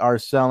 they are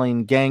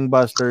selling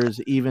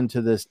gangbusters even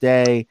to this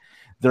day.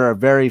 They're a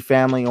very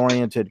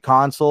family-oriented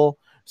console.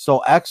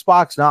 So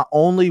Xbox not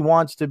only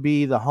wants to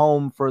be the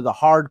home for the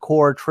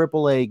hardcore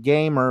AAA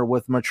gamer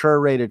with mature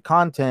rated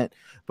content,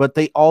 but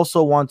they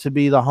also want to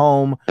be the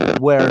home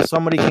where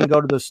somebody can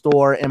go to the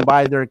store and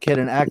buy their kid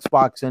an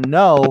Xbox and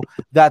know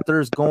that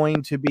there's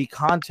going to be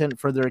content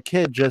for their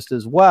kid just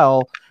as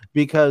well.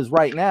 Because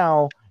right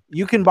now,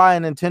 you can buy a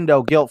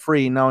Nintendo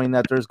guilt-free knowing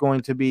that there's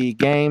going to be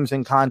games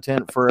and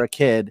content for a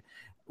kid.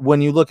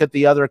 When you look at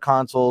the other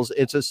consoles,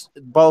 it's just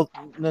both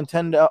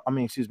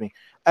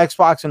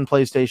Xbox and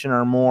PlayStation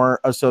are more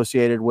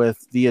associated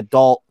with the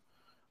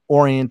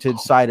adult-oriented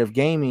side of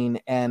gaming,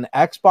 and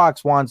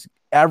Xbox wants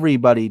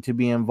everybody to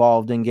be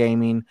involved in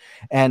gaming.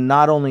 And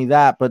not only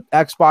that, but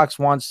Xbox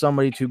wants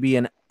somebody to be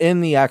in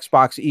the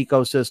Xbox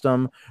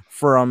ecosystem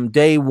from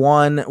day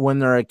one when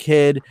they're a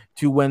kid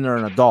to when they're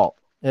an adult.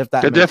 If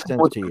that makes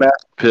sense to you.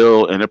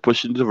 Pill, and they're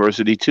pushing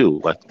diversity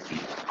too. Like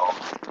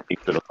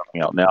things that are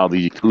coming out now,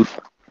 these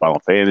Final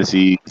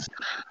Fantasies,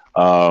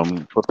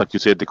 like you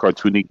said, the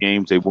cartoony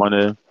games. They want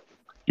to,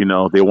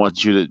 they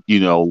want you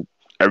to,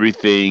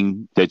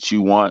 everything that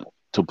you want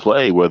to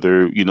play,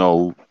 whether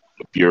if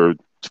you're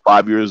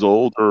 5 years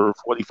old or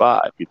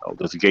 45,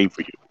 there's a game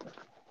for you.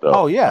 So,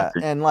 oh yeah,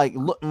 and like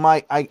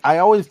I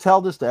always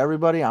tell this to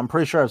everybody. I'm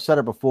pretty sure I've said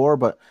it before,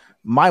 but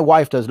my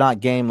wife does not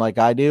game like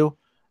I do,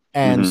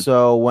 and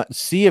so when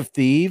Sea of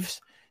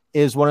Thieves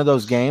is one of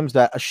those games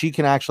that she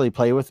can actually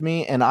play with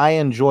me, and I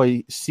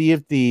enjoy Sea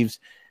of Thieves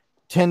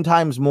 10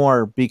 times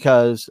more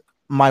because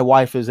my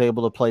wife is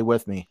able to play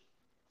with me.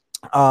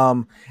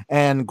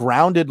 And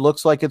Grounded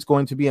looks like it's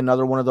going to be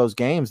another one of those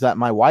games that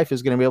my wife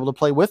is going to be able to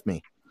play with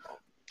me.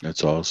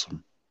 That's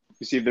awesome.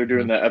 You see, they're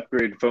doing the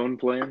upgrade phone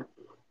plan,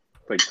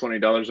 like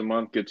 $20 a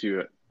month gets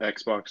you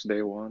Xbox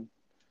Day One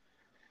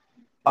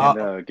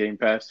and Game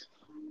Pass.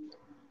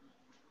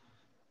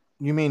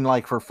 You mean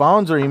like for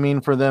phones, or you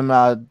mean for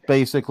them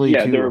basically?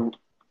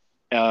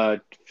 Yeah,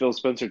 Phil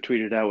Spencer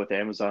tweeted out with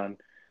Amazon,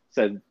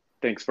 said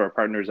thanks for our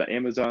partners at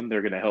Amazon.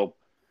 They're going to help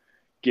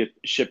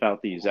ship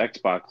out these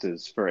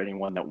Xboxes for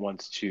anyone that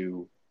wants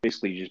to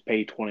basically just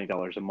pay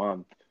 $20 a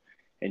month,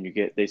 and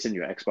they send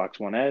you an Xbox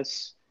One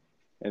S,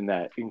 and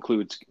that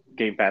includes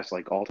Game Pass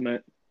like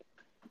Ultimate.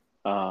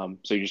 So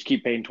you just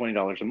keep paying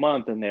 $20 a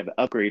month, and they have an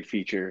upgrade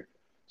feature.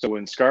 So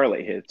when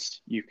Scarlet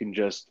hits, you can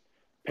just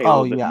pay a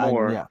little bit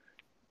more. Yeah.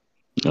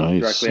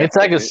 Nice. It's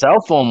like a cell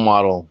phone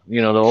model,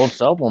 the old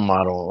cell phone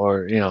model,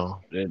 or but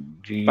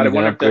I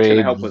wonder if that's going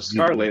to help with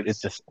Scarlet. It's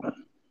just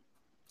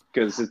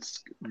because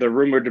it's the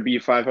rumored to be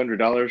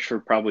 $500 for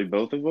probably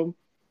both of them.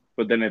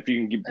 But then if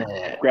you can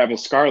grab a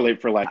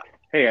Scarlet for like,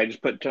 hey, I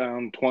just put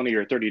down $20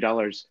 or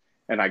 $30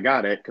 and I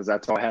got it because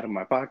that's all I had in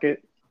my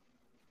pocket,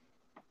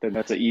 then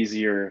that's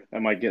I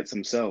might get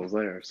some sales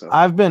there. So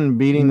I've been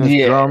beating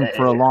this drum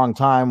for a long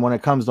time when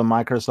it comes to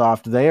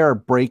Microsoft. They are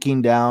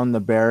breaking down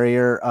the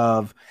barrier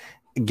of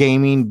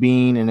gaming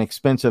being an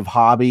expensive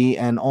hobby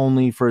and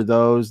only for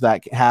those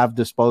that have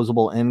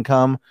disposable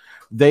income.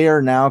 They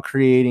are now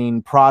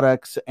creating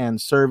products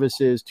and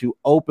services to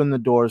open the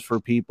doors for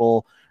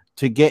people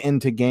to get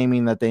into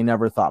gaming that they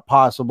never thought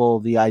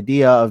possible. The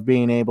idea of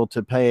being able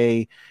to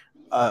pay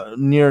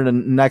near to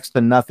next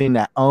to nothing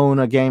to own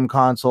a game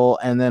console,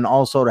 and then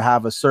also to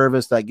have a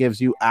service that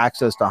gives you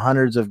access to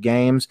hundreds of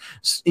games,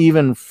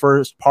 even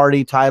first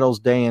party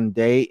titles day and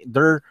date.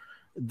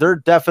 They're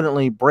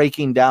definitely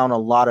breaking down a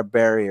lot of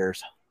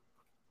barriers.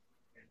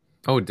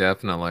 Oh,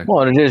 definitely.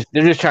 Well,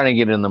 they're just trying to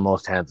get in the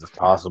most hands as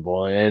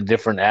possible in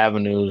different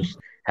avenues,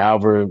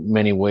 however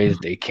many ways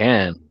they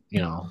can.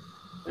 They're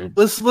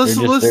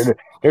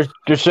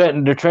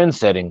trend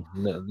setting.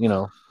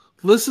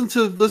 Listen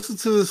to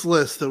this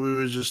list that we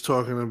were just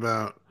talking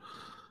about.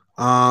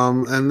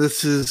 And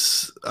this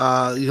is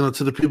to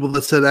the people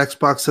that said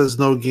Xbox has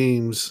no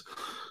games.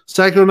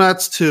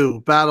 Psychonauts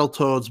 2,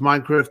 Battletoads,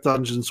 Minecraft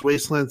Dungeons,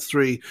 Wastelands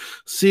 3,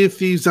 Sea of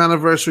Thieves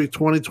Anniversary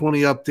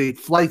 2020 Update,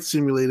 Flight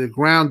Simulator,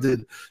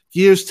 Grounded,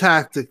 Gears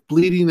Tactic,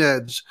 Bleeding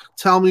Edge,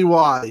 Tell Me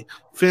Why,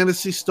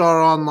 Phantasy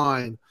Star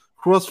Online,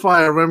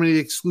 Crossfire Remedy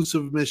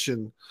Exclusive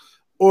Mission,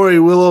 Ori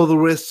Will o' the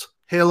Wisps,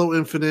 Halo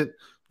Infinite,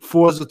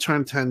 Forza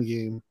Turn 10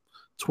 game,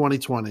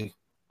 2020.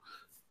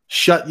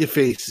 Shut your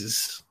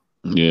faces.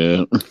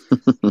 Yeah.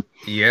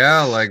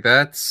 Yeah, like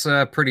that's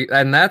pretty,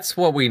 and that's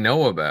what we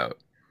know about.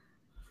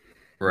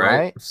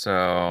 Right? So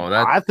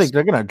I think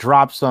they're gonna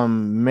drop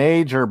some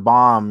major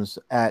bombs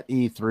at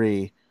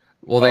E3.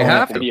 Well, they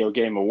have to. Video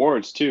Game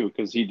Awards too,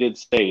 because he did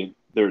say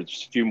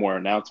there's a few more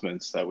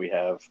announcements that we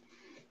have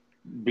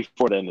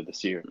before the end of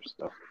this year.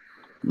 So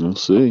we'll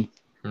see.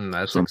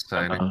 That's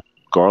exciting.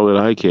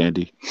 Scarlet eye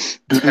candy.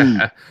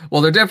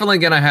 Well, they're definitely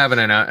gonna have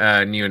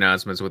new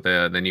announcements with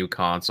the new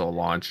console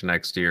launch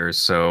next year.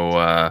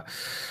 So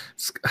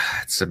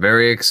it's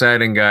very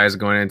exciting, guys,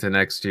 going into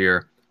next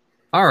year.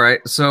 All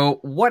right, so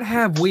what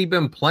have we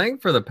been playing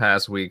for the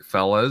past week,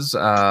 fellas?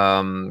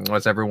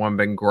 What's everyone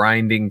been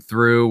grinding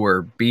through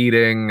or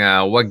beating?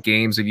 What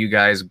games have you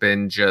guys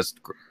been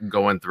just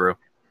going through?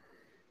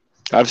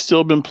 I've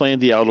still been playing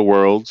the Outer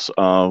Worlds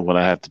when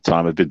I have the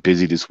time. I've been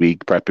busy this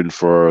week prepping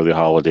for the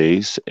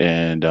holidays,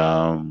 and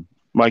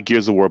my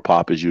Gears of War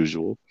pop as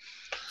usual.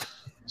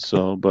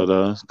 So,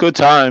 but good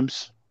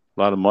times.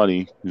 A lot of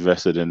money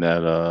invested in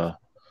that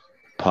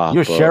pop.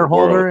 You a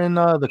shareholder world. in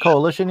the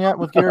coalition yet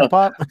with Gears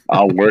Pop?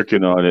 I'm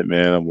working on it,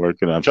 man. I'm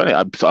working on it. I'm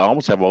trying to. I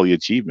almost have all the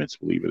achievements,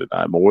 believe it or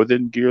not, more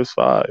than Gears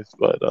 5.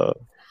 But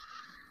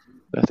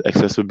that's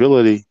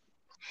accessibility.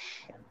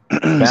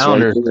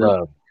 Founders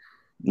Club.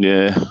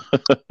 Yeah.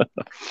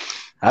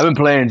 I've been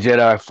playing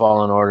Jedi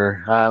Fallen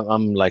Order.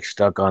 I'm like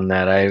stuck on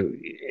that.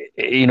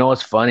 You know,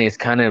 what's funny? It's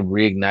kind of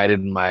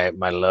reignited my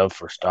love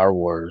for Star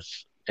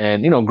Wars.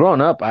 And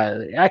growing up,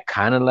 I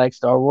kind of like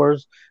Star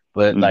Wars,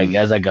 but like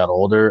as I got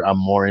older, I'm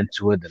more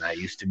into it than I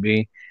used to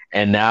be.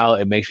 And now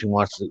it makes me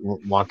want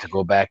to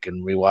go back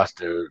and rewatch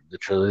the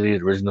trilogy,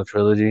 the original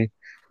trilogy,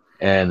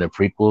 and the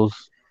prequels.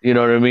 You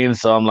know what I mean?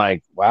 So I'm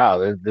like,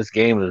 wow, this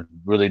game is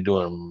really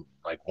doing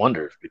like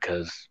wonders,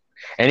 because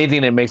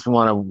anything that makes me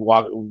want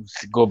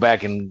to go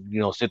back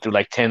and sit through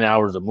like 10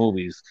 hours of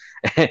movies,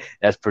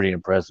 that's pretty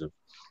impressive.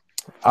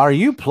 Are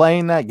you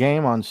playing that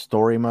game on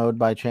story mode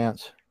by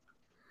chance?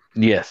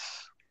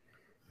 Yes.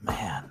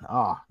 Man,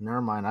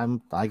 never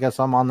mind. I guess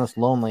I'm on this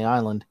lonely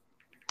island.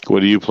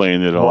 What are you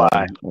playing it on?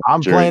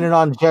 I'm playing it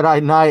on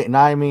Jedi Knight, and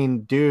I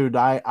mean, dude,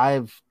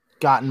 I've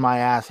gotten my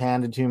ass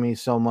handed to me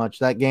so much.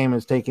 That game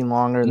is taking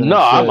longer than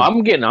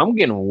I'm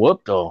getting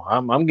whooped though.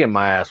 I'm getting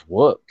my ass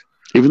whooped.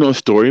 Even though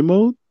story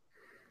mode?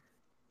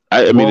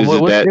 I mean,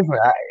 what's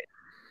different?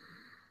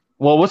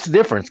 What's the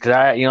difference?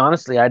 Because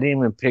honestly, I didn't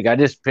even pick. I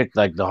just picked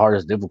like the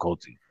hardest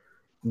difficulty.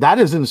 That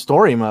is in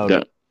story mode.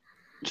 Yeah.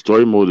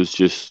 Story mode is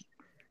just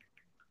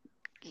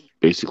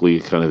basically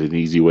kind of an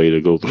easy way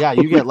to go through. Yeah,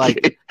 you get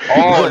like.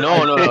 Oh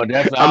no,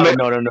 definitely.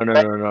 No.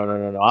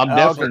 I'm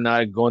definitely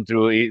not going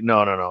through it.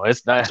 No.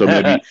 It's not. So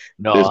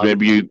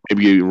maybe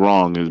maybe you're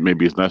wrong.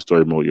 Maybe it's not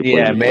story mode. You're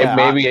playing.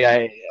 Maybe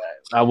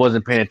I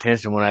wasn't paying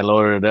attention when I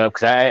loaded it up,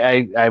 because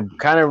I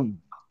kind of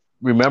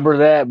remember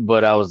that,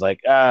 but I was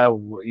like, I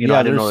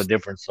didn't know the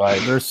difference. So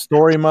there's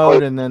story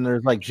mode, and then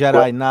there's like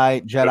Jedi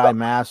Knight, Jedi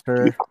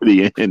Master.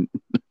 The end.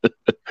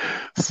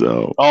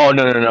 So. Oh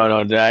no!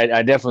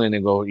 I definitely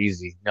didn't go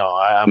easy. No,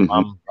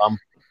 I'm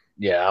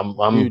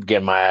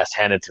getting my ass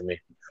handed to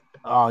me.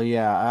 Oh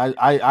yeah,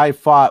 I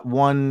fought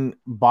one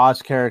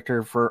boss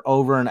character for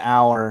over an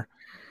hour.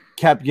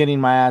 Kept getting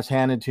my ass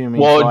handed to me.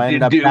 Well, so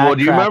I do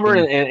you remember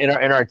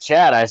in our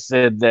chat I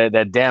said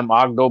that damn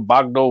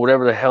Bogdo,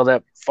 whatever the hell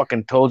that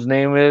fucking toad's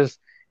name is?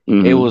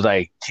 Mm-hmm. It was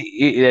like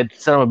that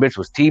son of a bitch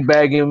was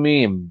teabagging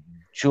me and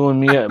chewing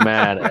me up,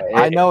 man.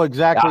 I know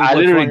exactly. I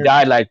literally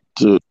died like,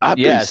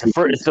 it's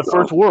the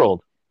first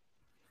world.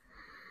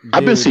 Dude.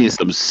 I've been seeing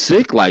some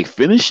sick like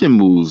finishing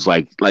moves,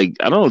 like I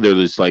don't know. They're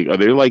just like, are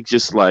they like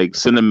just like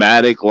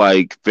cinematic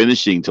like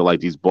finishing to like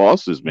these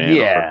bosses, man?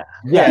 Yeah,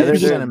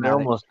 they're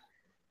almost.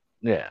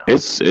 Yeah,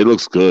 it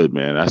looks good,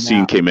 man. I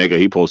seen K Mega.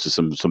 He posted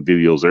some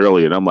videos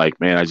earlier, and I'm like,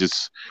 man,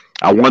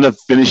 I want to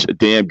finish a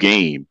damn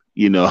game,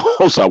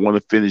 So I want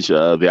to finish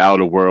the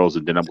Outer Worlds,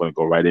 and then I'm going to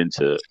go right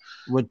into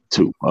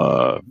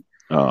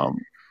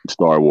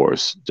Star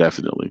Wars,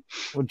 definitely.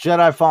 With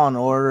Jedi Fallen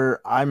Order,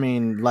 I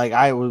mean, like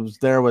I was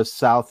there with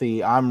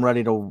Southie. I'm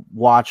ready to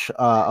watch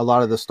a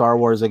lot of the Star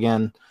Wars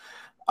again.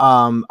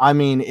 I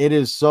mean, it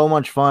is so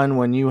much fun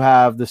when you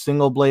have the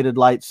single-bladed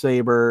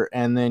lightsaber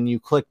and then you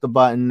click the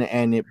button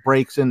and it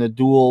breaks into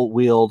dual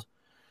wield,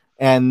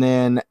 and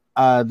then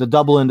the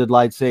double-ended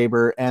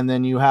lightsaber, and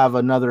then you have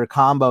another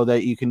combo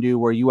that you can do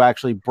where you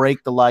actually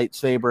break the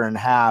lightsaber in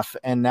half,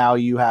 and now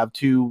you have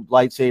two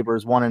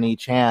lightsabers, one in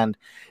each hand,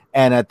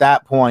 and at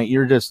that point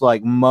you're just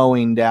like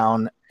mowing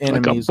down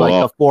enemies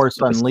like the Force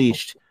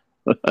Unleashed.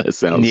 It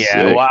sounds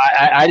sick. Well,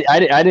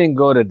 I didn't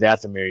go to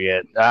Dathomir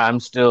yet. I'm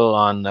still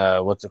on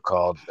what's it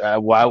called? I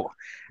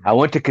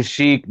went to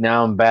Kashyyyk.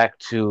 Now I'm back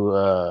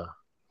to.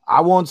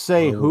 I won't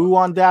say who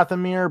on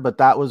Dathomir, but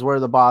that was where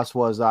the boss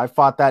was. I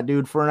fought that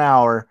dude for an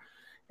hour,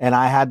 and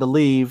I had to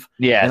leave.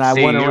 Yeah, and I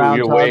went around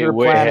you're to way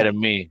other ahead of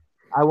me.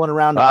 I went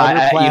around to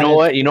other planets. You know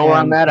what? You know where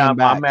I'm at?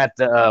 I'm at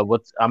the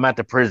I'm at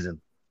the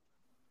prison.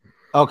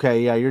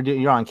 Okay, yeah,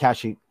 you're on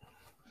Kashyyyk.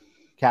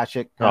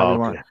 Kashyyyk.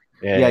 Oh, okay.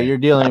 Yeah, you're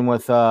dealing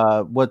with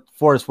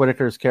Forrest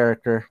Whitaker's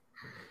character.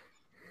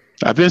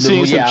 I've been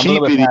seeing some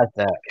cheap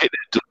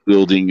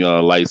building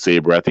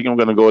lightsaber. I think I'm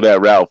gonna go that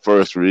route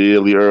first,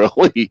 really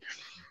early.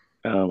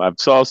 I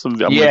saw some.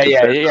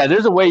 Yeah.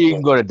 There's a way you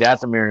can go to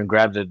Dathomir and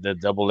grab the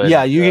double.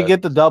 Yeah, you can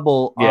get the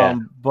double.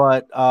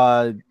 But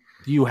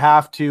you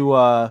have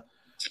to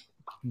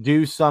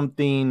do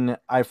something.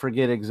 I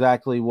forget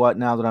exactly what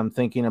now that I'm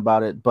thinking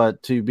about it,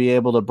 but to be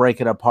able to break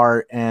it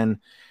apart. And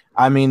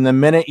I mean, the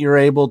minute you're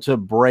able to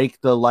break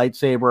the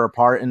lightsaber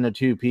apart into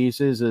two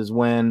pieces is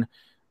when,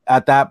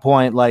 at that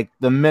point, like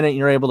the minute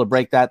you're able to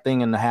break that thing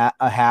in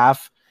a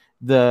half,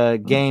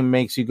 the game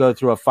makes you go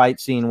through a fight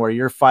scene where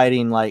you're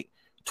fighting like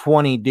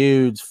 20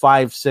 dudes,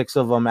 5-6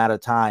 of them at a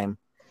time.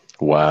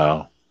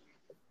 Wow.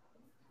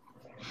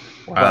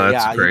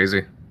 That's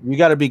crazy. You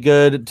got to be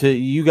good to.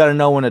 You got to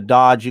know when to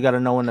dodge. You got to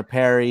know when to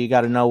parry. You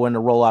got to know when to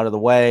roll out of the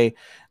way,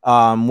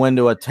 when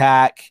to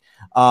attack,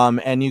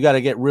 and you got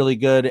to get really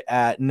good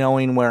at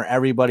knowing where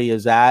everybody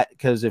is at.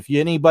 Because if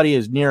anybody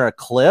is near a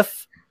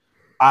cliff,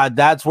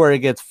 that's where it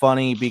gets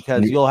funny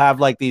because you'll have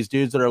like these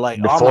dudes that are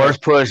like, the force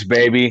push,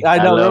 baby.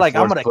 I know they're like,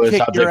 I'm gonna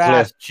kick your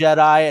ass,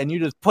 Jedi, and you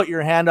just put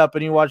your hand up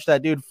and you watch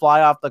that dude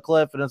fly off the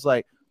cliff, and it's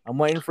like, I'm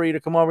waiting for you to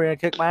come over here and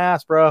kick my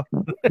ass, bro.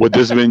 Would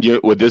this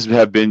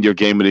have been your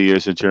game of the year,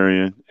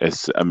 Centurion?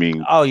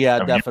 Oh yeah,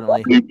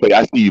 definitely.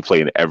 I see you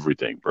playing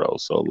everything, bro.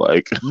 So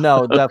like,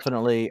 no,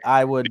 definitely,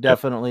 I would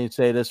definitely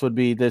say this would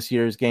be this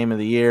year's game of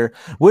the year,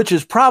 which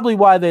is probably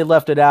why they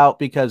left it out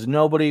because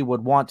nobody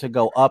would want to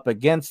go up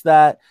against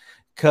that.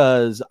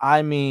 Because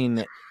I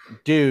mean,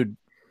 dude,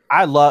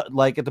 I love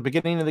like at the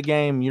beginning of the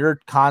game, you're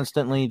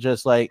constantly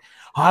just like,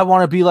 I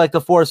want to be like the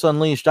Force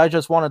Unleashed. I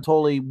just want to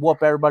totally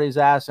whoop everybody's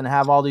ass and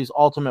have all these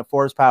ultimate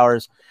Force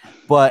powers.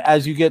 But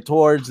as you get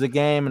towards the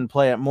game and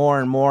play it more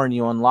and more, and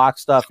you unlock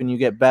stuff and you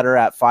get better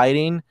at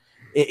fighting,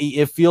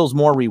 it feels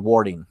more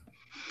rewarding.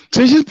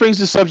 So it just brings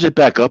the subject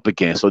back up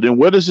again. So then,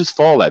 where does this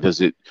fall at? Is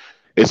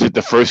it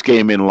the first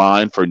game in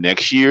line for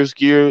next year's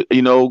Game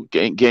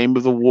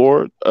of the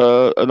War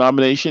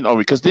nomination? Or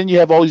because then you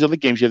have all these other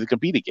games you have to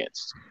compete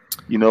against,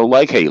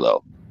 like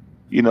Halo.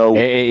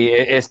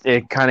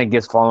 It kind of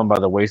gets fallen by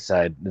the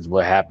wayside is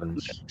what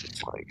happens.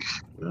 It's like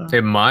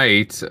it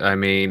might. I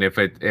mean, if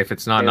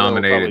it's not Halo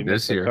nominated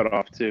this year, cut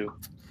off too.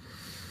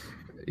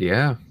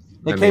 Yeah.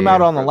 It came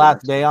out on the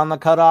last day on the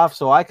cutoff,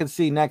 so I could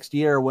see next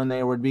year when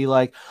they would be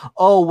like,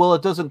 oh, well,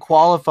 it doesn't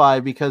qualify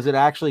because it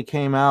actually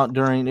came out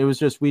it was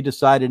just we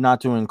decided not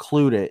to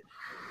include it.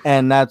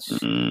 And that's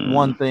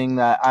one thing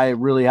that I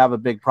really have a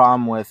big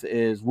problem with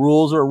is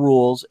rules are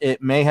rules.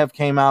 It may have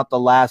came out the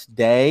last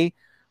day,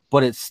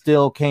 but it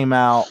still came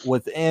out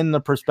within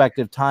the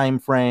prospective time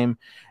frame.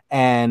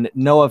 And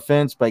no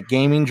offense, but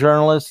gaming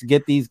journalists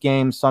get these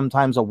games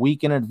sometimes a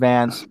week in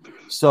advance.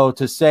 So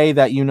to say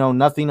that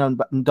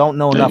don't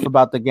know enough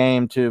about the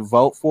game to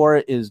vote for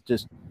it is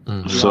just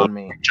beyond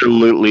me. Your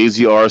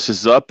lazy arse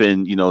is up,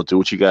 and do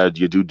what you got,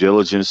 your due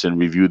diligence, and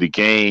review the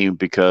game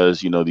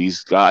because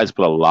these guys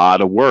put a lot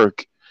of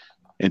work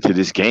into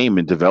this game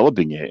and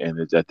developing it,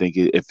 and I think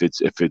if it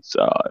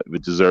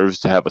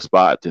deserves to have a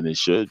spot, then it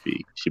should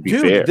be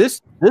Dude, fair.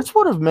 This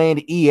would have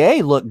made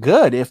EA look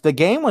good if the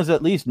game was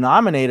at least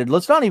nominated.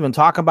 Let's not even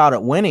talk about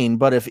it winning,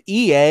 but if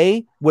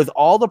EA, with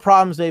all the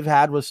problems they've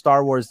had with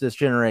Star Wars this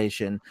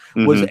generation,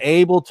 was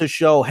able to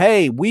show,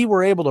 hey, we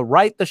were able to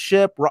right the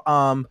ship.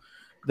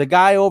 The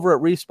guy over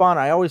at Respawn,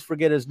 I always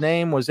forget his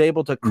name, was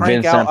able to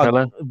crank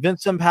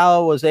Vincent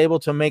Palla was able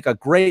to make a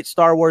great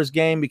Star Wars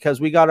game because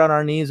we got on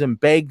our knees and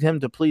begged him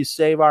to please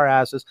save our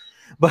asses.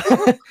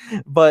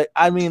 But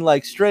I mean,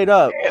 like straight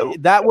up,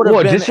 that would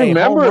have been just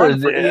remember,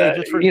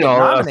 a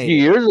few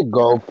years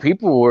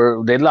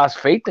ago, they lost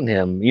faith in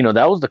him.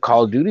 That was the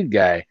Call of Duty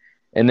guy.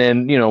 And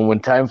then, when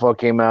Titanfall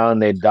came out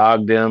and they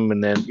dogged him,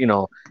 and then,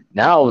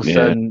 now all of a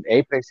sudden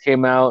Apex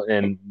came out,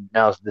 and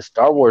now the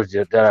Star Wars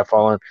Jedi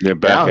Fallen.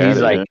 Now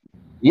he's like,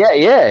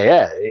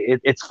 yeah.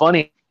 It's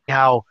funny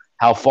how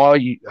far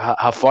you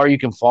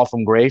can fall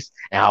from grace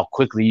and how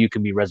quickly you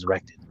can be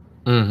resurrected.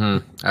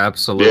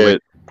 Absolutely. Yeah,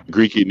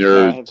 Greeky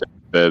nerd said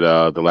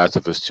that The Last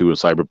of Us 2 and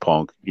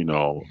Cyberpunk,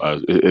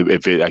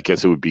 I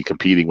guess it would be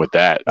competing with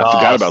that. I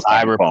forgot about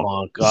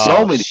Cyberpunk.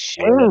 So many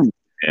things,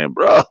 man,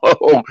 bro.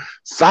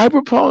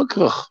 Cyberpunk.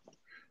 Ugh.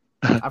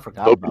 I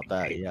forgot about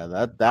that. Yeah,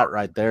 that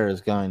right there is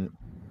going.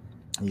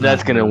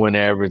 That's going to win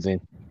everything.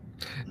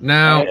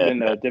 Now,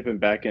 and dipping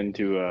back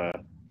into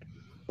what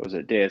was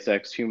it, Deus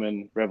Ex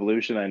Human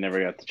Revolution? I never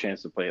got the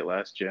chance to play it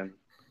last gen.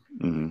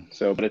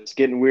 So, but it's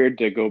getting weird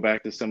to go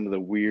back to some of the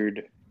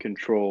weird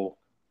control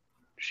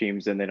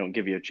schemes, and they don't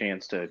give you a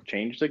chance to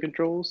change the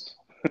controls.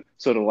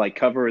 So to like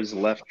cover is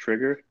left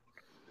trigger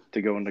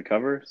to go into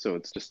cover. So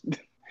it's just.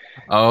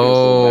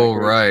 Oh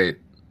right.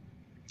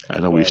 I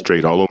know we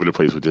strayed all over the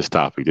place with this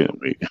topic, didn't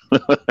we?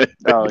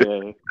 Oh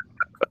yeah.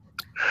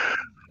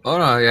 Oh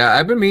no, yeah.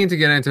 I've been meaning to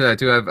get into that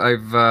too.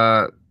 I've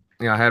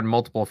I had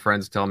multiple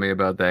friends tell me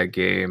about that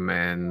game,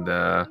 and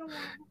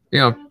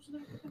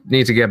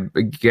need to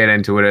get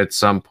into it at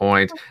some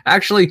point.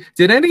 Actually,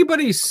 did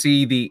anybody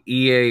see the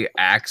EA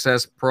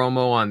Access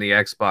promo on the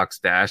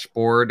Xbox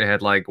dashboard? It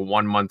had like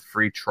 1 month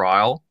free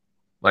trial.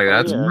 Like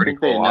that's pretty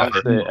cool. At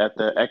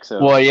the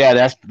XO. Well,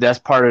 yeah, that's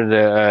part of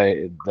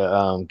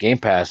the Game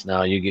Pass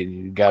now.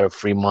 You got a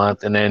free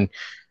month, and then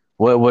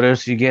what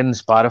else you get in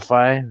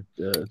Spotify?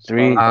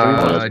 Three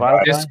months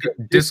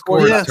Spotify?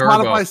 Discord. Yeah,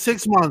 Turbo. Spotify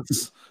 6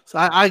 months. So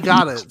I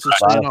got it. Just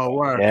so you know it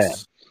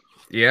works.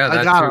 Yeah,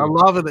 I got it. I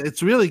love it.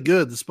 It's really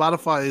good. The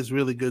Spotify is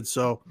really good.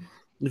 So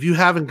if you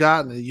haven't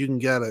gotten it, you can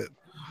get it.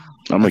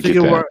 I'm gonna get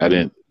that. I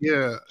didn't.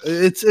 Yeah,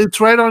 it's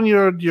right on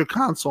your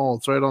console.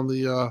 It's right on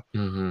the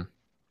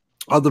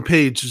on the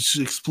page. Just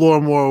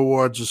explore more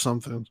awards or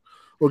something,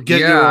 or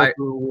get your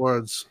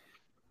awards.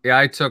 Yeah,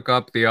 I took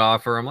up the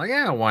offer. I'm like,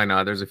 yeah, why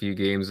not? There's a few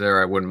games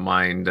there I wouldn't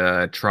mind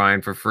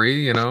trying for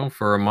free,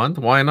 for a month.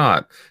 Why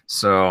not?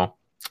 So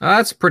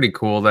That's pretty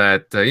cool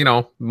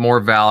that, more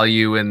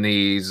value in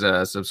these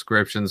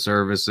subscription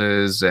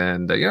services.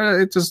 And,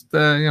 it's just,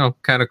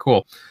 kind of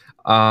cool.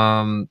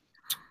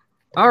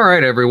 All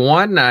right,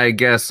 everyone. I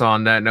guess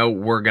on that note,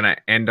 we're going to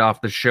end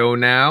off the show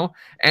now.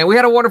 And we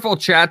had a wonderful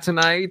chat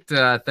tonight.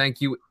 Thank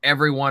you,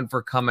 everyone,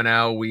 for coming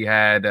out. We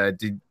had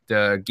Geeky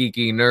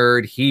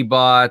Nerd,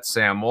 Hebot,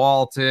 Sam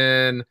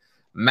Walton,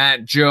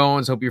 Matt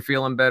Jones. Hope you're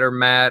feeling better,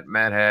 Matt.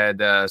 Matt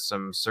had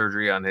some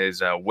surgery on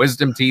his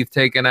wisdom teeth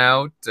taken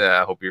out.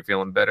 Hope you're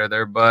feeling better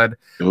there, bud.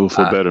 You'll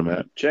feel better,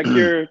 Matt. Check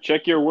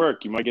your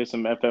work. You might get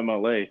some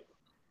FMLA.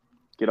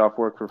 Get off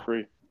work for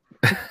free.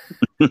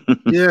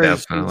 Yeah,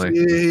 definitely.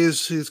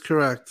 He's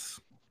correct.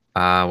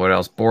 What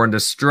else? Born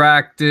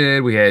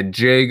Distracted. We had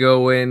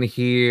Jago in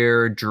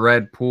here.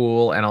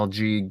 Dreadpool,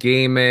 NLG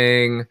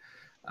Gaming,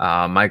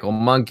 Michael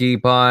Monkey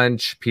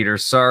Punch, Peter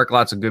Sark.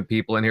 Lots of good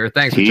people in here.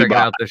 Thanks for checking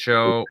out the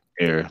show.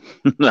 Here,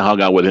 I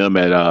hung out with him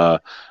at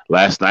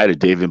last night at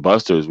Dave and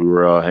Buster's. We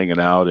were hanging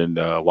out and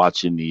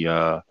watching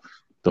the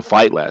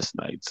fight last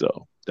night.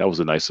 So that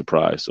was a nice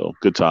surprise. So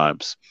good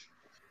times.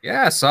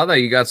 Yeah, I saw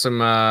that you got some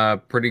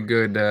pretty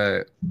good.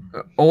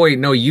 Oh wait,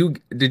 no,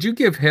 did you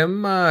give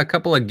him a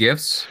couple of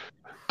gifts?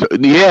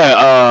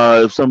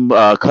 Yeah, some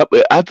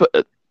couple.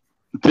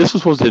 This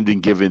was supposed to have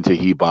been given to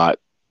Hebot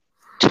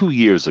 2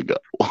 years ago.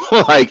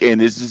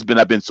 And this has been.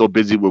 I've been so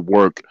busy with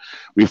work.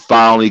 We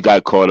finally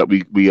got caught up.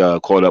 We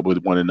caught up with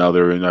one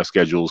another, and our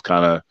schedules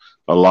kind of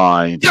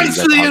aligned. Thanks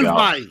for the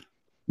invite.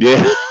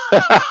 Yeah,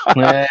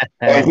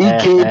 and he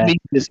gave me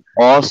this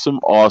awesome,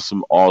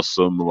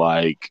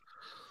 like,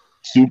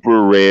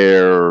 super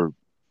rare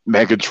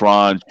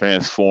Megatron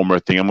Transformer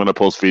thing. I'm gonna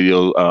post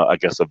video, I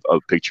guess, a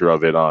picture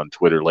of it on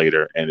Twitter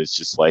later, and it's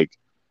just like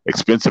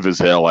expensive as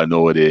hell. I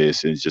know it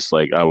is, and it's just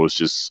like it was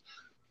just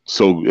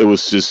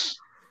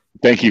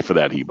thank you for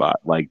that, Hebot.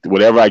 Like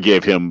whatever I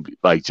gave him,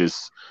 like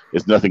just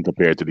it's nothing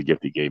compared to the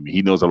gift he gave me.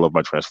 He knows I love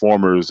my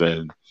Transformers,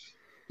 and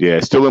yeah,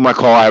 it's still in my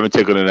car. I haven't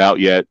taken it out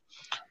yet,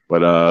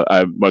 but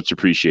I much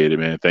appreciate it,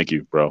 man. Thank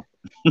you, bro,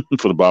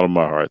 from the bottom of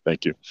my heart.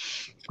 Thank you.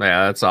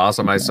 Yeah, that's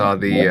awesome. I saw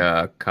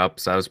the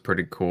cups. That was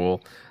pretty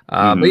cool.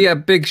 But yeah,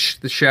 big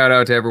shout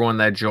out to everyone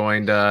that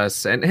joined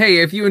us. And hey,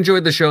 if you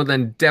enjoyed the show,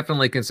 then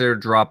definitely consider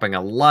dropping a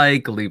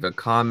like, leave a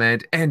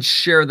comment, and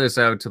share this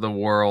out to the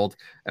world.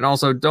 And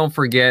also, don't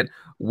forget,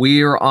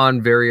 we're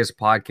on various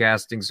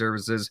podcasting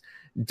services.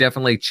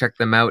 Definitely check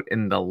them out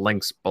in the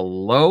links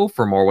below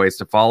for more ways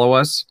to follow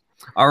us.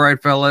 All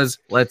right, fellas,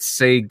 let's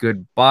say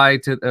goodbye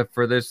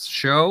for this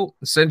show.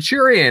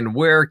 Centurion,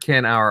 where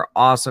can our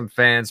awesome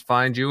fans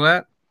find you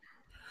at?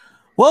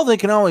 Well, they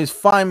can always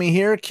find me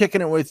here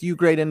kicking it with you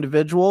great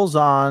individuals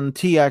on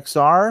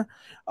TXR.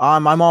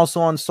 I'm also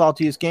on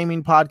Saltiest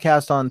Gaming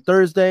Podcast on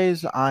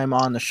Thursdays. I'm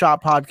on the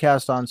Shop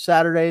Podcast on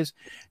Saturdays.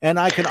 And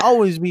I can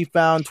always be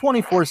found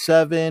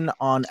 24/7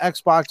 on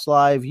Xbox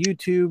Live,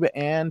 YouTube,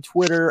 and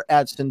Twitter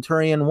at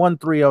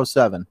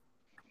Centurion1307.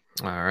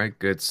 All right,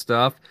 good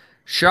stuff.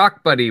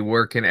 Shock Buddy,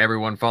 where can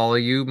everyone follow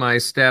you, my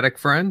static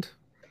friend?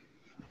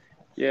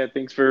 Yeah,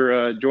 thanks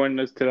for joining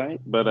us tonight.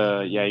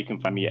 But yeah, you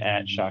can find me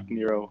at Shock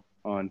Nero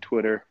on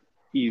Twitter,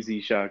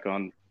 Easy Shock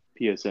on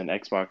PSN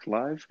Xbox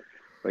Live.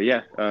 But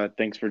yeah,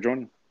 thanks for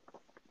joining.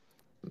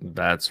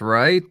 That's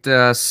right.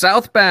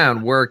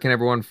 Southbound, where can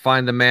everyone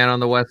find the man on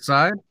the west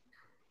side?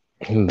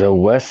 The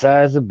west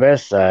side is the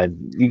best side.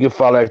 You can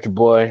follow Extra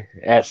Boy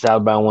at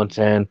Southbound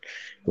 110.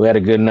 We had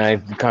a good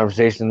night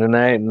conversation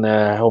tonight, and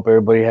I hope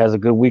everybody has a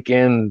good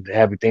weekend.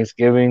 Happy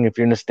Thanksgiving if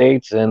you're in the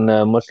States, and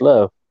much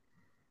love.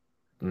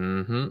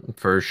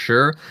 For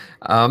sure.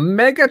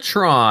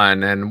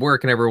 Megatron, and where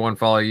can everyone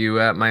follow you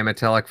at, my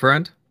metallic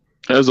friend?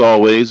 As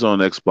always, on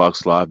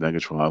Xbox Live,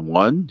 Megatron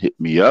 1. Hit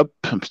me up.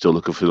 I'm still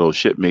looking for those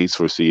shipmates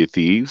for Sea of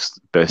Thieves.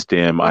 Best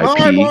damn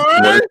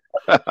IP.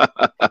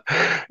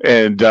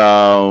 And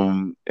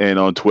on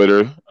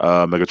Twitter,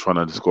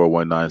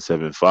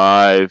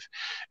 Megatron_1975.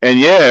 And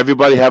yeah,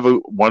 everybody have a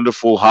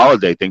wonderful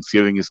holiday.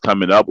 Thanksgiving is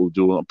coming up.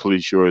 I'm pretty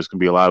sure it's going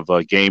to be a lot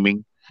of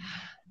gaming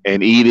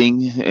and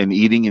eating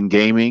and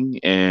gaming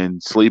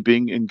and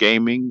sleeping and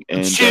gaming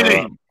and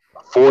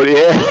 40.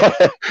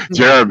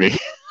 Jeremy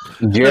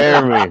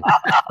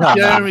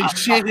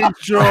shit is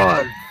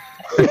drawn.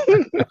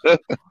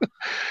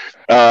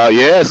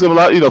 Yeah, it's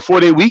gonna be a lot,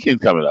 4-day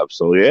weekend coming up.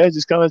 So yeah,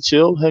 just kind of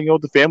chill, hang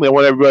out with the family. I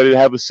want everybody to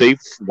have a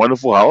safe,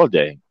 wonderful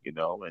holiday,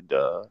 and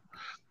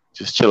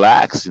just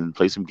chillax and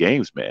play some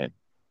games, man.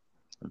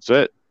 That's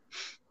it.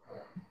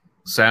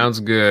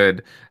 Sounds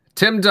good.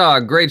 Tim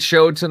Dog, great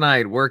show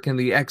tonight. Where can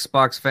the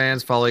Xbox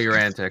fans follow your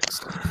antics?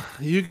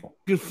 You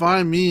can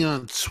find me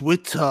on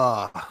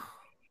Twitter.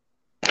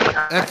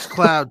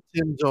 xCloud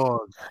Tim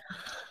Dog.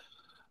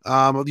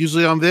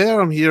 Usually I'm there.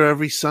 I'm here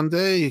every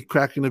Sunday,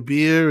 cracking a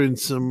beer and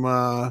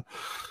some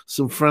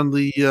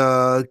friendly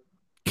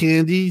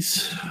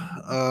candies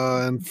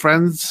and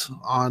friends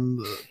on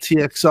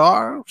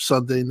TXR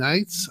Sunday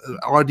nights,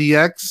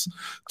 RDX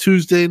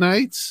Tuesday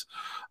nights,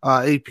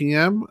 8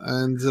 p.m.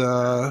 And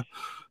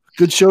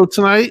good show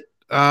tonight.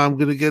 I'm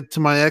gonna get to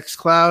my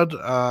xCloud.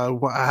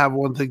 I have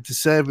one thing to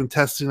say. I've been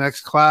testing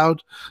xCloud,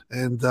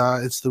 and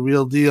it's the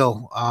real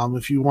deal.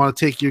 If you want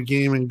to take your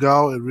game and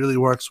go, it really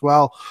works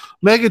well.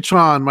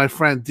 Megatron, my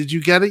friend, did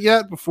you get it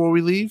yet? Before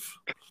we leave.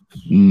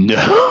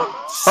 No.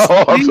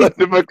 I'm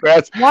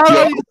Democrats. Why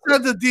don't you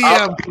send the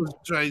DM?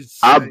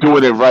 I'm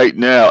doing it right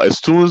now. As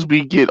soon as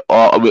we get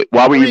while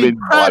we even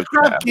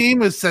Crap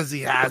Gamer says he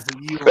has it.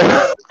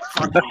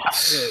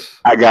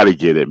 I gotta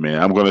get it,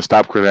 man. I'm gonna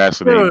stop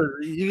procrastinating.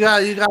 Dude, you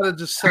gotta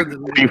just send it.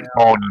 I'm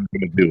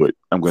gonna do it.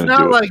 I'm gonna do it. It's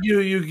not like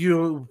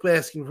you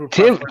asking for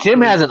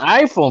Tim has an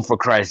iPhone, for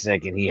Christ's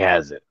sake, and he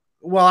has it.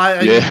 Well, I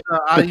use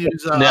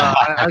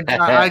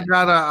I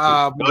got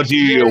a Don't you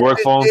use your work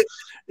phone?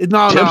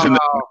 No.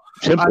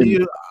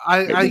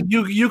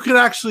 You could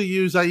actually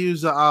use. I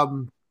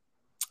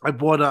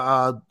bought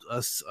a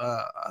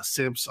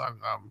Samsung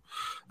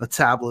a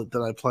tablet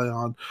that I play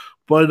on,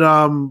 but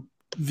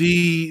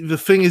the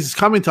thing is, it's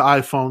coming to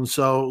iPhone,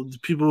 so the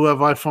people who have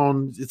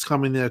iPhone, it's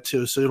coming there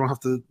too, so you don't have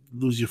to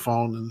lose your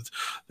phone. And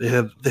they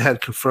had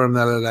confirmed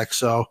that at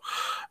XO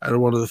at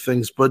one of the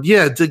things. But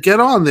yeah, to get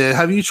on there,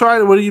 have you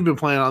tried? What have you been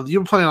playing on?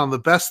 You've been playing on the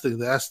best thing,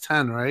 the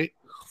S10, right?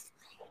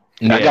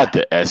 Yeah. I got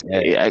the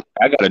S8.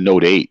 I got a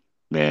Note 8,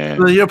 man.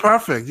 So you're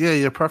perfect. Yeah,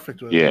 you're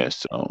perfect with it.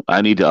 So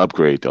I need to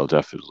upgrade though,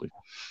 definitely.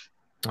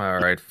 All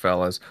right,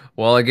 fellas.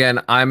 Well,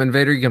 again, I'm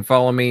Invader. You can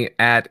follow me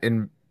at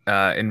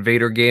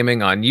Invader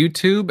Gaming on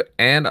YouTube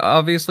and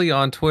obviously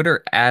on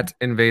Twitter at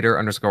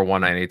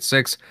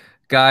Invader_1986.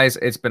 Guys,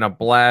 it's been a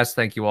blast.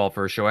 Thank you all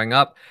for showing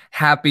up.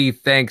 Happy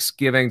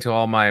Thanksgiving to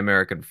all my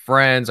American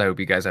friends. I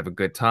hope you guys have a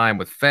good time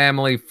with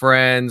family,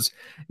 friends,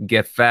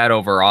 get fat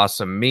over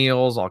awesome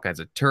meals, all kinds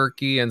of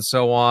turkey and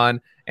so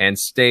on, and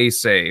stay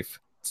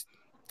safe.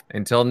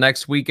 Until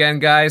next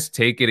weekend, guys,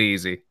 take it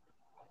easy.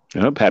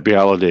 Yep, happy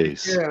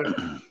holidays.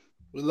 Yeah.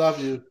 We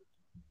love you.